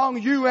 not on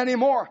you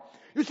anymore.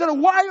 You said,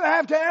 why you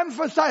have to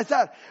emphasize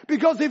that?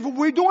 Because if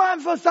we don't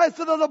emphasize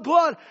it on the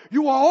blood,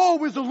 you will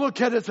always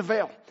look at its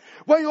veil.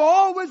 When you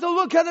always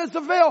look at its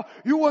veil,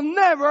 you will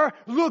never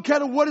look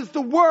at what is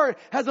the Word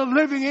has a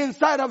living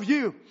inside of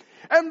you.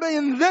 And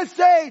in this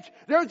age,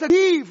 there's a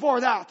need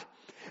for that.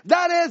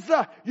 That is,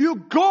 you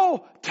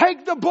go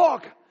take the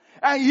book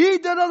and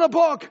eat it of the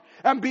book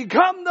and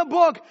become the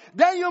book.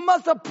 Then you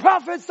must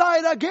prophesy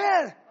it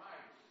again.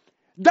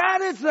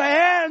 That is the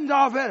end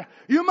of it.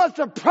 You must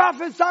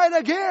prophesy it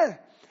again.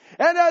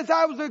 And as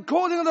I was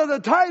quoting the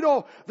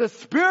title, the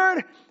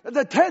Spirit,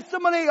 the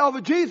testimony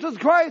of Jesus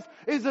Christ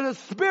is the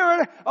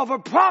spirit of a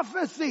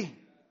prophecy.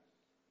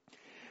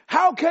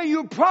 How can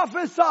you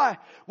prophesy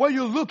when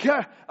you look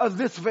at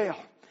this veil?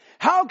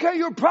 How can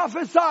you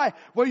prophesy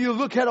when you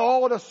look at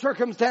all the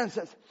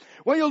circumstances?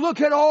 When you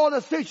look at all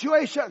the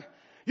situation?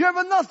 You have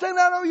nothing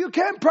that you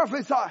can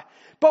prophesy.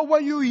 But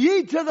when you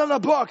eat to the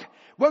book,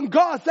 when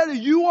God said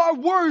you are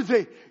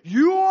worthy,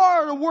 you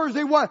are the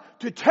worthy one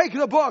to take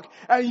the book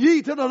and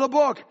eat to the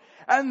book.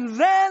 And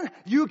then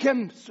you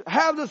can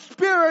have the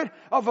spirit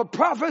of a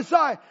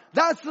prophesy.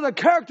 That's the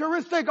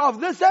characteristic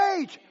of this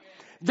age.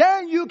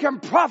 Then you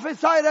can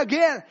prophesy it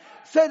again.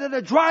 Say that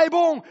the dry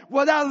bone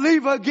will not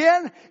live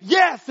again.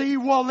 Yes, he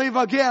will live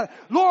again.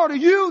 Lord,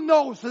 you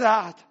know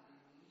that.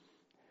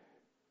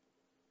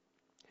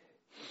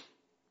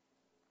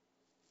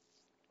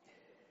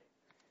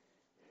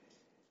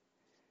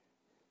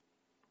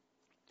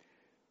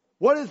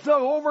 What is the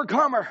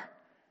overcomer?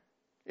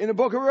 In the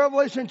book of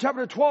Revelation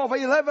chapter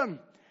 12:11,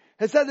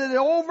 it said that they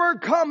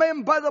overcome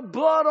him by the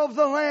blood of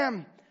the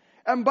Lamb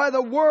and by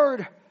the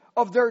word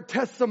of their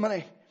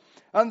testimony.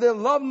 And they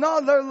love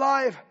not their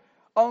life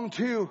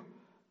unto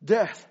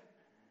death.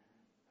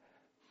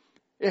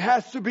 It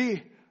has to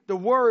be the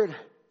word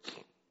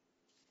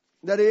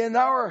that in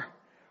our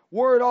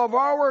word of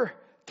our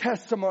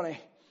testimony.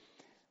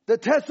 The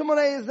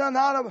testimony is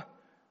not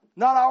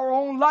our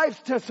own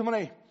life's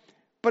testimony,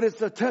 but it's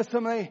the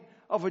testimony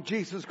of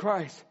Jesus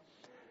Christ.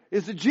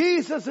 It's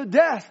Jesus'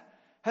 death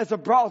has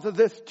brought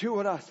this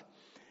to us.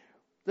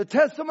 The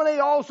testimony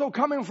also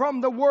coming from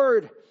the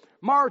word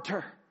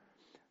martyr.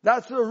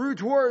 That's the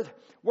root word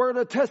where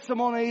the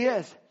testimony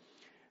is.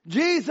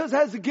 Jesus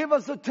has given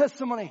us a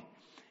testimony.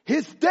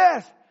 His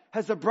death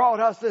has brought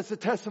us this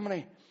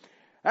testimony.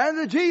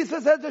 And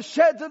Jesus has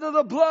shed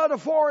the blood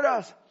for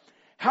us.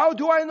 How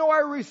do I know I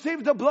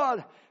received the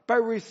blood? By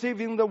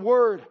receiving the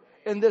word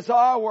in this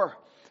hour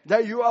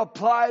that you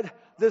applied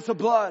this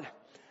blood.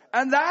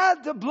 And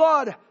that the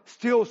blood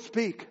still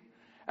speak.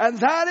 And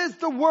that is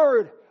the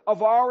word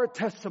of our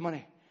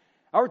testimony.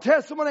 Our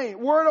testimony,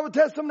 word of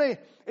testimony,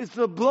 is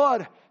the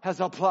blood has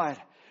applied.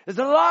 It's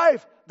the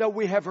life that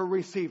we have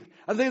received.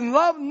 And they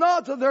love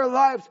not their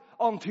lives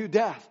unto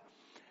death.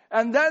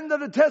 And then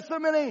the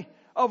testimony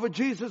of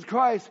Jesus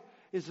Christ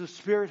is the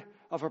spirit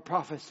of a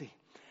prophecy.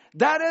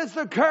 That is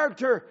the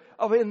character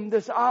of in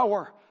this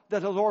hour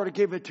that the Lord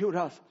gave it to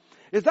us.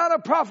 It's not a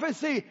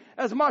prophecy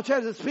as much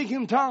as a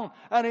speaking tongue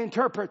and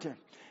interpreting.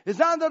 It's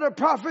not that a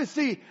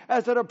prophecy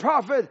as that a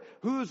prophet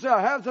who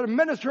has a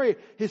ministry,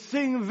 he's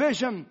seeing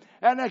vision.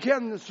 And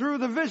again, through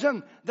the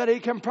vision that he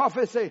can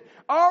prophesy.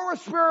 Our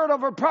spirit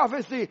of a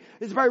prophecy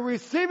is by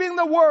receiving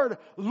the word,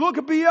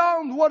 look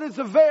beyond what is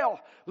the veil.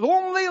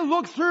 Only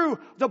look through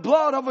the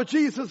blood of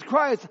Jesus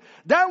Christ.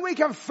 Then we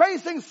can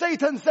facing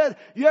Satan said,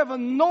 you have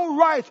no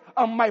right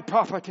on my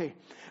property.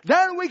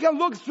 Then we can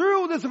look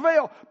through this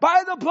veil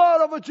by the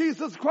blood of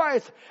Jesus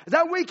Christ.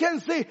 Then we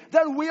can see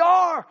that we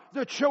are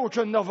the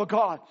children of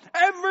God.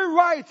 Every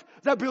right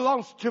that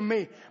belongs to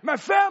me. My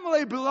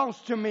family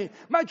belongs to me.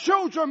 My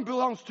children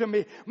belongs to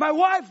me. My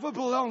wife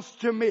belongs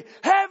to me.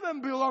 Heaven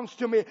belongs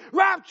to me.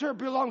 Rapture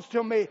belongs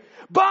to me.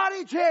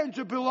 Body change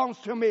belongs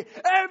to me.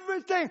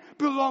 Everything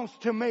belongs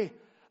to me.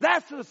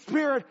 That's the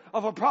spirit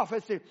of a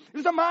prophecy.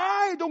 You say, my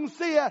eye don't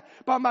see it,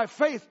 but my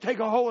faith take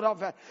a hold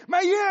of it.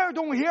 My ear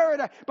don't hear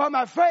it, but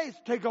my faith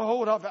take a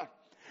hold of it.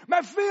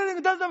 My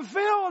feeling doesn't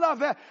feel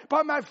of it,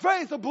 but my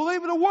faith of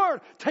believing the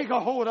word take a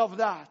hold of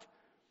that.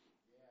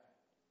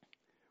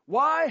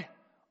 Why?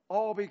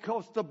 All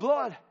because the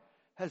blood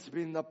has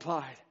been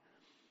applied.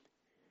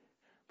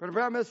 Brother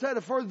Branham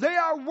said, for they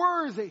are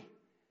worthy.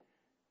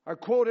 I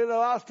quoted it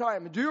last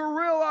time. Do you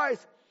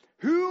realize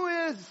who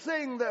is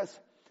saying this?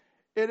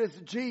 It is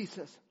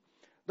Jesus,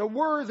 the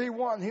worthy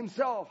one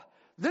himself.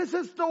 This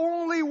is the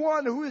only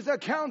one who is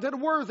accounted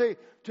worthy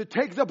to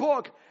take the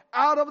book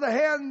out of the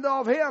hand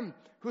of him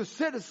who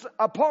sits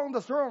upon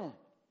the throne.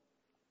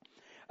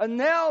 And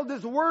now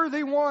this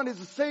worthy one is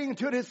saying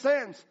to his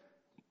saints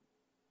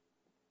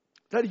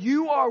that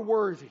you are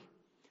worthy.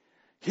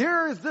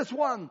 Here is this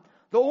one,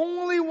 the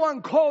only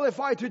one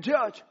qualified to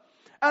judge.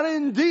 And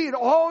indeed,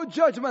 all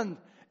judgment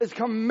is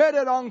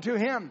committed unto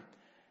him.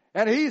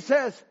 And he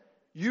says,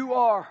 you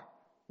are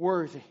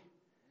worthy.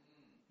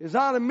 It's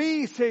not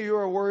me say you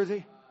are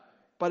worthy,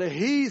 but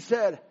he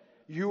said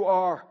you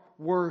are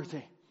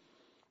worthy.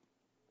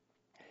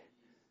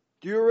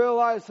 Do you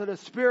realize that the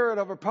spirit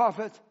of a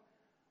prophet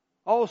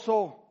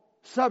also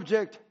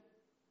subject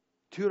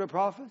to the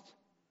prophets?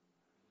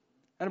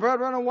 And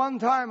Brother one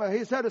time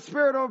he said the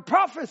spirit of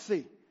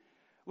prophecy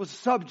was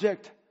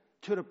subject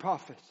to the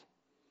prophets.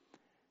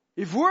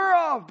 If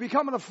we're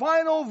becoming the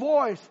final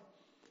voice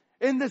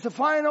in this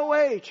final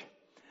age,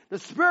 the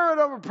spirit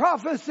of a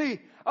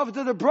prophecy of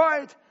the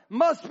bride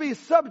must be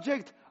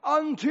subject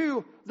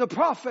unto the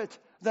prophet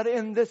that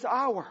in this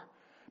hour.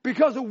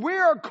 Because we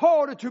are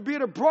called to be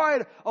the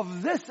bride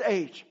of this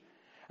age.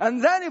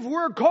 And then if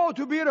we're called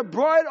to be the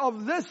bride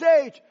of this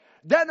age,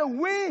 then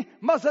we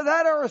must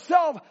let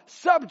ourselves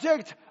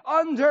subject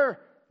under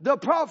the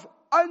prophet.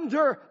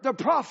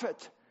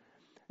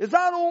 It's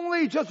not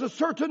only just a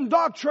certain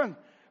doctrine,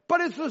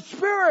 but it's the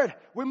spirit.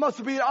 We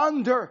must be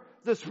under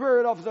the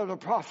spirit of the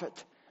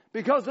prophet.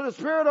 Because the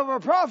spirit of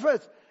a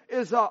prophet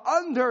is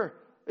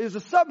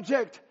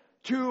subject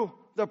to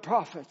the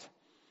prophet.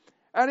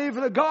 And if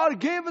the God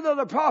gave to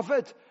the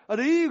prophet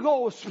an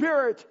eagle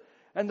spirit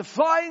and the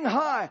flying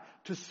high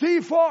to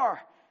see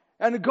far,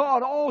 and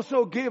God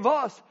also gave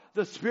us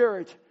the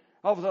spirit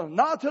of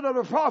not to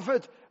the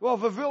prophet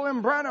of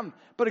William Branham,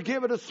 but he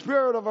gave it a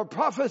spirit of a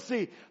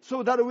prophecy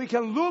so that we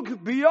can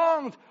look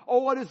beyond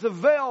all what is the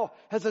veil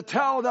has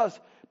told us,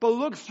 but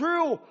look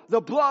through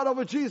the blood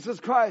of Jesus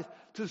Christ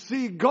to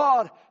see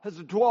God has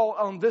dwelt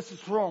on this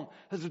throne,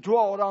 has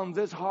dwelt on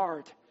this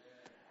heart.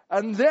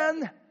 And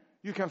then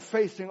you can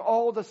face in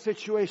all the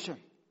situation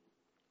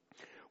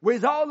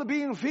without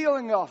being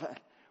feeling of it,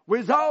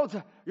 without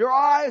your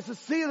eyes to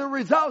see the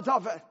results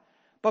of it.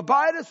 But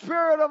by the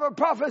spirit of a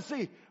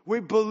prophecy, we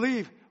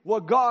believe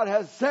what God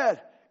has said,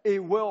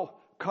 it will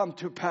come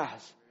to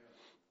pass.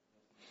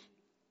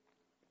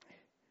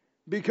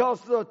 Because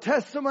the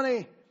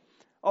testimony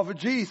of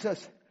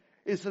Jesus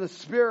is the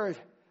spirit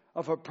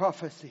of a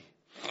prophecy.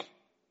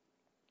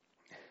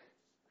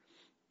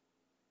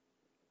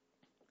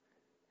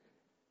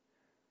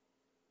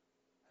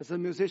 As the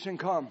musician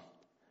come,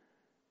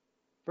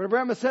 Brother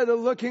Branham said,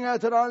 looking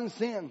at the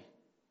unseen.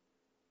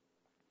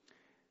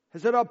 He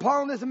said,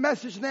 upon this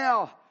message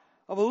now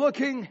of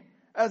looking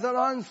at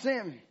the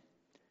unseen,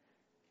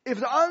 if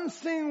the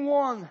unseen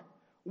one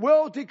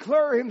will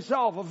declare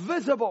himself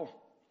visible,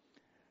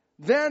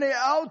 then it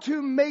ought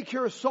to make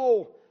your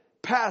soul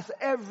pass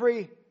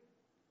every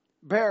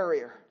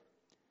barrier.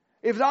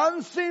 If the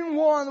unseen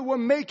one will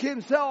make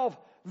himself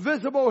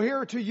visible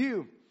here to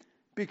you,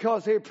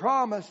 because he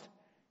promised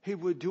he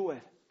would do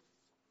it.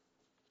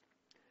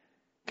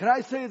 Can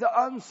I say the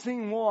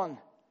unseen one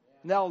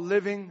now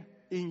living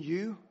in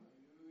you?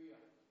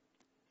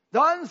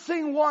 The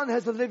unseen one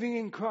has a living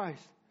in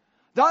Christ.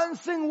 The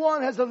unseen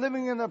one has a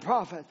living in the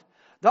prophet.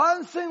 The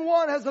unseen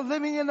one has a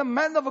living in the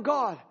man of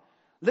God.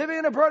 Living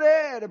in a brother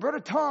Ed, a brother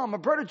Tom, a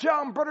brother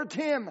John, brother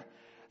Tim.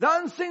 The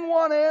unseen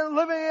one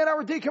living in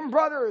our deacon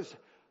brothers.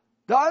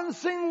 The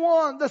unseen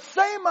one, the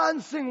same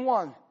unseen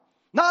one.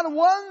 Not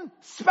one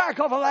speck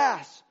of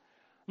less.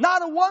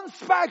 Not one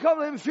speck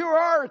of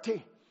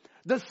inferiority.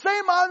 The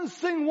same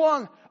unseen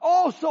one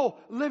also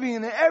living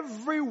in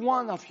every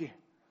one of you.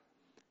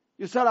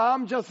 You said,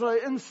 I'm just an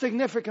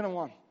insignificant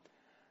one.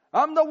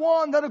 I'm the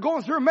one that is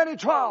going through many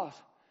trials.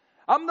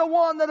 I'm the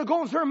one that is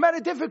going through many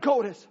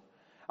difficulties.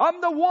 I'm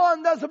the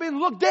one that's been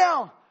looked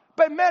down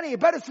by many,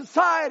 by the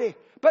society,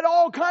 by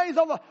all kinds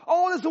of,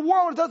 all this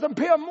world doesn't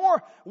pay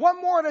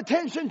one more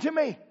attention to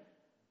me.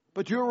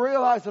 But you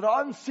realize that the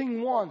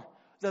unseen one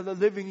that is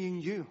living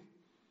in you.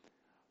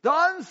 The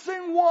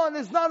unseen one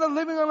is not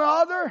living on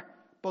another,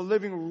 but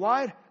living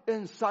right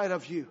inside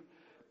of you.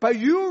 By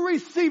you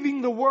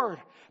receiving the word,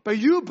 by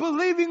you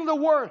believing the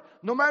word,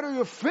 no matter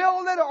you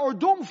feel it or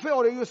don't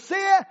feel it, you see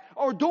it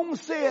or don't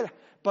see it,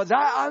 but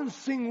that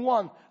unseen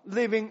one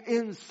living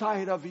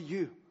inside of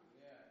you.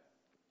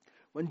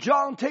 When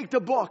John take the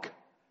book,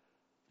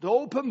 the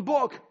open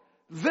book,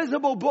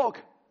 visible book,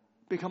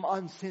 become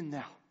unseen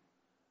now.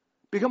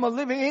 Become a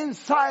living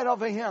inside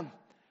of him.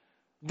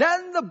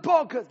 Then the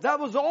book, that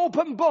was the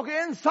open book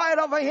inside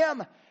of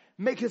him,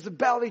 make his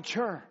belly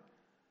churn.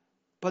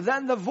 But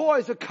then the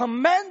voice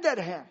commanded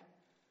him,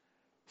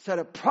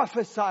 said,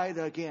 prophesied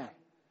again.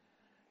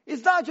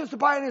 It's not just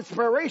by an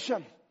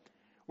inspiration.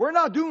 We're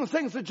not doing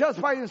things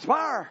just by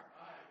inspire.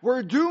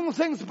 We're doing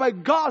things by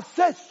God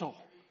said so.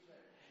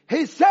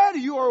 He said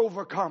you are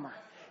overcomer.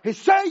 He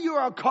said you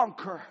are a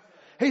conqueror.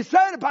 He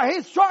said by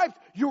his stripes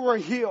you were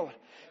healed.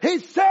 He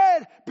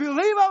said,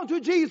 believe unto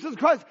Jesus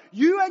Christ,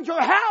 you and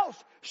your house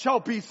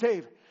shall be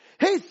saved.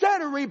 He said,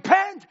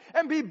 repent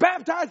and be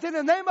baptized in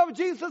the name of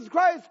Jesus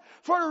Christ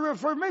for the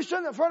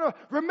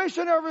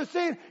remission of your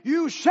sin.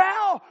 You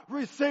shall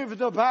receive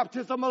the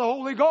baptism of the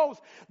Holy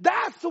Ghost.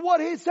 That's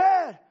what he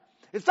said.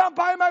 It's not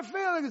by my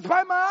feelings, it's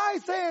by my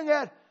eyes saying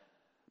it,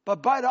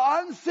 but by the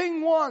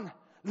unseen one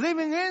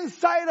living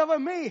inside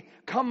of me,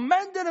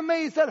 commanded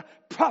me, he said,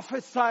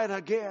 prophesied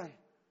again.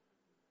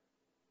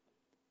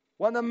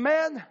 When a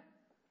man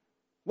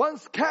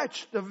once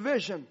catch the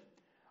vision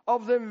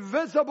of the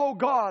invisible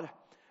God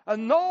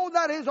and know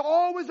that he's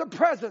always a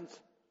presence,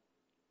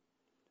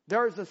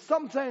 there is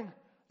something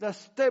that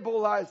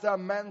stabilizes that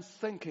man's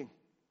thinking.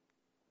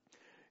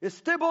 It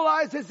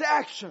stabilizes his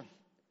action.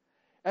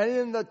 And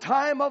in the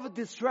time of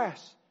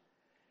distress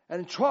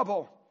and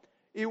trouble,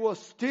 it will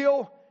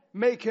still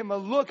make him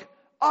look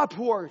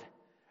upward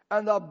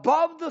and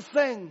above the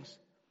things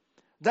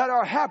that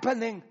are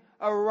happening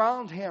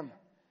around him.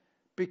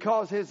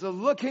 Because he's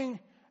looking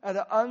at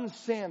the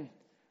unseen,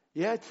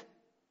 yet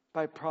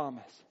by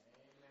promise.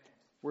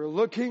 We're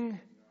looking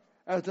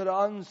at the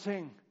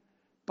unseen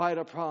by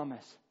the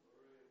promise.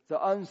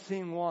 The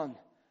unseen one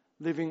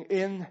living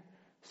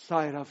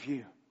inside of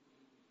you.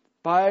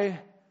 By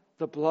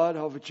the blood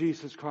of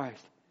Jesus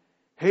Christ.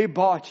 He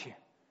bought you.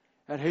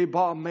 And he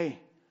bought me.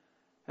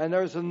 And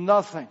there's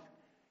nothing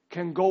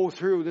can go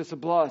through this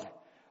blood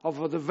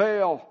of the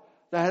veil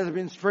that has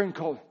been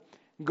sprinkled.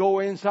 Go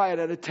inside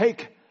and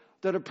take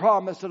the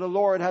promise that the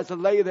Lord has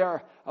laid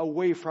there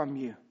away from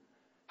you.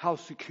 How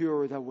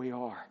secure that we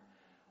are.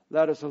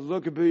 Let us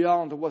look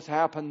beyond what's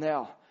happened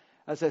now.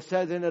 As I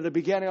said in the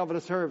beginning of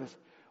the service,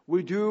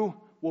 we do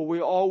what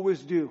we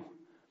always do.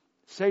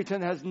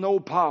 Satan has no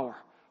power.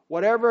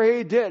 Whatever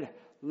he did,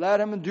 let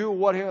him do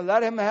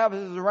let him have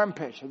his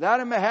rampage. Let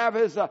him have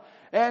his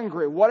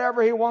angry,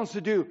 whatever he wants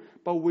to do.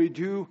 But we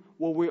do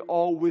what we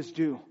always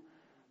do.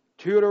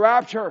 To the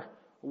rapture,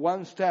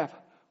 one step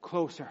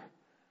closer.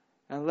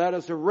 And let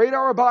us read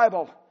our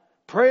Bible,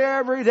 pray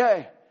every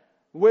day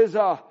with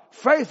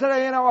faith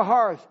in our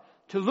hearts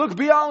to look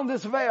beyond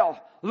this veil,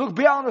 look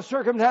beyond the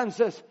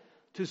circumstances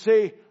to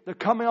see the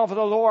coming of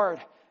the Lord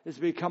is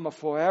become a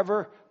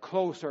forever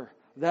closer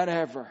than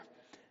ever.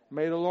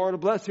 May the Lord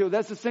bless you.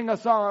 Let's sing a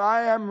song.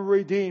 I am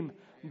redeemed,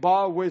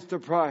 bought with the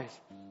price.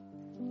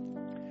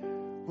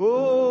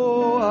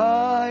 Oh,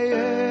 I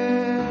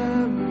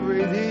am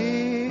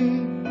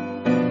redeemed,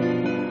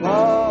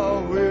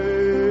 bought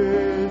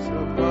with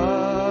the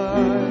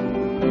price.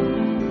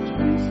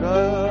 Jesus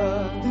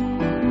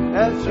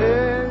has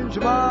changed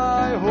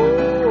my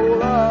whole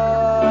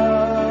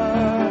life.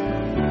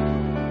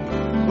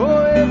 So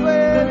if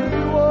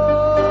anyone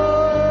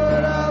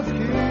asks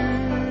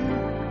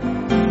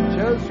you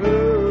just who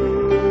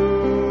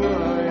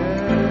I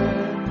am,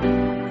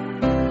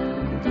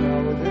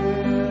 tell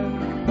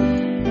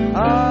them I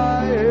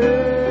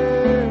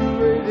am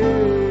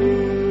redeemed.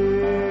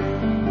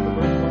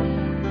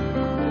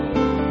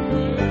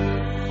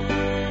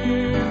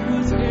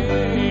 Was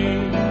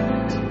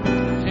hate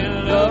and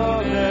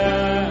love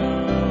now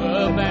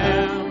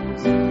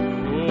abounds. Oh,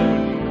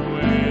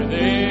 where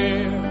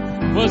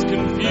there was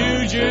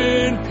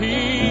confusion,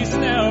 peace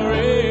now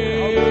reigns.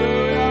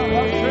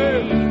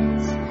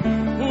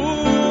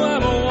 Oh,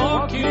 I'm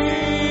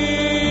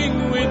walking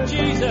with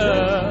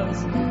Jesus.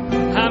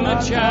 I'm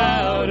a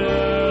child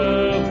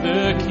of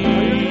the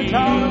King.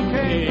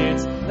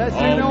 Let's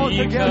sing All all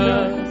together.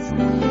 because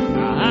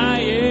I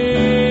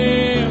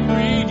am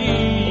redeemed.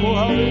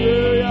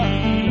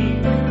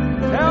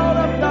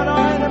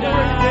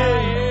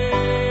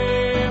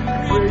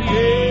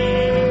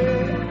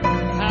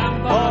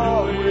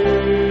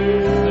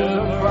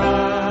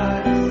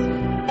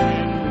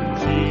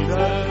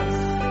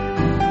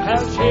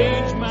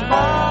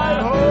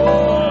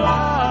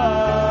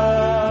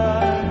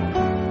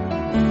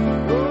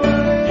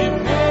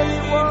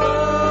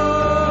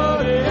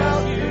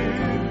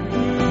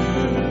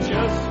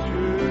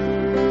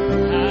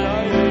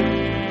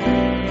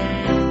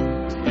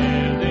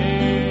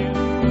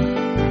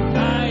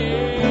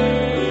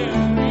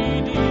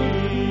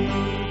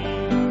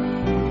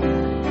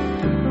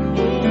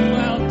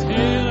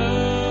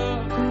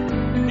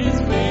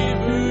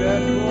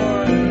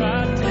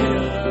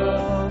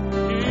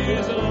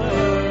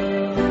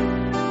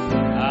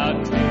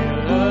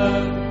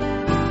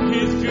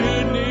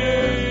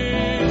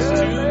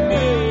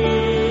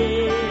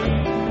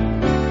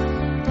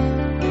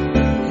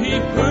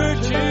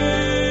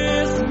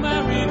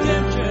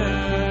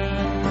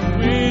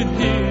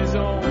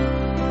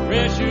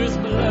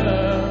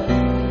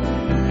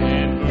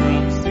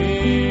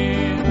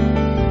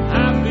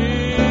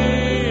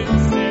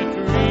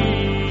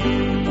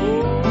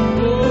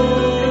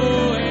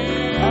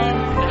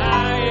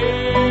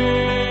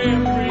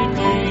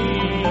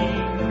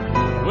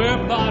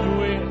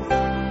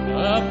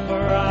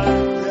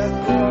 eyes.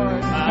 Yes,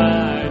 Lord.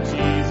 My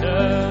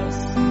Jesus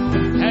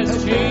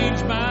has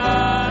changed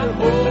my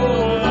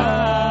whole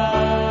life.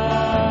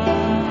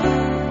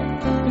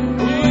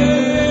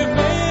 If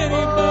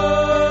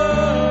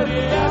anybody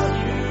asks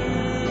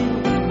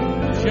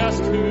you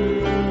just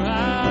who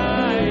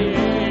I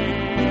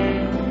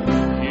am,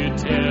 you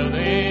tell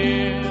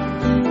them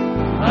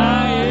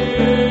I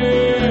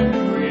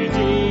am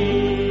redeemed.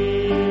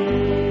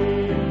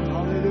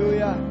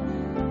 Hallelujah.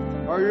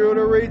 Are you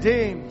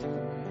redeemed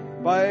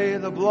by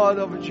the blood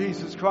of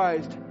Jesus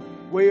Christ?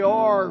 We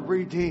are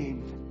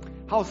redeemed.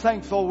 How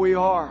thankful we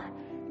are.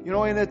 You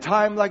know, in a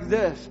time like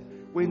this,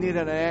 we need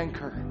an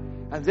anchor.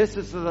 And this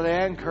is the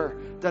anchor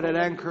that it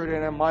anchored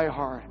in my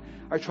heart.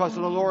 I trust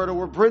the Lord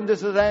will bring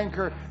this as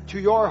anchor to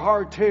your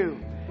heart too.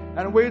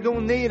 And we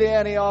don't need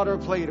any other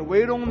plate.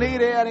 We don't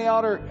need any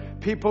other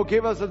people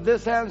give us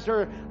this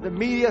answer. The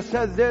media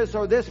said this,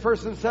 or this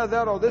person said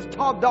that, or this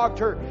top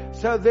doctor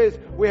said this.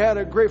 We had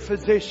a great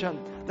physician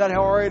that had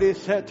already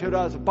said to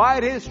us, by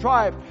His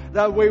stripe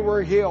that we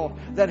were healed.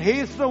 That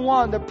He's the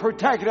one that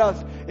protected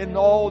us in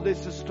all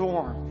this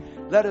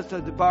storm. Let us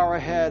bow our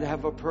head,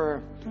 have a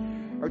prayer.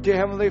 Our dear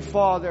Heavenly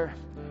Father,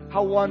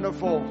 how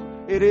wonderful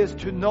it is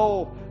to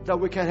know that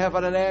we can have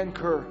an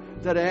anchor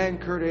that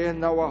anchored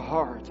in our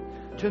heart.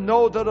 To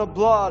know that the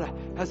blood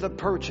has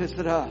purchased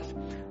us.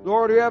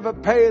 Lord, you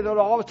have paid the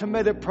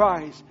ultimate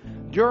price.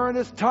 During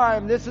this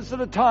time, this is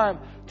the time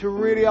to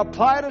really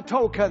apply the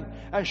token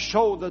and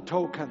show the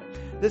token.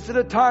 This is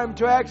the time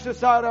to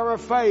exercise our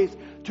faith,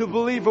 to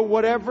believe that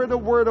whatever the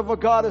Word of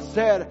God has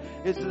said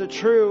is the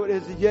truth,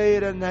 is yea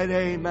and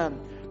amen.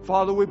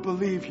 Father, we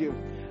believe you.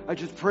 I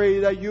just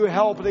pray that you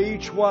help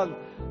each one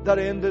that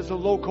in this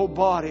local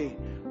body,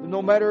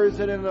 no matter is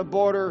it in the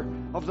border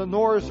of the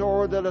north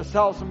or the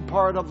southern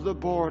part of the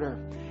border.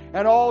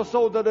 And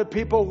also that the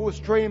people who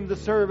stream the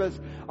service,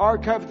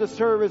 archive the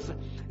service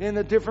in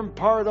a different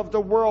part of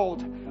the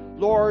world.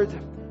 Lord,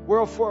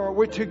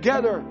 we're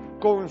together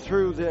going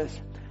through this.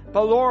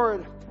 But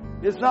Lord,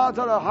 it's not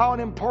how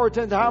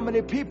important, how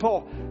many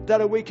people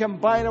that we can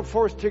bind a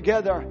force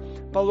together.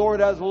 But Lord,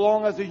 as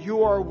long as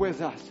you are with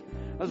us,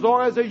 as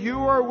long as you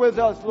are with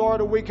us,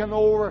 Lord, we can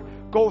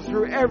go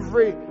through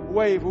every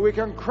wave. We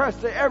can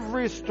crest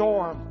every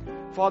storm.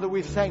 Father,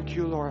 we thank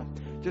you, Lord.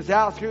 Just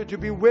ask you to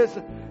be with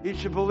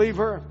each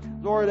believer.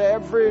 Lord,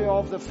 every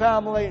of the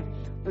family,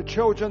 the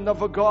children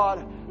of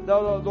God,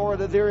 Lord,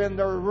 that they're in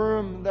their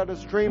room, that are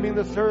streaming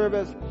the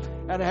service,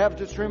 and have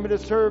to stream the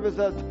service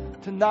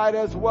tonight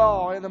as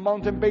well in the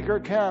Mountain Baker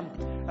camp.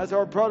 As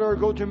our brother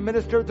go to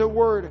minister the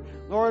word,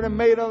 Lord, and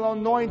may the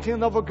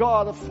anointing of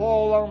God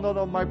fall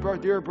on my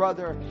dear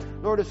brother.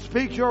 Lord,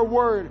 speak your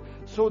word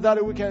so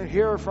that we can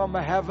hear from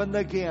heaven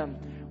again.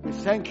 We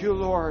thank you,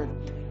 Lord,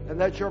 and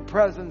let your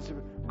presence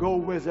go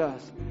with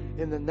us.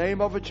 In the name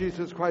of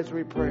Jesus Christ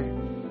we pray.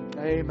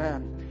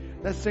 Amen.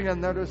 Let's sing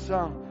another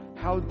song.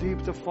 How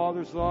deep the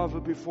Father's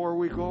love before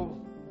we go.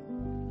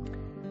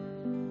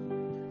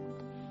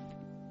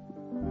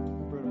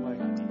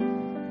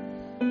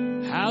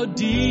 How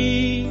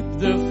deep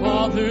the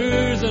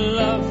Father's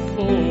love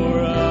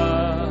for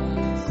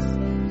us,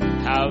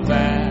 how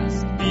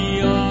vast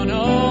beyond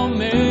all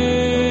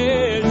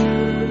measure,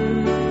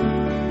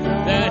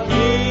 that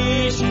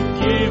He should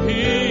give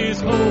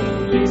His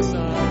only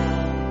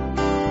Son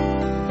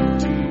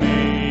to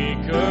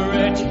make a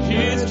wretch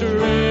His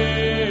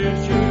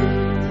treasure.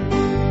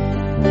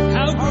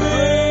 How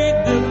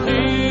great the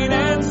pain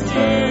and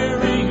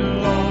staring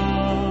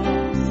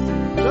loss,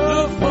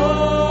 the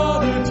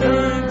Father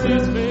turns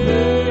His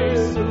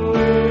face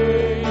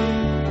away,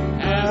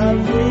 and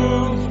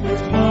wounds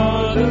which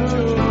mar the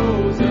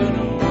chosen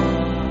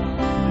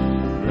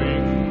one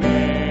bring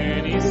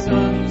many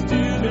sons to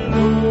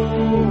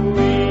glory.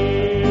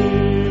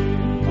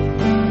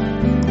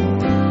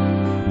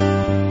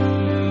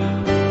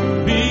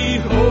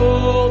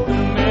 Behold the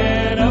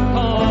man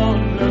upon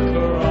the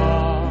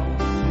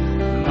cross,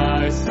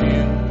 my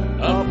sin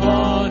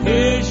upon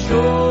His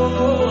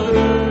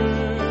shoulders.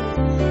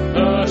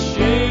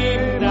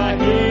 Ashamed I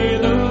hear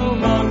the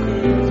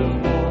mocker's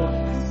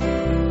voice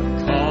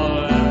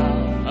call out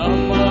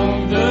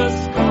among the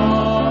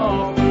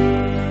scoffers.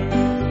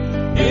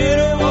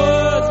 It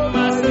was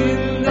my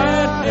sin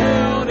that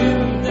held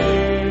Him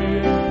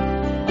there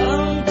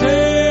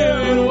until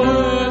it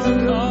was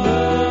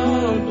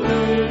accomplished.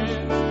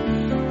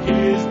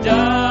 His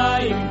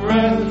dying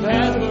breath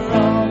has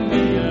brought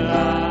me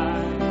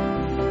life.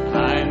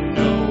 I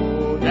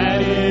know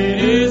that it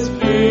is finished.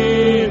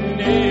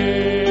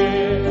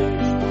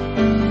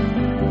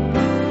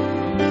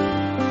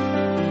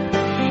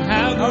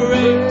 How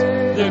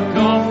great the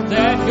gulf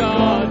that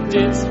God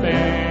did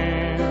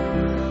span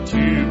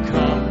to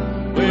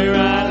come where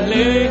I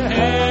lay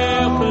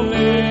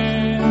helpless.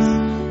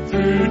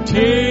 Through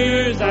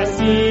tears I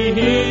see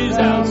His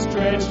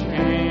outstretched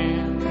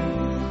hand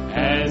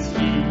as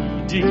He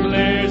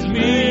declares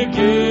me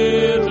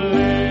guiltless.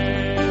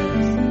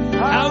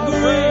 How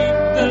great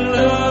the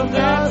love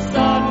that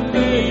sought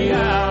me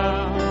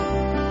out,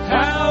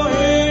 how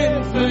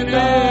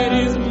infinite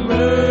His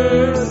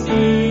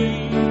mercy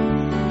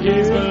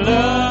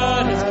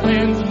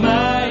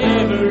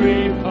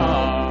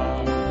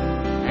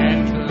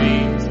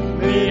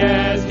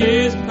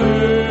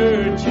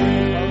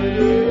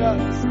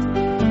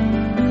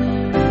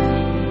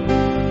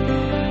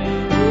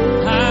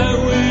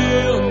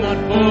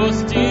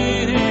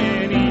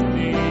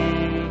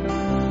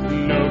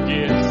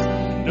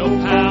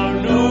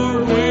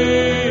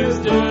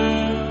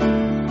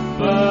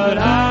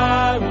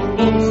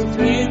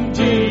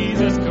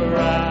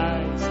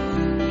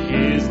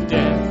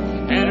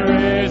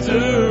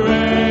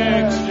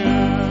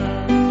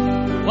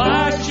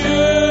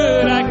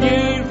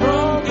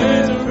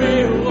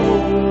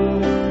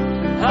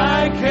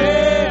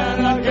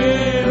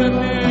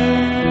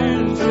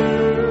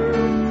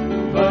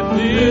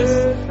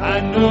this I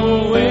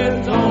know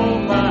with all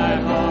my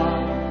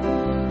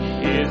heart.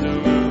 His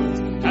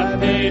wounds have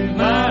paid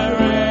my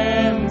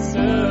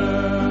ransom.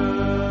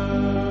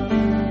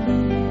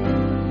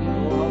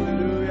 Oh,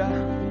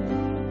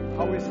 hallelujah.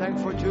 How we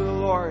thankful to the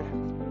Lord.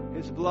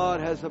 His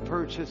blood has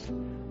purchased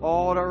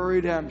all our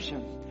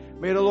redemption.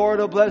 May the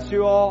Lord bless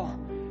you all.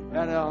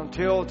 And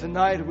until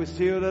tonight, we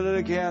see you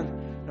again.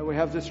 And we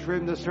have to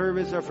stream the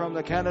service from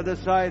the Canada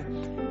side.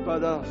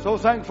 But so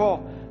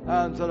thankful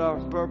and to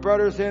the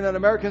brothers in the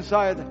American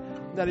side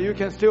that you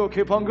can still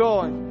keep on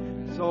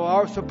going. So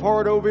our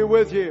support will be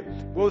with you.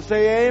 We'll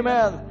say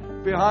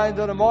amen behind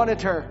the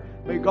monitor.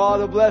 May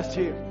God bless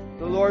you.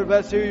 The Lord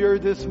bless you. You're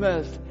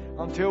dismissed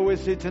until we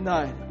see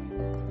tonight.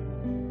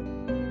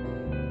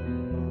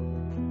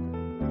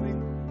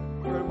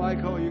 Brother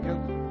Michael, you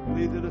can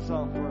lead the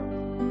song for us.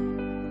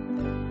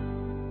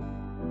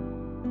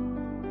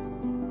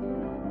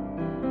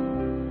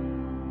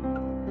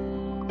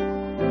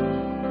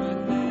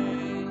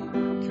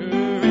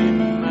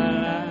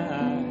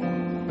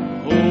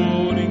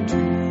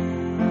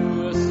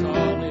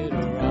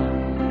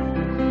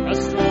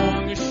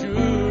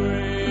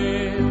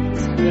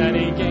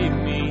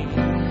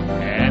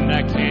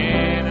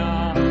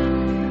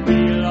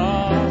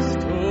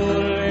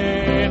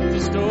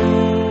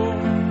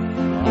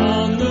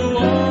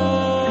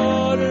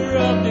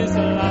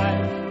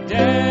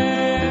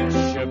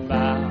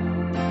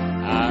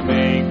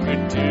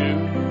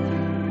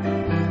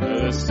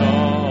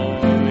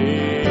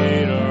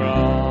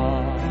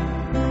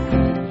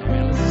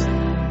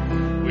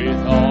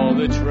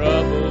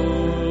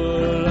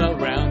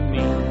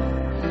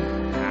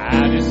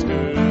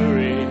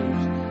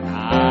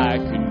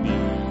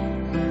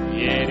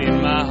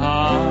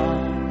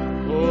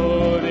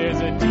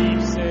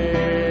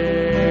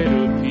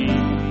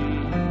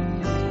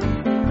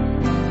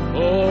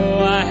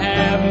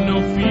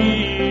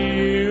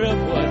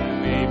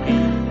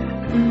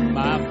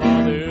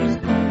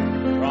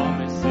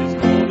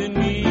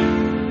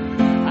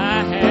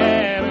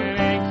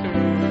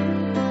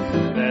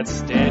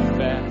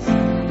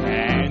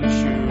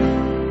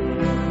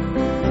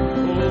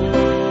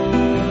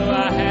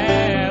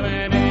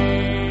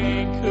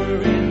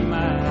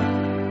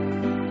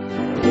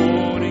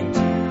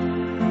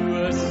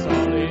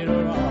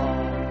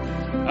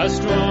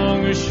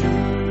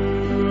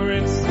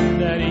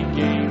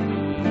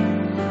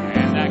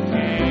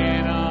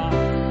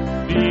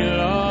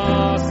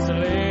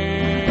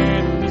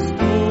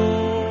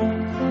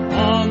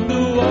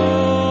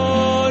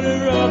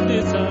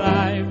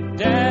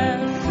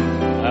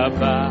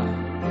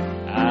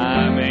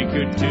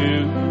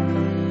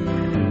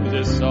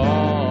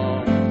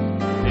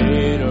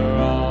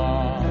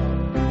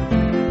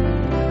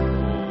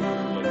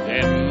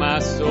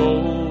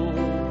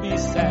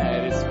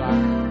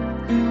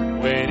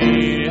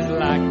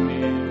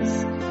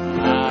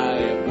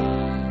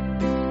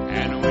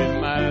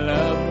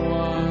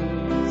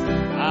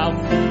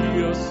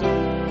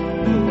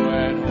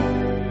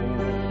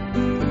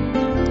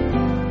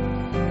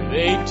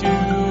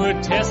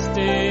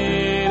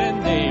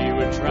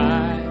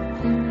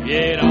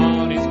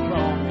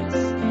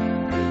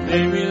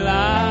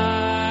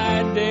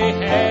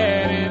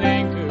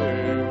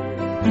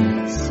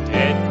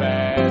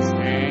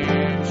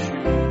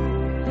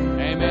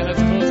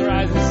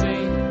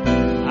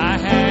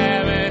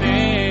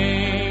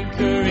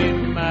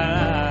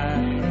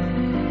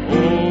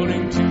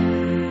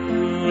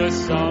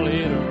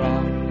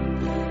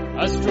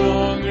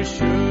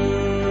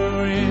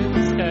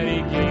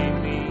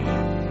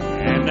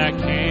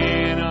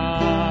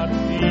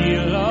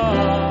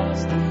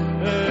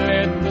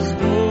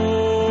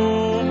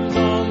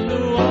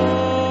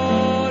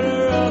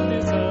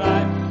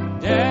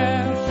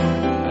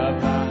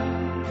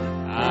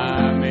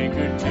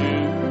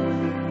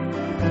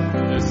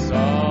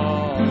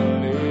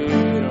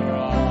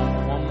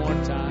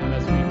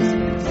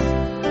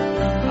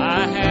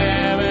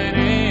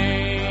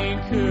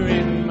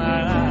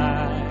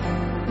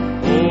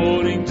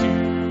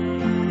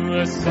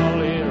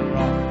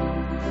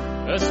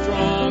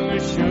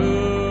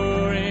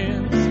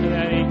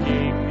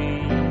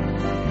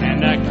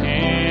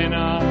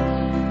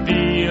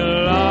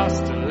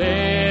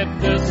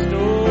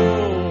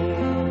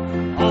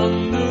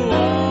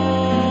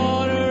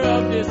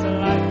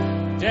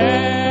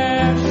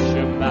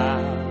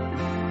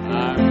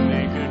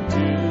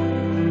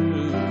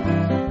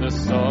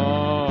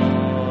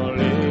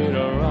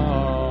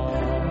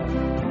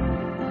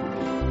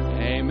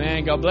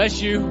 God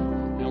bless you,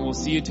 and we'll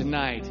see you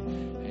tonight.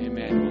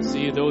 Amen. We'll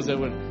see you. Those that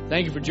would,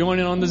 thank you for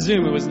joining on the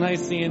Zoom. It was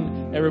nice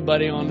seeing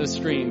everybody on the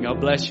screen.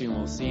 God bless you, and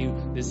we'll see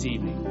you this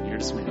evening. You're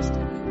dismissed.